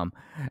 He's from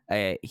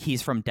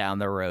down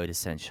the road,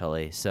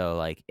 essentially.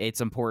 So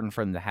it's important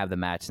for them to have the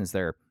match, since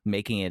they're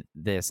making it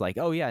this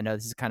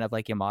this is kind of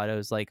like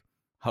Yamato's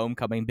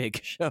homecoming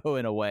big show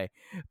in a way.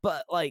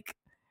 But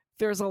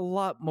there's a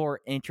lot more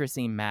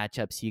interesting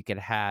matchups you could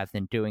have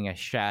than doing a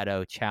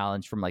shadow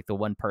challenge from like the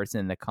one person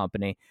in the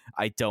company.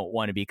 I don't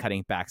want to be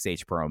cutting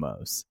backstage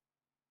promos.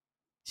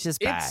 It's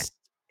just bad.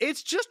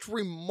 It's just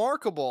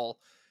remarkable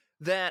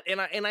that,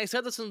 and I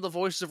said this in the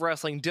Voices of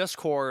Wrestling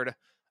Discord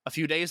a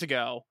few days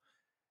ago,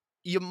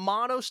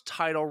 Yamato's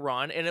title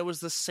run, and it was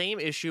the same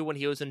issue when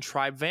he was in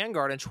Tribe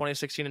Vanguard in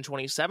 2016 and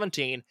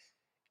 2017,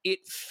 it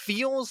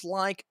feels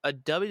like a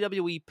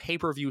WWE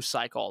pay-per-view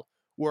cycle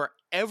where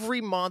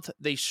every month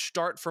they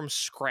start from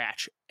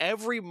scratch.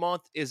 Every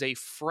month is a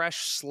fresh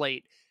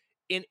slate,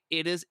 and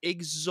it is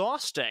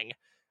exhausting.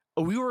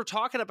 We were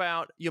talking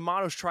about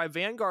Yamato's Tribe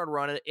Vanguard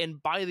run,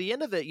 and by the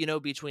end of it,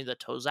 between the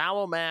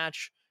Tozawa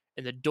match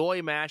and the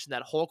Doi match and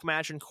that Hulk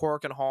match in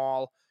Korakuen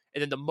Hall,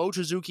 and then the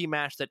Mochizuki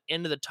match that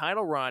ended the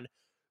title run,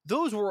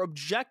 those were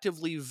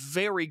objectively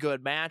very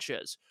good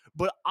matches.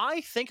 But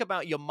I think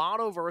about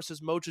Yamato versus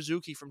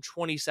Mochizuki from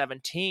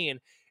 2017,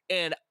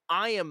 and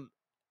I am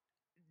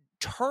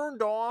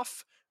turned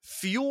off,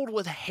 fueled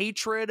with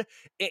hatred,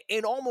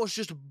 and almost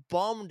just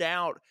bummed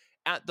out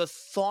at the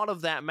thought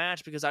of that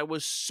match because I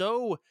was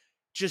so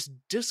just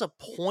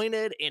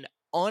disappointed and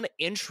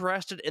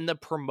uninterested in the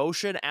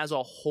promotion as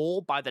a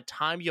whole by the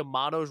time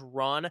Yamato's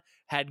run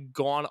had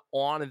gone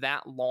on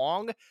that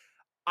long.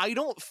 I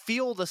don't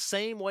feel the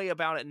same way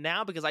about it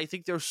now because I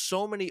think there's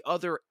so many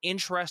other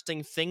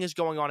interesting things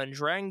going on in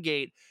Dragon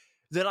Gate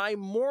that I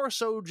more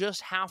so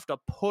just have to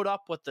put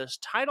up with this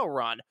title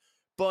run.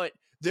 But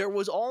there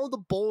was all the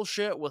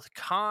bullshit with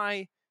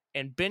Kai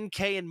and Ben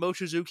K and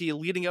Mochizuki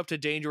leading up to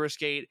Dangerous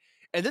Gate,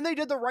 and then they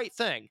did the right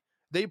thing.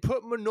 They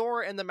put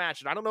Minoura in the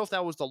match, and I don't know if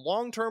that was the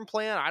long-term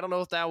plan. I don't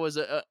know if that was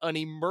an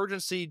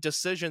emergency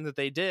decision that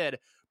they did,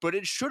 but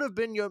it should have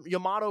been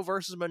Yamato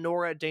versus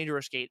Minoura at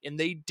Dangerous Gate, and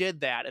they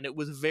did that, and it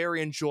was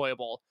very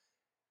enjoyable.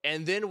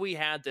 And then we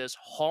had this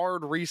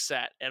hard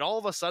reset, and all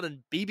of a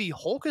sudden, BB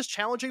Hulk is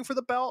challenging for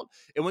the belt,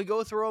 and we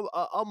go through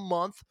a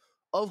month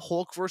of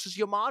Hulk versus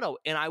Yamato,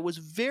 and I was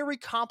very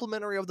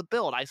complimentary of the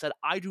build. I said,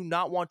 I do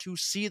not want to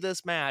see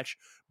this match,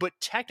 but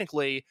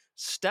technically,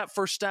 step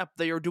for step,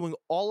 they are doing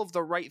all of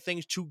the right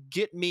things to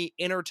get me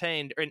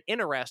entertained and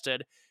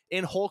interested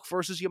in Hulk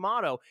versus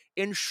Yamato.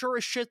 And sure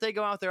as shit, they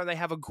go out there and they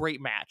have a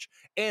great match.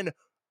 And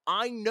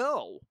I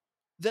know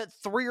that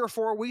 3 or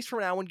 4 weeks from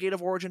now, when Gate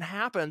of Origin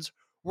happens,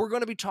 we're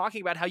going to be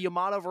talking about how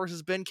Yamato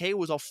versus Ben K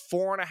was a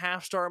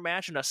 4.5-star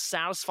match and a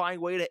satisfying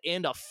way to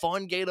end a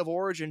fun Gate of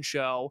Origin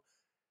show.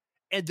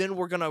 And then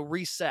we're going to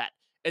reset.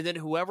 And then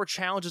whoever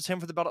challenges him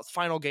for the belt at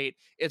Final Gate,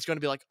 it's going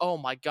to be like, oh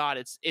my God,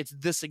 it's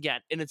this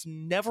again. And it's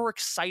never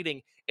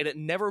exciting, and it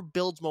never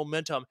builds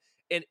momentum,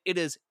 and it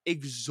is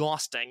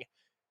exhausting.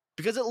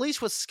 Because at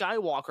least with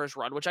Skywalker's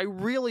run, which I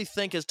really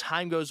think as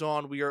time goes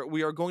on, we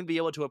are going to be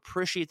able to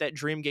appreciate that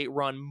Dreamgate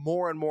run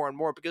more and more and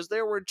more, because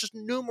there were just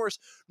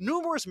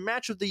numerous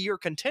match of the year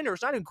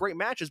contenders, not even great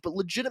matches, but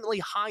legitimately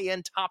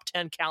high-end top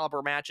 10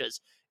 caliber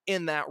matches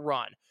in that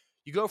run.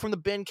 You go from the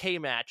Ben K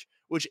match,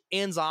 which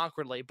ends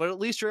awkwardly, but at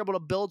least you're able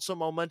to build some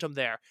momentum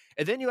there.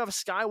 And then you have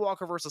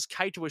Skywalker versus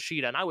Kaito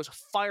Ishida, and I was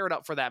fired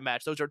up for that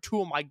match. Those are two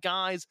of my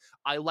guys.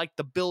 I liked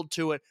the build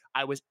to it.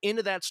 I was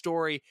into that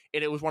story,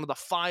 and it was one of the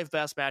 5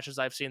 best matches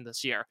I've seen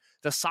this year.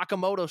 The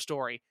Sakamoto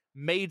story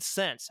made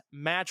sense.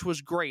 Match was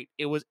great.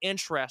 It was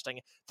interesting.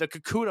 The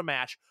Kakuta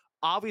match,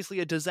 obviously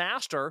a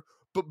disaster,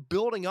 but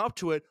building up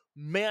to it,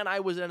 man,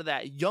 I was into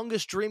that.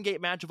 Youngest Dreamgate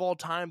match of all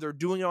time. They're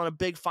doing it on a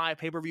Big 5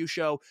 pay-per-view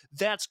show.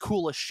 That's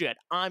cool as shit.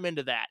 I'm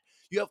into that.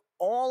 You have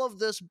all of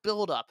this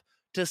build-up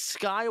to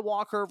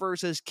Skywalker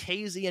versus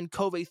KZ and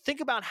Kobe. Think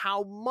about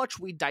how much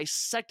we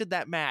dissected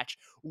that match.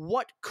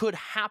 What could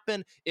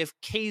happen if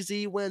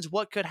KZ wins?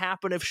 What could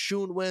happen if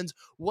Shun wins?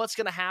 What's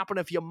going to happen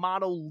if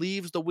Yamato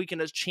leaves the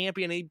weekend as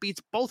champion and he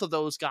beats both of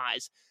those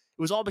guys?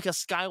 It was all because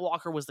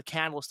Skywalker was the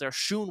catalyst there.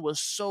 Shun was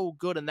so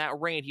good in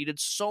that reign. He did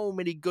so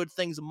many good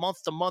things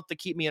month to month to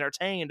keep me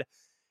entertained.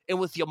 And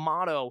with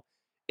Yamato,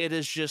 it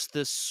is just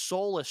this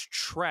soulless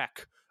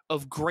trek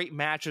of great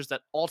matches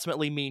that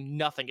ultimately mean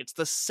nothing. It's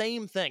the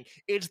same thing.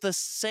 It's the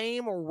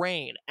same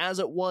reign as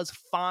it was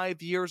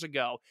 5 years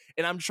ago.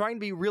 And I'm trying to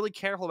be really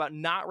careful about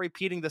not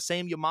repeating the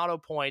same Yamato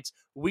points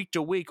week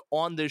to week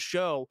on this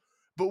show,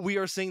 but we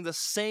are seeing the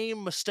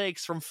same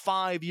mistakes from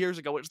 5 years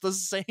ago. It's the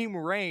same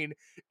reign,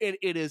 and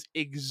it is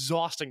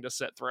exhausting to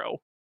sit through.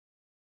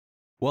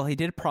 Well, he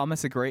did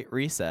promise a great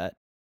reset.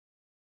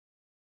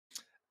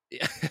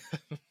 Yeah.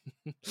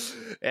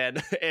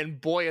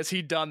 and boy, has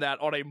he done that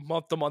on a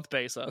month-to-month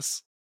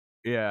basis.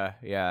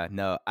 Yeah,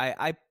 no,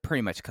 I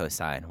pretty much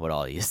co-sign what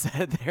all you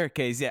said there,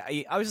 Case. Yeah,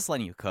 I was just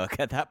letting you cook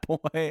at that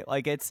point.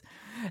 Like, it's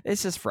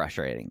just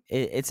frustrating.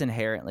 It's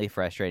inherently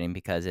frustrating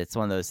because it's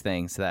one of those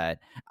things that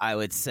I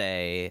would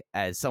say,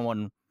 as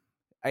someone,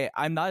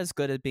 I'm not as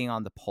good at being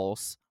on the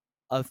pulse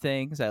of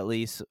things, at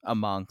least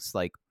amongst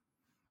like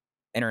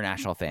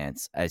international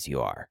fans as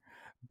you are,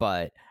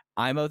 but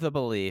I'm of the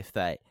belief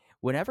that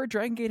whenever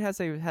Dragon Gate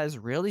has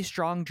really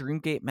strong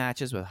Dreamgate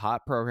matches with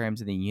hot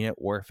programs and the unit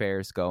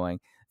warfares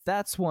going,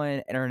 that's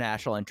when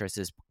international interest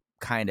is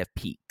kind of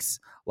peaks.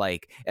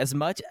 Like, as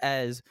much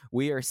as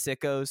we are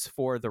sickos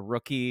for the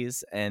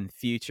rookies and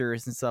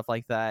futures and stuff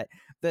like that,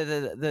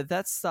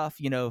 that's stuff,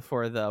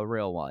 for the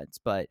real ones.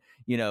 But,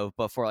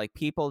 but for like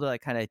people to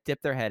like kind of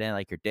dip their head in,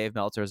 like your Dave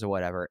Meltzers or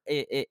whatever,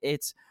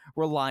 it's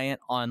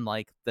reliant on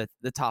like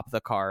the top of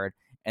the card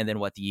and then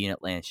what the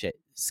unit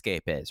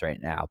landscape is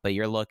right now. But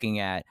you're looking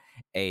at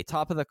a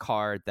top of the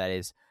card that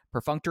is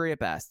perfunctory at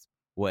best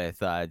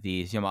with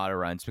these Yamato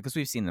runs, because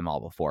we've seen them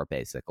all before,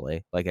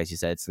 basically. Like, as you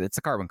said, it's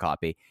a carbon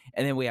copy.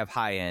 And then we have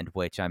high end,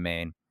 which, I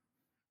mean,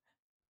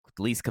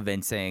 least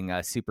convincing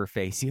super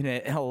face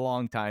unit in a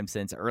long time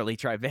since early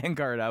Tri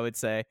Vanguard, I would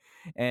say.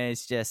 And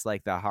it's just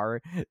like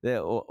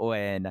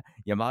when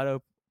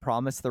Yamato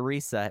promised the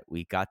reset,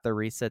 we got the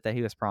reset that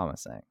he was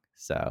promising.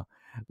 So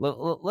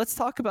let's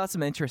talk about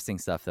some interesting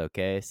stuff, though,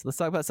 Case. Let's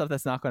talk about stuff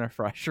that's not going to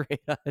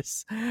frustrate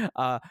us.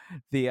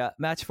 The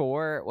match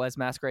 4 was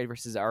Masquerade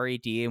versus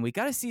RED, and we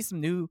got to see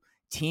some new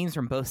teams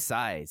from both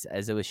sides,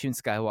 as it was Shun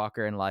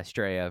Skywalker and La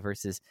Estrella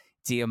versus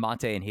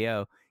Diamante and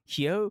Hyo.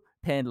 Hyo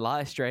pinned La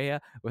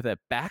Estrella with a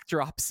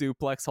backdrop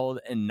suplex hold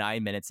in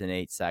 9 minutes and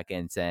 8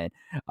 seconds. And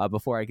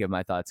before I give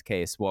my thoughts,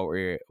 Case, what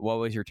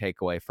was your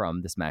takeaway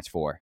from this match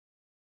 4?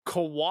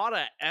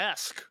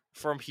 Kawada-esque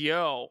from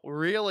Hyo,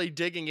 really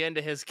digging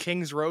into his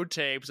King's Road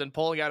tapes and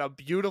pulling out a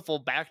beautiful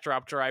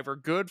backdrop driver.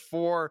 Good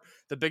for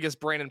the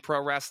biggest brain in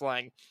pro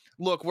wrestling.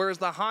 Look, whereas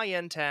the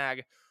high-end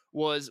tag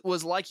was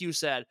like you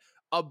said,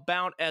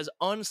 about as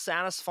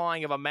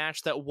unsatisfying of a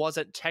match that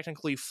wasn't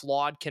technically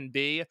flawed can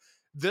be,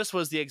 this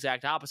was the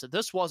exact opposite.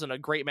 This wasn't a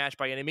great match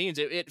by any means.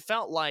 It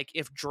felt like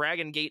if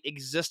Dragon Gate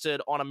existed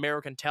on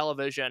American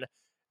television,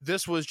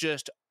 this was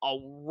just a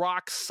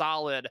rock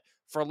solid,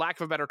 for lack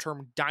of a better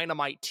term,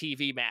 dynamite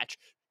TV match.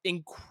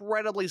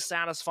 Incredibly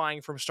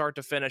satisfying from start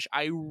to finish.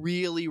 I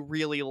really,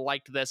 really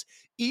liked this,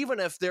 even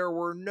if there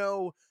were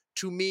no,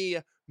 to me,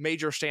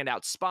 major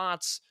standout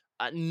spots.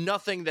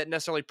 Nothing that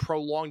necessarily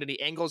prolonged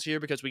any angles here,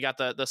 because we got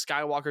the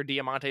Skywalker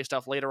Diamante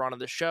stuff later on in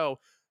the show.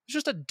 It's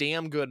just a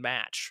damn good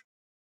match.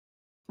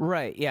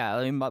 Right, yeah.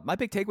 I mean, my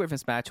big takeaway from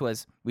this match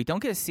was we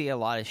don't get to see a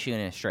lot of Shun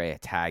and Estrella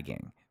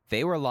tagging.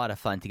 They were a lot of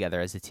fun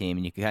together as a team,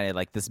 and you can kind of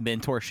like this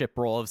mentorship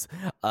role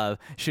of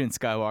Shun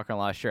Skywalker and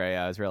La Estrella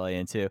I was really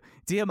into.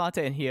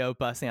 Diamante and Hyo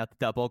busting out the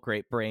double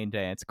great brain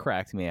dance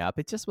cracked me up.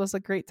 It just was a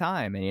great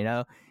time.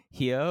 And,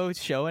 Hyo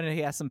showing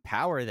he has some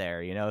power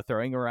there,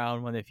 throwing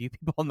around one of the few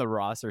people on the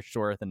roster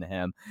shorter than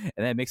him.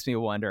 And that makes me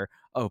wonder,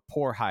 oh,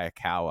 poor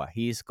Hayakawa.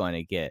 He's going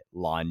to get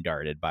lawn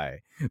darted by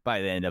the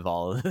end of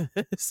all of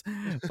this.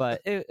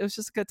 But it was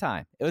just a good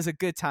time. It was a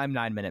good time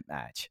 9-minute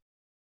match.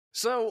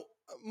 So,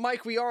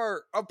 Mike, we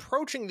are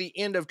approaching the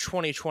end of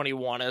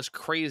 2021, as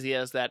crazy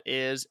as that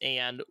is,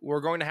 and we're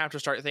going to have to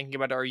start thinking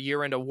about our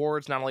year-end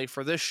awards, not only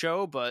for this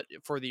show, but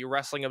for the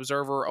Wrestling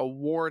Observer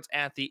Awards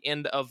at the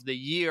end of the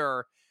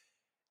year.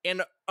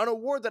 And an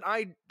award that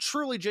I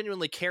truly,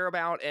 genuinely care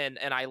about, and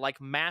I like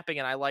mapping,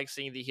 and I like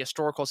seeing the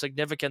historical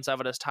significance of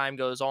it as time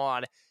goes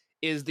on,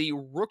 is the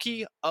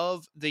Rookie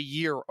of the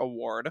Year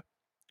Award.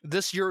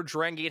 This year,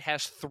 Dragon Gate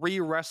has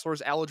 3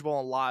 wrestlers eligible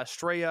in La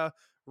Estrella,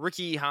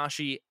 Riki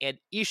Ihashi, and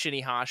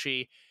Ishin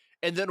Ihashi.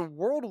 And then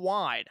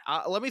worldwide,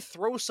 let me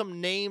throw some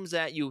names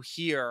at you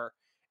here,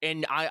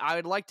 and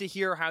I'd like to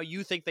hear how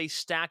you think they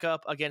stack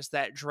up against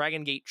that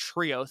Dragon Gate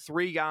trio.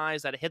 3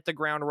 guys that hit the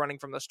ground running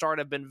from the start,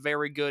 have been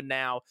very good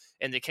now.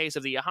 In the case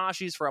of the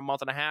Ihashis, for a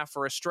month and a half.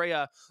 For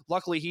Estrella,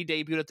 luckily he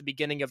debuted at the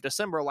beginning of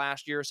December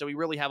last year, so we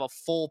really have a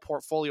full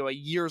portfolio, a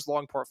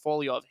years-long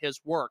portfolio of his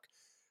work.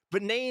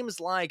 But names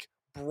like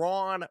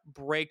Braun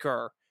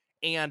Breaker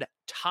and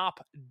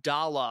Top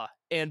Dollar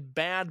and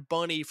Bad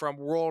Bunny from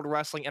World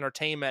Wrestling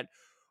Entertainment.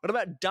 What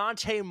about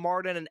Dante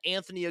Martin and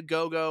Anthony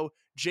Ogogo,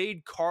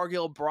 Jade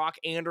Cargill, Brock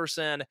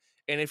Anderson,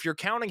 and if you're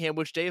counting him,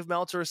 which Dave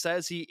Meltzer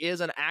says he is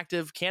an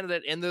active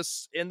candidate in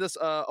this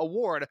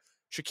award,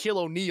 Shaquille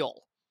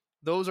O'Neal.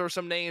 Those are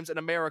some names in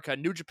America.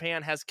 New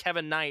Japan has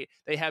Kevin Knight.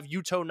 They have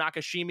Yuto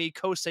Nakashimi,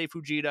 Kosei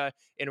Fujita,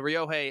 and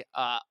Ryohei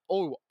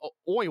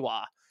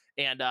Oiwa.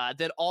 And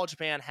then All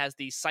Japan has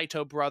the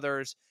Saito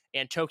brothers,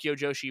 and Tokyo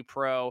Joshi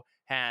Pro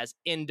has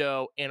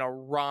Endo and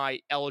Arai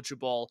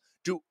eligible.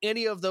 Do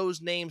any of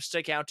those names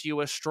stick out to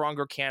you as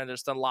stronger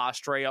candidates than La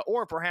Estrella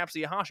or perhaps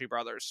the Ihashi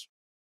brothers?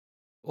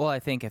 Well, I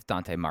think if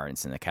Dante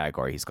Martin's in the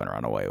category, he's going to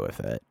run away with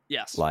it.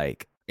 Yes.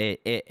 Like,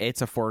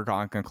 it's a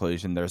foregone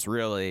conclusion. There's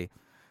really,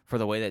 for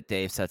the way that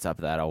Dave sets up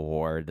that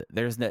award,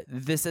 this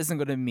isn't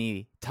going to be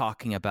me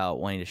talking about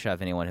wanting to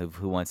shove anyone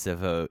who wants to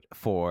vote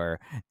for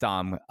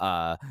Dom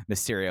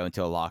Mysterio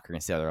into a locker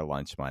and steal their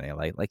lunch money.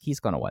 Like he's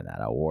going to win that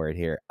award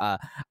here.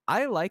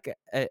 I like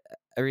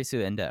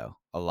Arisu Endo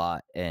a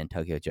lot in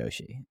Tokyo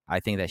Joshi.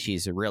 I think that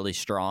she's really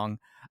strong.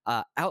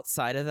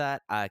 Outside of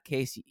that,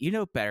 Case, you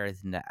know better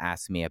than to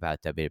ask me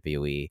about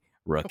WWE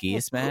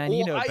rookies, man.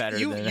 You know better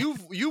than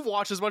you've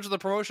watched as much of the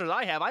promotion as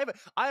I have.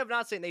 I have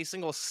not seen a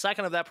single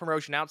second of that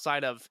promotion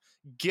outside of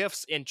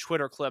GIFs and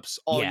Twitter clips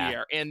all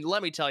year. And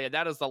let me tell you,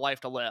 that is the life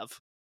to live.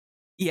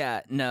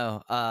 Yeah,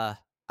 no.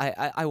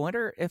 I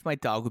wonder if my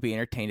dog would be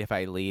entertained if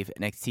I leave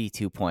NXT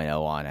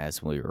 2.0 on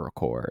as we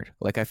record.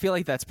 Like, I feel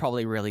like that's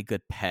probably really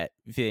good pet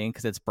viewing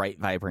because it's bright,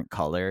 vibrant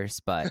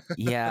colors. But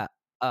yeah,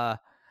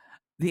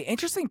 the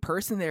interesting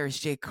person there is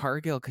Jade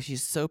Cargill because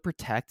she's so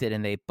protected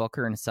and they book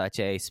her in such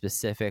a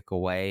specific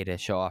way to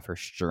show off her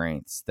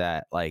strengths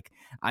that, like,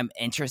 I'm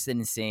interested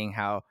in seeing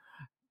how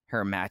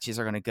her matches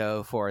are going to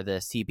go for the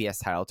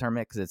CBS title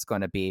tournament because she's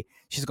going to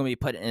be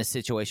put in a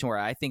situation where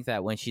I think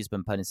that when she's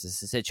been put into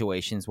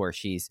situations where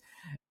she's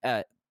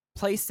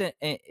placed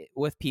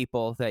with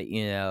people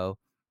that,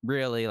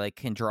 really like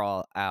can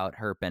draw out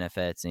her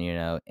benefits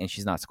and, and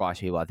she's not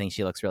squashing people. I think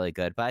she looks really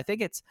good, but I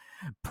think it's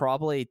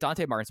probably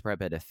Dante Martin's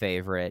probably a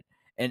favorite.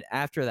 And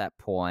after that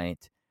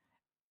point,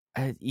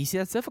 you see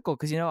that's difficult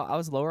because, I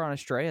was lower on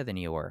Estrella than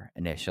you were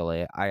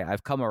initially.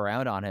 I've come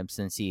around on him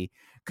since he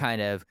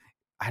kind of,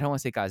 I don't want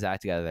to say got his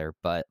act together,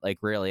 but like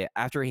really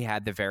after he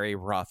had the very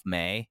rough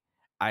May,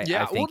 I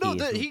think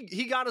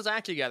he got his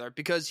act together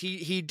because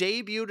he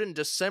debuted in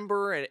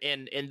December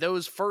and in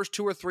those first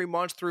 2 or 3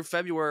 months through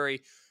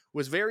February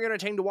was very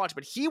entertaining to watch,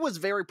 but he was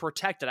very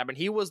protected. I mean,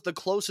 he was the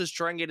closest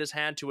Dragon Gate has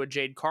had to a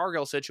Jade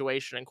Cargill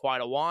situation in quite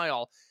a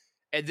while.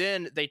 And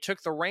then they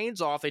took the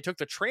reins off, they took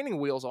the training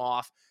wheels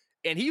off,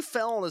 and he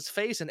fell on his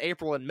face in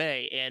April and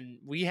May. And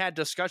we had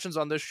discussions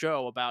on this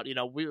show about,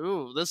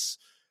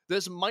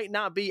 this might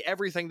not be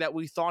everything that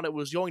we thought it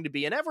was going to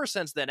be. And ever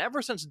since then,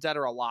 ever since Dead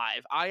or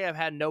Alive, I have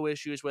had no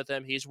issues with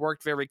him. He's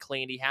worked very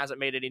clean. He hasn't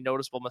made any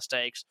noticeable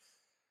mistakes.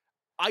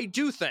 I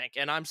do think,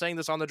 and I'm saying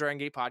this on the Dragon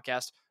Gate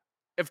podcast,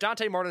 if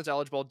Dante Martin's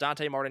eligible,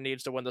 Dante Martin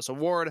needs to win this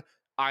award.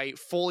 I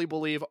fully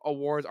believe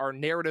awards are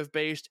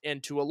narrative-based,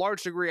 and to a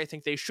large degree, I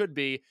think they should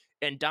be.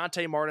 And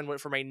Dante Martin went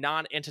from a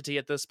non-entity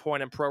at this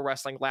point in pro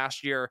wrestling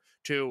last year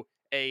to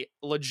a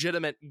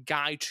legitimate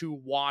guy to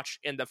watch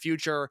in the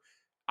future.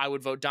 I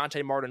would vote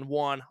Dante Martin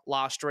 1,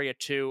 La Estrella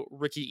 2,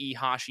 Riki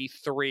Ihashi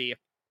 3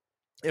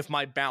 if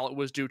my ballot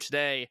was due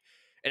today.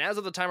 And as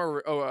of the time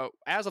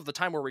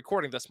we're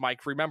recording this,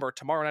 Mike, remember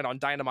tomorrow night on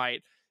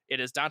Dynamite, it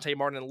is Dante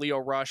Martin and Lio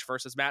Rush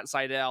versus Matt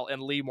Sydal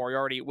and Lee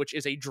Moriarty, which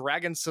is a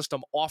Dragon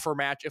System offer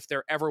match if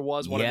there ever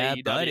was one in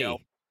AEW.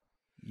 Buddy.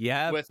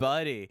 Yeah,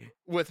 buddy.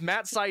 With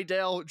Matt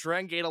Sydal,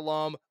 Dragon Gate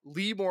alum,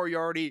 Lee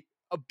Moriarty,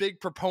 a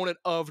big proponent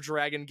of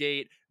Dragon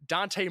Gate,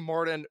 Dante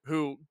Martin,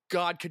 who,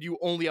 God, could you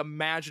only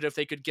imagine if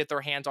they could get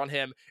their hands on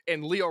him,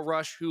 and Lio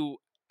Rush, who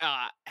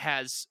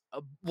has,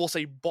 we'll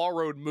say,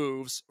 borrowed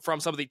moves from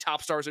some of the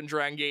top stars in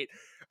Dragon Gate.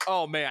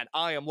 Oh, man,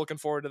 I am looking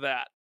forward to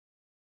that.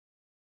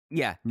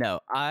 Yeah,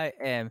 no, I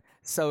am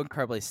so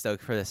incredibly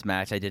stoked for this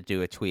match. I did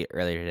do a tweet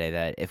earlier today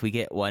that if we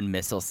get one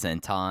Missile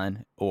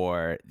Senton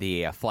or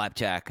the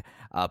Flapjack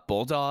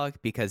Bulldog,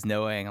 because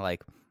knowing,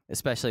 like,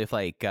 especially if,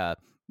 like,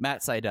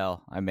 Matt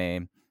Sydal, I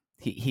mean,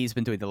 he's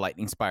been doing the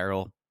Lightning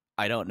Spiral.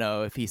 I don't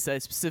know if he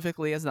said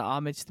specifically as an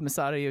homage to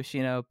Masato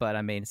Yoshino, but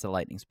I mean, it's a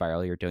Lightning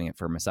Spiral. You're doing it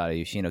for Masato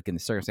Yoshino given the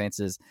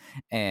circumstances.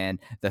 And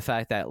the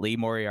fact that Lee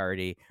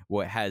Moriarty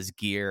has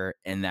gear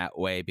in that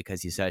way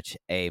because he's such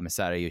a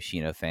Masato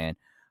Yoshino fan.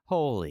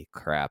 Holy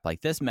crap.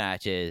 Like, this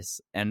match is,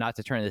 and not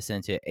to turn this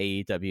into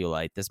AEW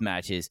Light, this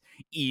match is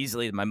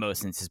easily my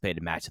most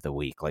anticipated match of the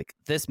week. Like,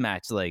 this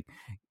match, like,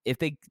 if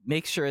they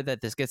make sure that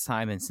this gets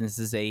time, and since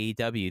this is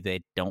AEW,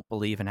 they don't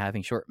believe in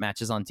having short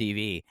matches on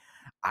TV,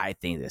 I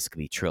think this could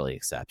be truly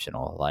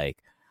exceptional. Like,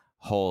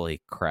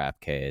 holy crap,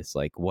 Case.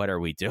 Like, what are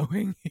we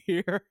doing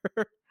here?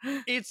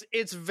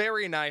 It's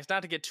very nice,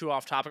 not to get too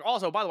off topic.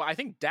 Also, by the way, I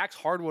think Dax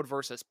Hardwood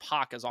versus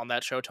Pac is on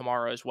that show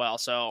tomorrow as well.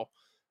 So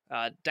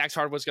Dax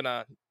Hardwood's going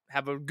to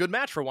have a good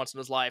match for once in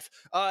his life.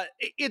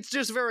 It's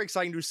just very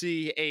exciting to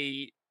see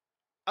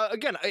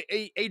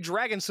a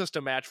Dragon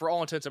System match for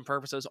all intents and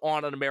purposes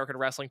on an American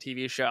wrestling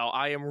TV show.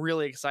 I am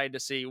really excited to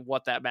see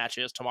what that match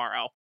is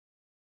tomorrow.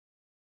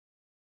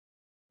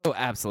 Oh,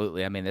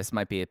 absolutely. I mean, this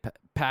might be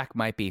Pac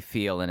might be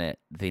feeling it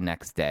the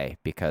next day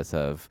because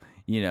of,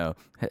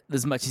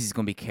 as much as he's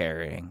going to be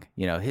carrying,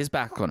 his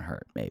back's going to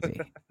hurt.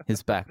 Maybe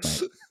his back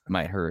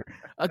might hurt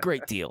a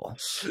great deal.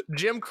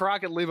 Jim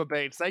Crockett, Leva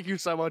Bates. Thank you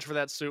so much for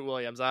that suit,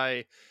 Williams.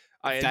 I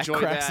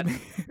enjoy that.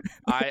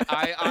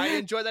 I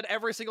enjoy that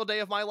every single day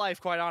of my life.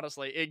 Quite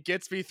honestly, it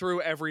gets me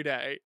through every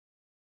day.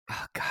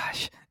 Oh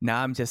gosh,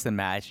 now I'm just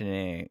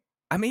imagining.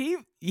 I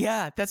mean,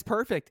 yeah, that's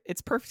perfect.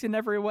 It's perfect in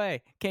every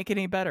way. Can't get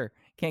any better.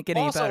 Can't get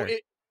any better.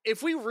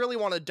 If we really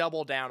want to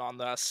double down on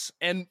this,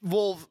 and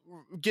we'll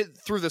get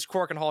through this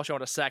Cork and Hall show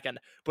in a second,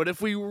 but if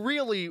we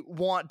really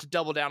want to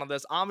double down on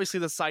this, obviously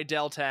the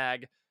Sydal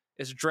tag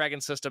is a Dragon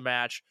System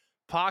match.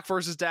 Pac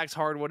versus Dax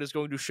Hardwood is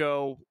going to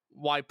show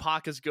why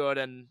Pac is good,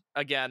 and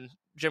again,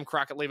 Jim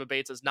Crockett, Leva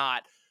Bates is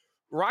not.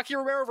 Rocky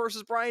Romero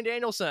versus Bryan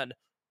Danielson.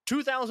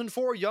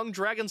 2004 Young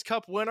Dragons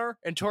Cup winner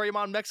in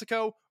Torreon,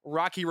 Mexico,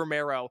 Rocky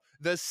Romero.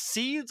 The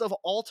seeds of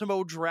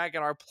Ultimo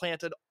Dragon are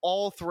planted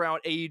all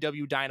throughout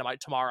AEW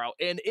Dynamite tomorrow,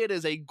 and it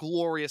is a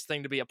glorious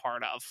thing to be a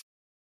part of.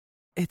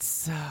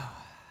 It's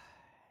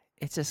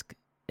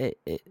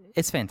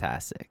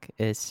fantastic.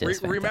 It's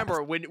just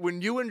remember,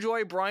 when you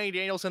enjoy Bryan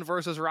Danielson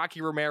versus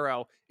Rocky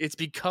Romero, it's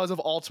because of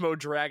Ultimo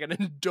Dragon,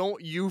 and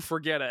don't you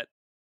forget it.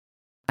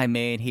 I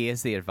mean, he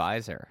is the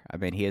advisor. I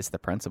mean, he is the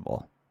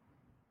principal.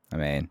 I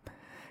mean,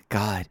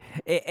 God.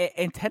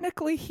 And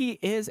technically, he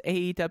is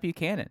AEW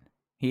canon.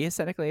 He is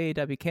technically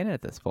AEW canon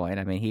at this point.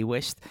 I mean, he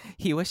wished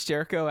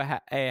Jericho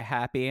a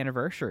happy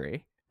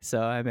anniversary.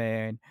 So, I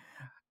mean,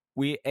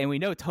 we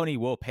know Tony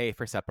will pay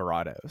for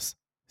separados.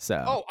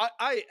 So,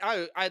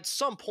 I at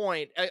some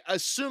point,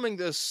 assuming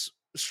this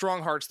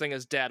Strong Hearts thing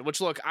is dead, which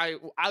look, I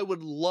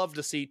would love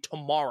to see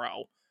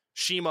tomorrow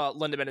Shima,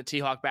 Lindemann, and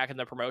T-Hawk back in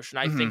the promotion.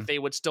 I think they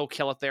would still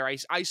kill it there.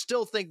 I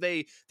still think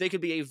they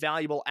could be a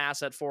valuable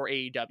asset for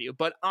AEW.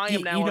 But I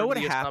am now. You know what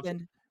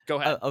happened?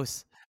 Go ahead. I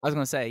was going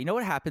to say, you know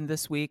what happened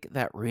this week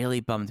that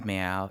really bummed me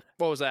out?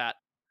 What was that?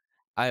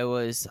 I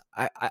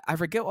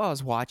forget what I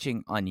was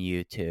watching on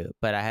YouTube,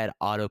 but I had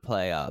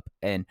autoplay up,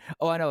 and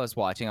I know I was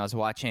watching an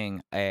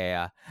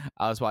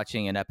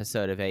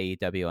episode of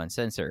AEW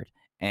Uncensored,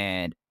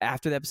 and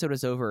after the episode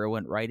was over, it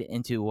went right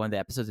into one of the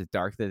episodes of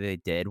Dark that they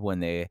did when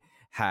they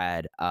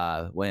had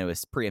when it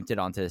was preempted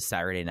onto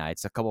Saturday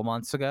nights a couple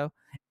months ago,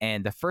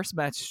 and the first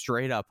match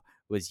straight up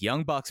was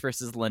Young Bucks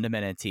versus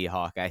Lindemann and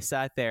T-Hawk. I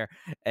sat there,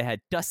 it had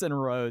Dustin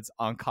Rhodes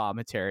on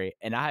commentary,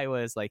 and I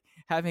was like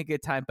having a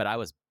good time, but I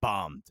was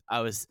bummed. I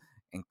was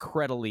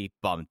incredibly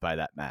bummed by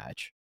that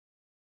match.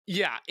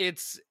 Yeah,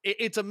 it's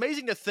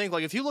amazing to think,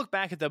 like, if you look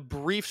back at the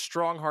brief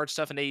Strong Heart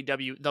stuff in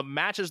AEW, the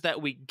matches that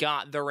we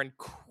got, they're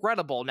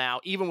incredible now,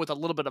 even with a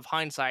little bit of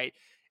hindsight,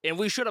 and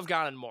we should have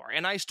gotten more.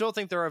 And I still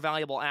think they're a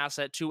valuable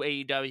asset to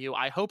AEW.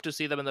 I hope to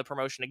see them in the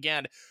promotion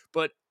again,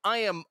 but I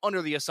am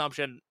under the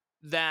assumption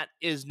that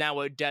is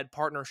now a dead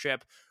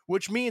partnership,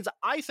 which means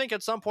I think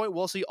at some point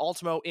we'll see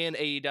Ultimo in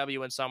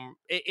AEW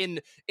in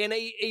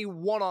a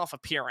one-off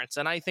appearance,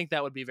 and I think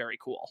that would be very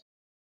cool.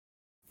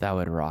 That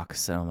would rock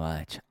so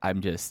much. I'm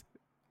just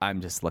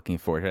looking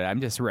forward to it. I'm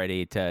just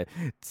ready to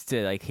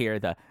like hear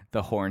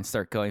the horns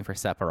start going for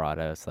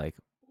separados. Like,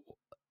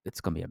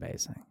 it's gonna be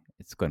amazing.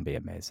 It's going to be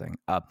amazing.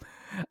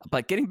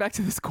 But getting back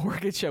to this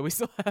Korakuen show, we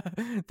still have,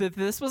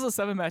 this was a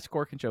 7-match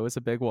Korakuen show. It was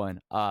a big one.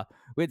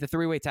 We had the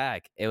 3-way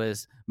tag. It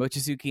was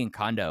Mochizuki and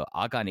Kondo,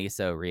 Aga and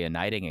Iso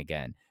reuniting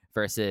again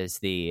versus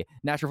the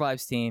Natural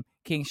Vibes team,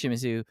 King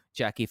Shimizu,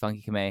 Jackie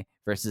Funky Kamei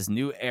versus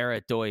New Era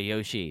Doi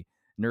Yoshi,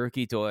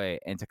 Naruki Doi,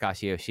 and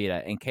Takashi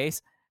Yoshida. In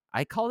case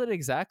I called it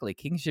exactly,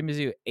 King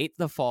Shimizu ate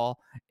the fall.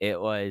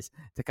 It was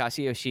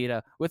Takashi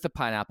Yoshida with the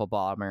Pineapple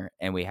Bomber,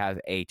 and we have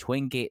a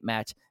twin gate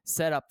match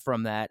set up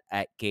from that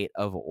at Gate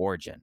of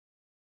Origin.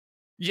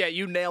 Yeah,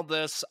 you nailed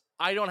this.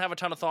 I don't have a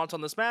ton of thoughts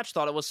on this match.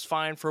 Thought it was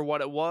fine for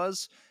what it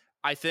was.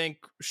 I think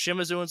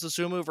Shimizu and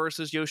Susumu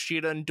versus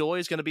Yoshida and Doi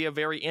is going to be a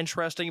very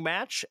interesting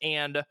match,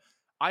 and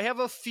I have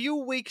a few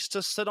weeks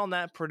to sit on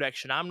that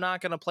prediction. I'm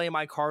not going to play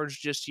my cards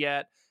just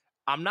yet.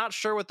 I'm not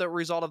sure what the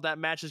result of that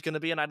match is going to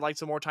be, and I'd like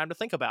some more time to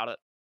think about it.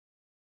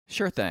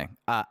 Sure thing.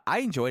 I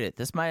enjoyed it.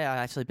 This might have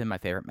actually been my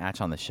favorite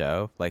match on the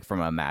show, like from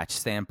a match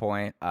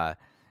standpoint.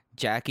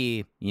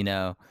 Jackie,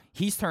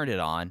 he's turned it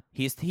on.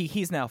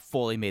 He's now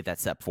fully made that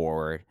step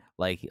forward.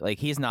 Like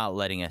he's not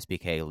letting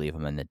SBK leave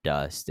him in the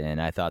dust. And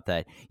I thought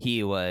that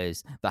he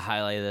was the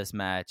highlight of this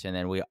match. And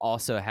then we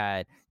also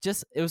had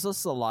it was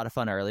just a lot of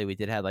fun early. We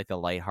did have like the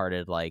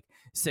lighthearted, like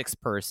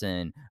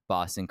 6-person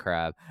Boston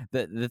Crab.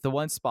 The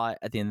one spot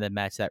at the end of the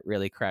match that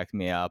really cracked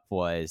me up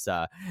was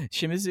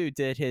Shimizu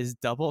did his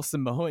double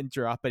Samoan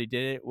drop, but he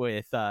did it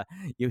with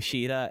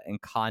Yoshida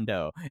and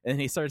Kondo. And then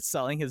he started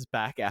selling his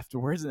back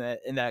afterwards,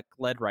 and that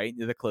led right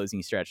into the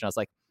closing stretch. And I was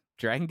like,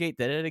 Dragon Gate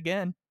did it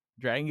again.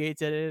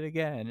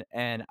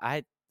 And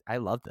I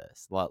love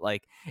this.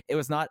 Like, it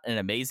was not an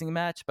amazing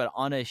match, but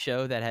on a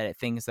show that had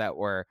things that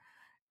were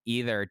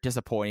either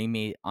disappointing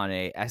me on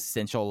a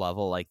existential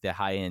level, like the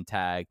high-end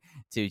tag,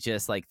 to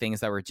just like things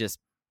that were just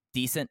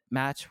decent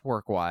match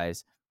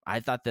work-wise, I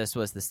thought this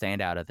was the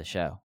standout of the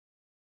show.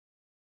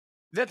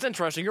 That's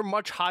interesting. You're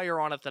much higher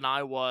on it than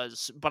I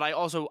was, but I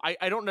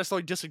don't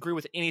necessarily disagree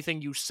with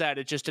anything you said.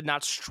 It just did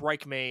not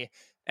strike me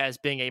as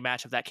being a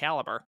match of that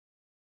caliber.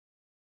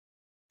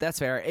 That's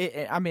fair.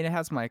 It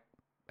has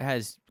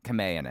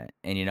Kamei in it,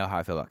 and you know how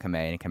I feel about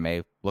Kamei, and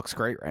Kamei looks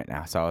great right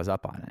now, so I was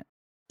up on it.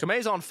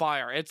 Kamei's on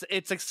fire.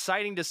 It's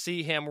exciting to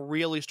see him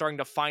really starting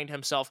to find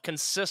himself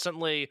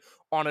consistently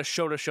on a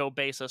show-to-show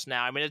basis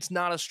now. I mean, it's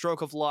not a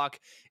stroke of luck.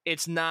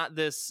 It's not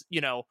this,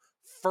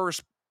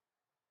 first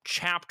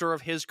chapter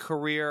of his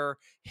career,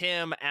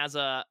 him as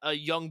a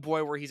young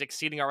boy where he's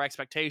exceeding our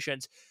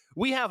expectations.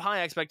 We have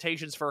high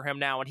expectations for him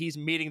now, and he's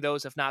meeting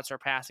those, if not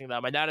surpassing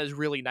them, and that is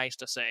really nice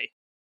to see.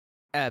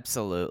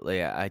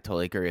 Absolutely. I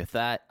totally agree with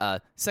that.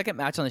 Second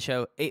match on the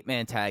show,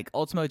 8-man tag,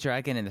 Ultimo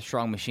Dragon and the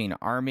Strong Machine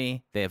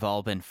Army. They've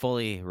all been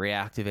fully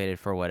reactivated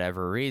for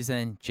whatever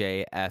reason.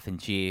 J, F, and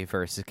G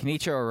versus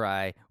Kenichiro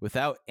Arai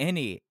without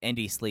any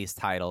Indie Sleaze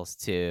titles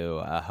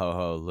to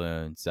Ho-Ho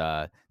Loon's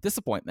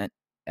disappointment,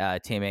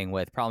 teaming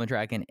with Problem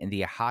Dragon and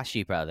the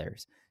Hashi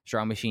brothers.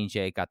 Strong Machine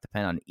J got the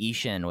pin on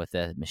Ishin with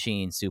a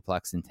machine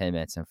suplex in 10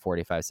 minutes and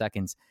 45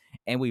 seconds.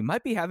 And we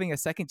might be having a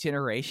second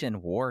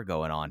generation war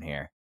going on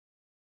here.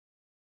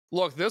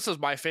 Look, this is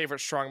my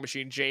favorite Strong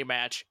Machine J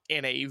match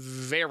in a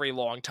very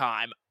long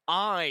time.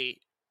 I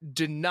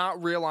did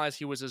not realize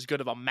he was as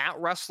good of a mat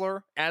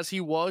wrestler as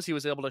he was. He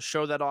was able to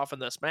show that off in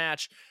this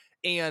match.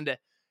 And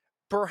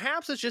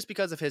perhaps it's just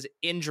because of his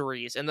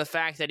injuries and the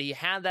fact that he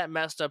had that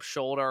messed up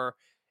shoulder,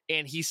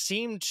 and he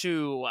seemed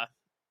to,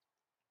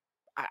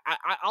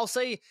 I'll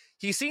say,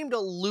 he seemed to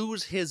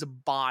lose his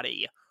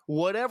body.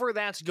 Whatever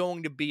that's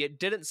going to be, it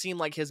didn't seem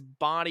like his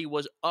body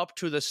was up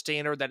to the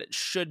standard that it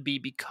should be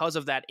because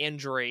of that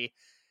injury.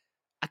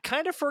 I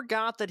kind of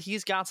forgot that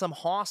he's got some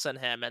hoss in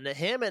him, and that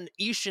him and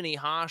Ishin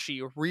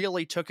Ihashi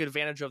really took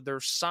advantage of their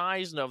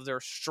size and of their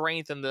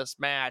strength in this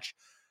match.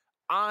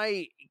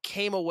 I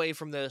came away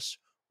from this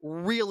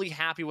really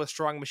happy with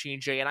Strong Machine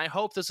J, and I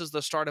hope this is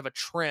the start of a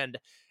trend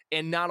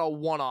and not a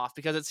one-off,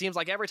 because it seems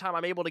like every time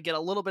I'm able to get a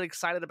little bit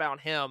excited about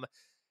him,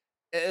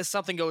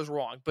 something goes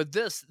wrong. But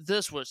this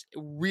was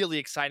really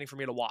exciting for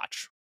me to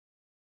watch.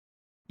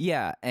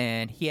 Yeah,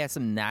 and he had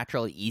some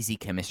natural, easy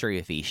chemistry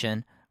with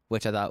Ishin,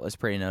 which I thought was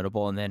pretty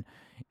notable. And then,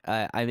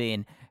 I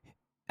mean,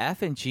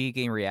 F and G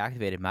getting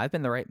reactivated might have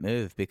been the right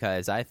move,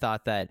 because I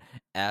thought that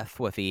F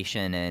with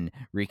Ishin and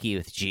Riki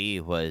with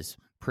G was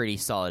pretty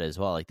solid as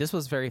well. Like, this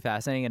was very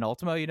fascinating. And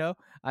Ultimo,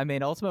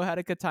 Ultimo had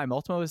a good time.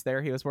 Ultimo was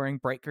there. He was wearing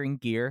bright green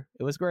gear.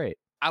 It was great.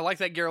 I like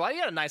that gear. He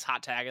had a nice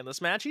hot tag in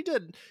this match. He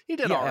did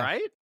all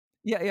right.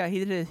 Yeah,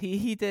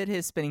 he did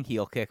his spinning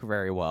heel kick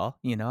very well.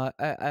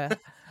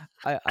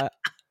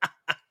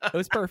 It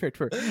was perfect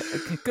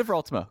good for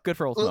Ultimo. Good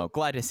for Ultimo.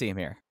 Glad to see him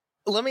here.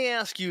 Let me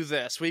ask you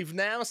this. We've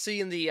now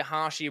seen the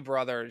Ihashi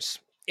brothers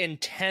in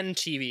 10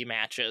 TV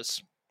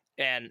matches,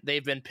 and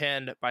they've been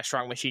pinned by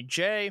Strong Machine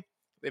J.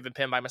 They've been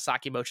pinned by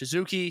Masaki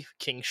Mochizuki,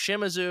 King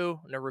Shimizu,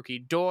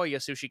 Naruki Doi,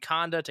 Yasushi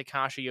Kanda,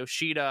 Takashi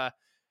Yoshida,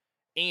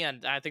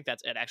 and I think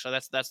that's it, actually.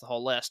 That's the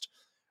whole list.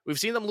 We've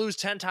seen them lose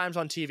 10 times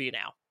on TV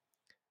now.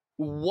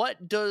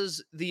 What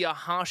does the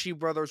Ihashi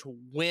brothers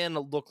win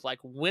look like?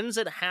 When's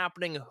it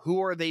happening?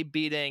 Who are they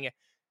beating?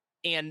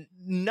 And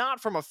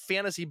not from a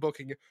fantasy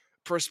booking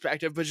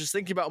perspective, but just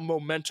thinking about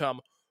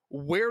momentum,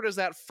 where does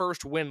that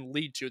first win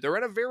lead to? They're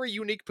in a very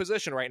unique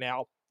position right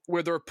now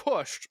where they're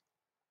pushed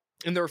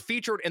and they're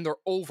featured and they're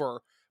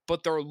over,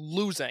 but they're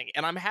losing.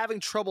 And I'm having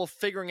trouble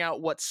figuring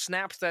out what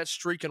snaps that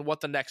streak and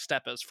what the next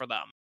step is for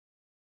them.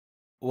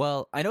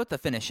 Well, I know what the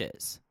finish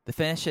is. The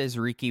finish is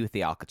Riki with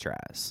the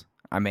Alcatraz.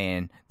 I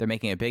mean, they're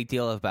making a big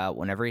deal about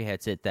whenever he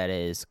hits it, that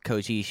is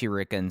Koji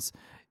Ishiriken,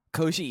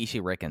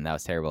 that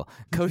was terrible.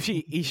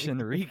 Koji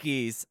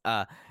Ishinriki's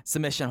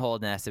submission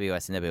hold in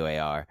SWS and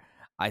WAR.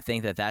 I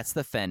think that-that's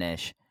the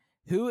finish.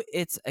 Who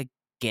it's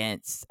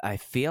against, I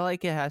feel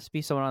like it has to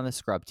be someone on the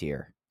scrub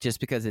tier, just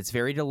because it's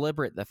very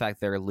deliberate, the fact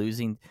they're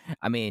losing.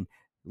 I mean,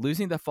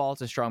 losing the fall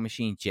to Strong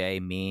Machine J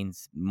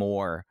means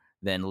more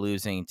than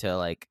losing to,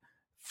 like,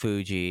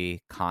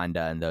 Fuji,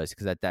 Kanda, and those,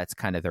 because that's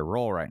kind of their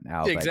role right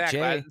now. Exactly.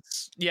 But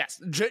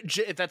yes,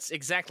 that's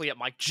exactly it,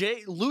 Mike.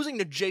 Losing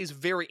to Jay is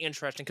very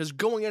interesting, because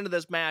going into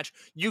this match,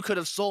 you could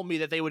have sold me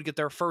that they would get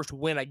their first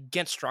win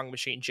against Strong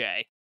Machine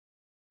J.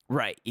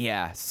 Right,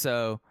 yeah.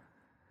 So,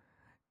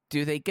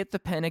 do they get the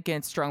pin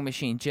against Strong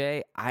Machine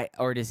J?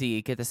 Or does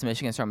he get the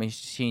submission against Strong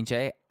Machine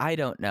J? I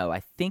don't know.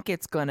 I think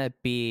it's going to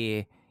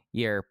be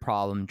your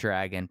Problem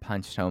Dragon,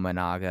 Punch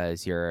Tominaga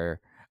as your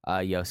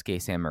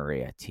Yosuke San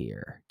Maria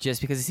tier,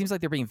 just because it seems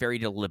like they're being very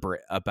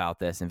deliberate about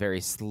this and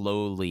very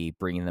slowly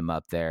bringing them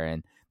up there,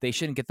 and they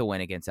shouldn't get the win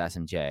against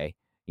SMJ,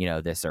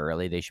 this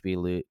early. They should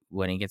be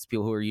winning against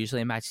people who are usually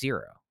in match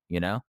 0,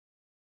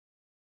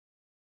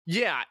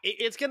 Yeah,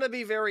 it's going to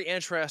be very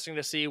interesting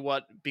to see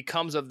what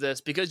becomes of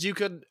this, because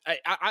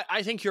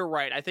I think you're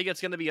right. I think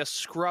it's going to be a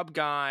scrub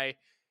guy,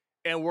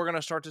 and we're going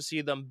to start to see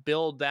them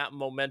build that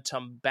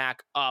momentum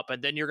back up,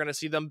 and then you're going to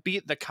see them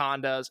beat the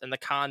Kandas and the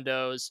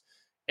Kondos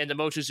and the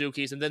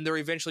Mochizukis, and then they're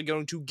eventually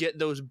going to get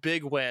those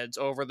big wins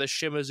over the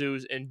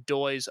Shimizus and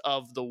Dois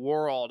of the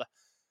world.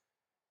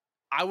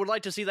 I would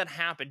like to see that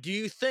happen. Do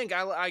you think,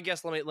 I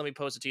guess let me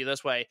pose it to you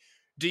this way,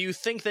 do you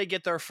think they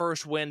get their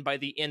first win by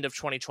the end of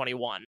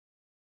 2021?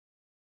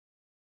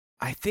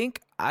 I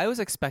think I was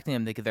expecting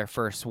them to get their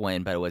first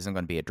win, but it wasn't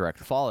going to be a direct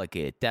fall like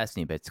at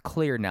Destiny, but it's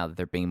clear now that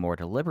they're being more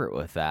deliberate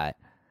with that.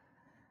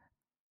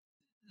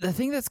 The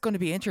thing that's going to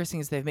be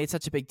interesting is they've made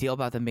such a big deal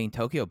about them being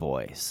Tokyo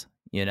Boys.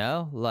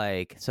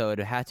 So it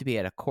had to be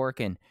at a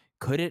Korakuen.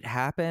 Could it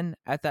happen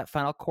at that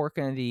final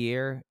Korakuen of the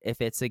year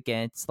if it's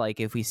against, like,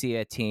 if we see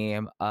a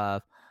team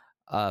of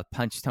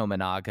Punch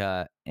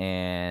Tominaga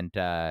and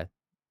I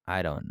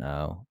don't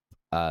know,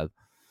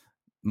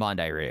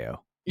 Mondai Ryu?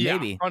 Yeah,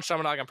 maybe Punch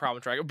Tominaga and Problem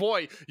Dragon.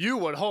 Boy, you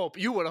would hope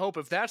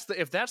if that's the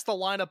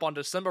lineup on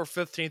December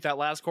 15th, that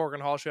last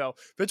Korakuen Hall show,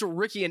 if it's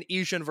Riki and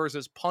Ishin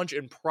versus Punch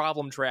and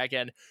Problem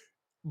Dragon,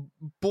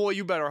 boy,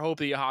 you better hope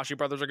the Ihashi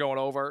brothers are going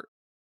over.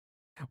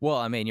 Well,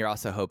 I mean, you're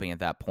also hoping at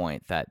that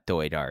point that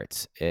Doi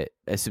Darts,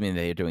 assuming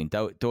that you're doing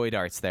Doi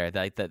Darts there,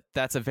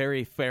 that's a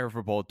very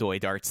favorable Doi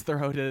Darts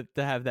throw to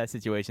have that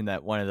situation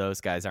that one of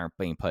those guys aren't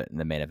being put in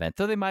the main event.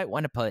 So they might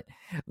want to put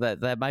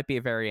that might be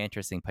a very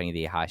interesting putting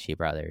the Ihashi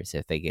brothers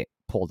if they get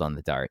pulled on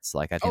the darts.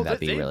 Like I think that'd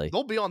be really.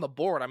 They'll be on the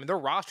board. I mean, they're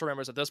roster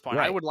members at this point.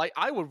 Right.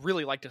 I would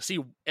really like to see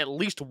at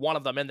least one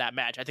of them in that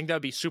match. I think that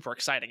would be super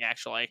exciting,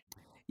 actually.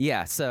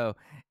 Yeah. So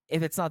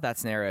if it's not that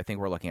scenario, I think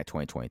we're looking at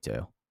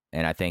 2022.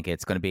 And I think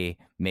it's going to be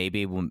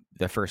maybe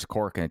the first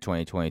Cork in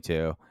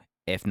 2022,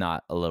 if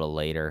not a little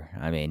later.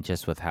 I mean,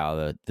 just with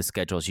how the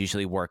schedules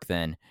usually work,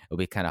 then it'll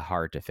be kind of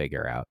hard to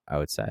figure out, I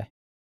would say.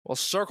 Well,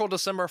 circle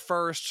December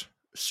 1st,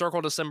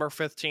 circle December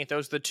 15th.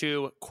 Those are the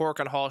two Cork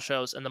and Hall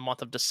shows in the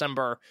month of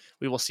December.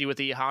 We will see what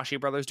the Ihashi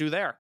brothers do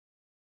there.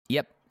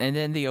 Yep. And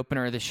then the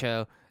opener of the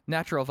show,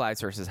 Natural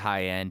Vibes versus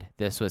High End.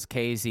 This was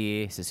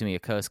KZ, Susumu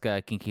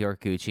Yokosuka, Kinki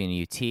Horiguchi,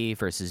 and UT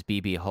versus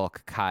BB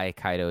Hulk, Kai,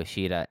 Kaito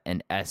Ishida,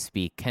 and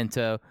SB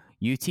Kento.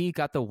 UT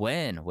got the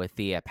win with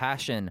the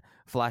Passion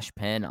Flash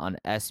Pin on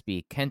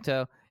SB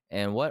Kento,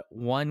 and what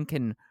one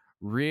can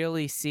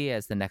really see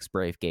as the next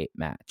Brave Gate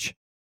match.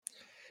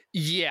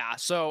 Yeah,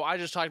 so I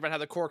just talked about how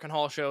the Cork and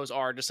Hall shows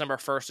are December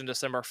 1st and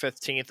December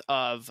 15th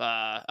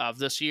of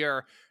this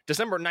year.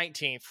 December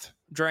 19th,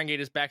 Dragon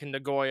Gate is back in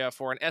Nagoya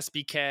for an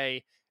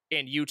SBK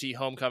and UT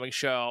homecoming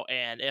show,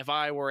 and if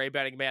I were a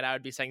betting man, I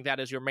would be saying that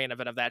is your main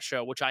event of that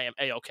show, which I am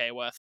A-okay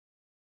with.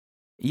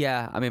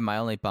 Yeah, I mean, my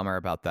only bummer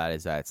about that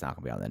is that it's not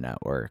going to be on the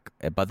network,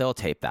 but they'll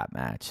tape that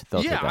match.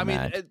 That's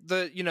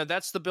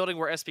the building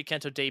where SB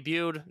Kento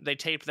debuted. They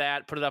taped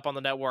that, put it up on the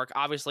network.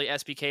 Obviously,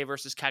 SBK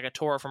versus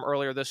Kagetora from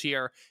earlier this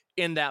year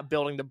in that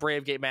building, the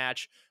Brave Gate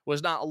match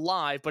was not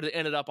live, but it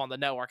ended up on the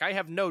network. I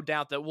have no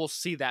doubt that we'll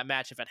see that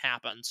match if it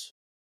happens.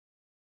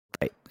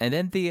 Right. And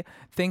then the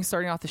thing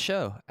starting off the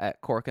show at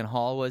Cork and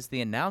Hall was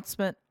the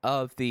announcement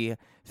of the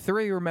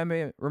 3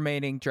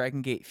 remaining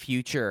Dragon Gate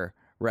Future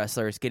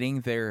wrestlers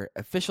getting their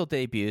official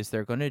debuts.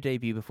 They're going to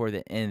debut before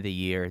the end of the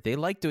year. They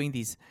like doing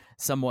these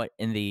somewhat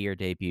in the year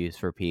debuts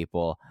for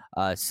people.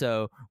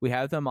 So we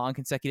have them on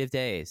consecutive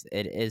days.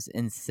 It is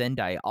in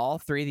Sendai. All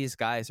 3 of these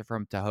guys are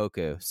from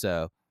Tohoku.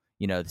 So,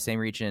 the same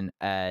region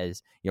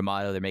as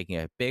Yamato. They're making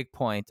a big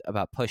point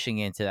about pushing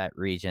into that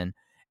region.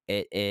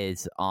 It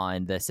is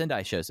on the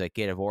Sendai show, so at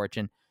Gate of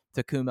Origin,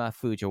 Takuma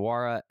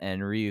Fujiwara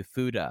and Ryu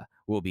Fuda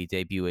will be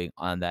debuting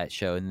on that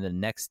show. And the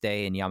next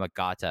day in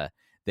Yamagata,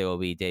 they will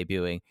be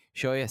debuting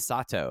Shoya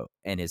Sato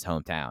in his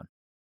hometown.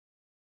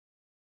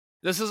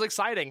 This is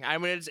exciting. I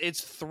mean,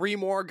 it's 3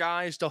 more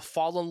guys to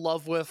fall in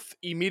love with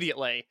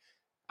immediately.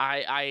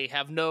 I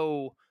have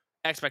no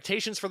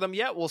expectations for them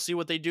yet. We'll see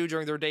what they do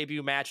during their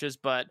debut matches,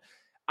 but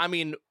I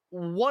mean,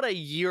 what a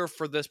year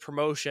for this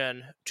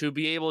promotion to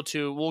be able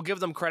to, we'll give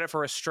them credit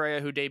for Estrella,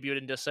 who debuted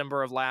in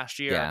December of last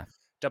year,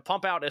 to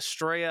pump out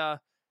Estrella,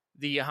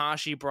 the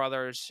Ihashi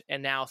brothers,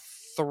 and now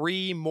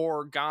 3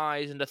 more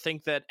guys, and to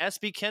think that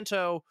SB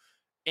Kento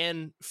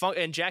and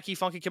Jackie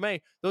Funky Kamei,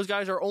 those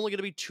guys are only going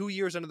to be 2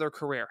 years into their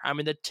career. I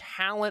mean, the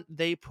talent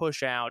they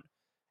push out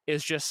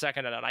is just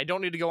second to none. I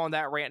don't need to go on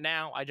that rant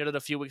now. I did it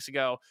a few weeks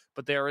ago,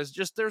 but there's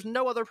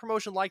no other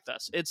promotion like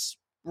this. It's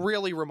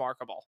really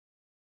remarkable.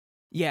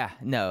 Yeah,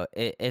 no,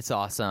 it's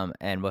awesome.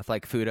 And with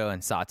like Fudo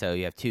and Sato,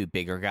 you have 2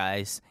 bigger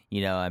guys.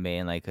 I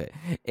mean, like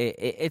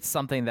it's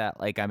something that,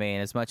 like, I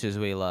mean, as much as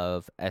we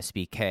love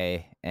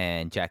SBK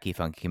and Jackie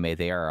Funky Kamei,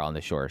 they are on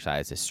the shorter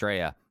side.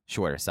 Estrella,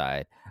 shorter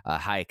side.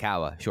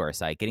 Hayakawa, shorter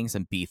side. Getting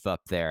some beef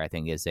up there, I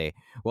think, is at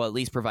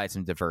least provide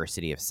some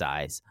diversity of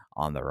size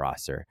on the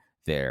roster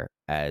there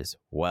as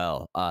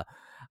well. I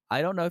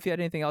don't know if you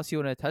had anything else you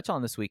want to touch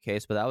on this week,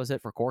 Case, but that was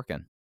it for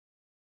Corkin.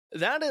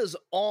 That is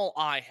all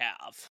I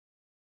have.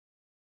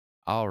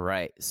 All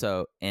right.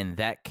 So in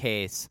that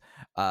case,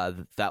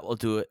 that will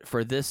do it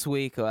for this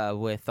week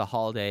with the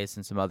holidays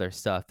and some other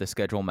stuff. The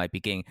schedule might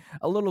be getting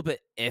a little bit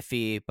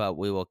iffy, but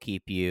we will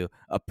keep you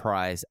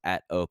apprised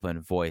at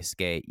Open Voice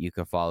Gate. You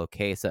can follow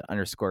Case at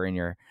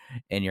 _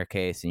 in your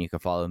case, and you can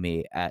follow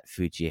me at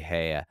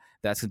Fujiheya.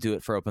 That's going to do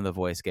it for Open the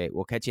Voice Gate.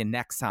 We'll catch you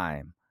next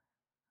time.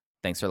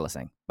 Thanks for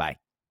listening. Bye.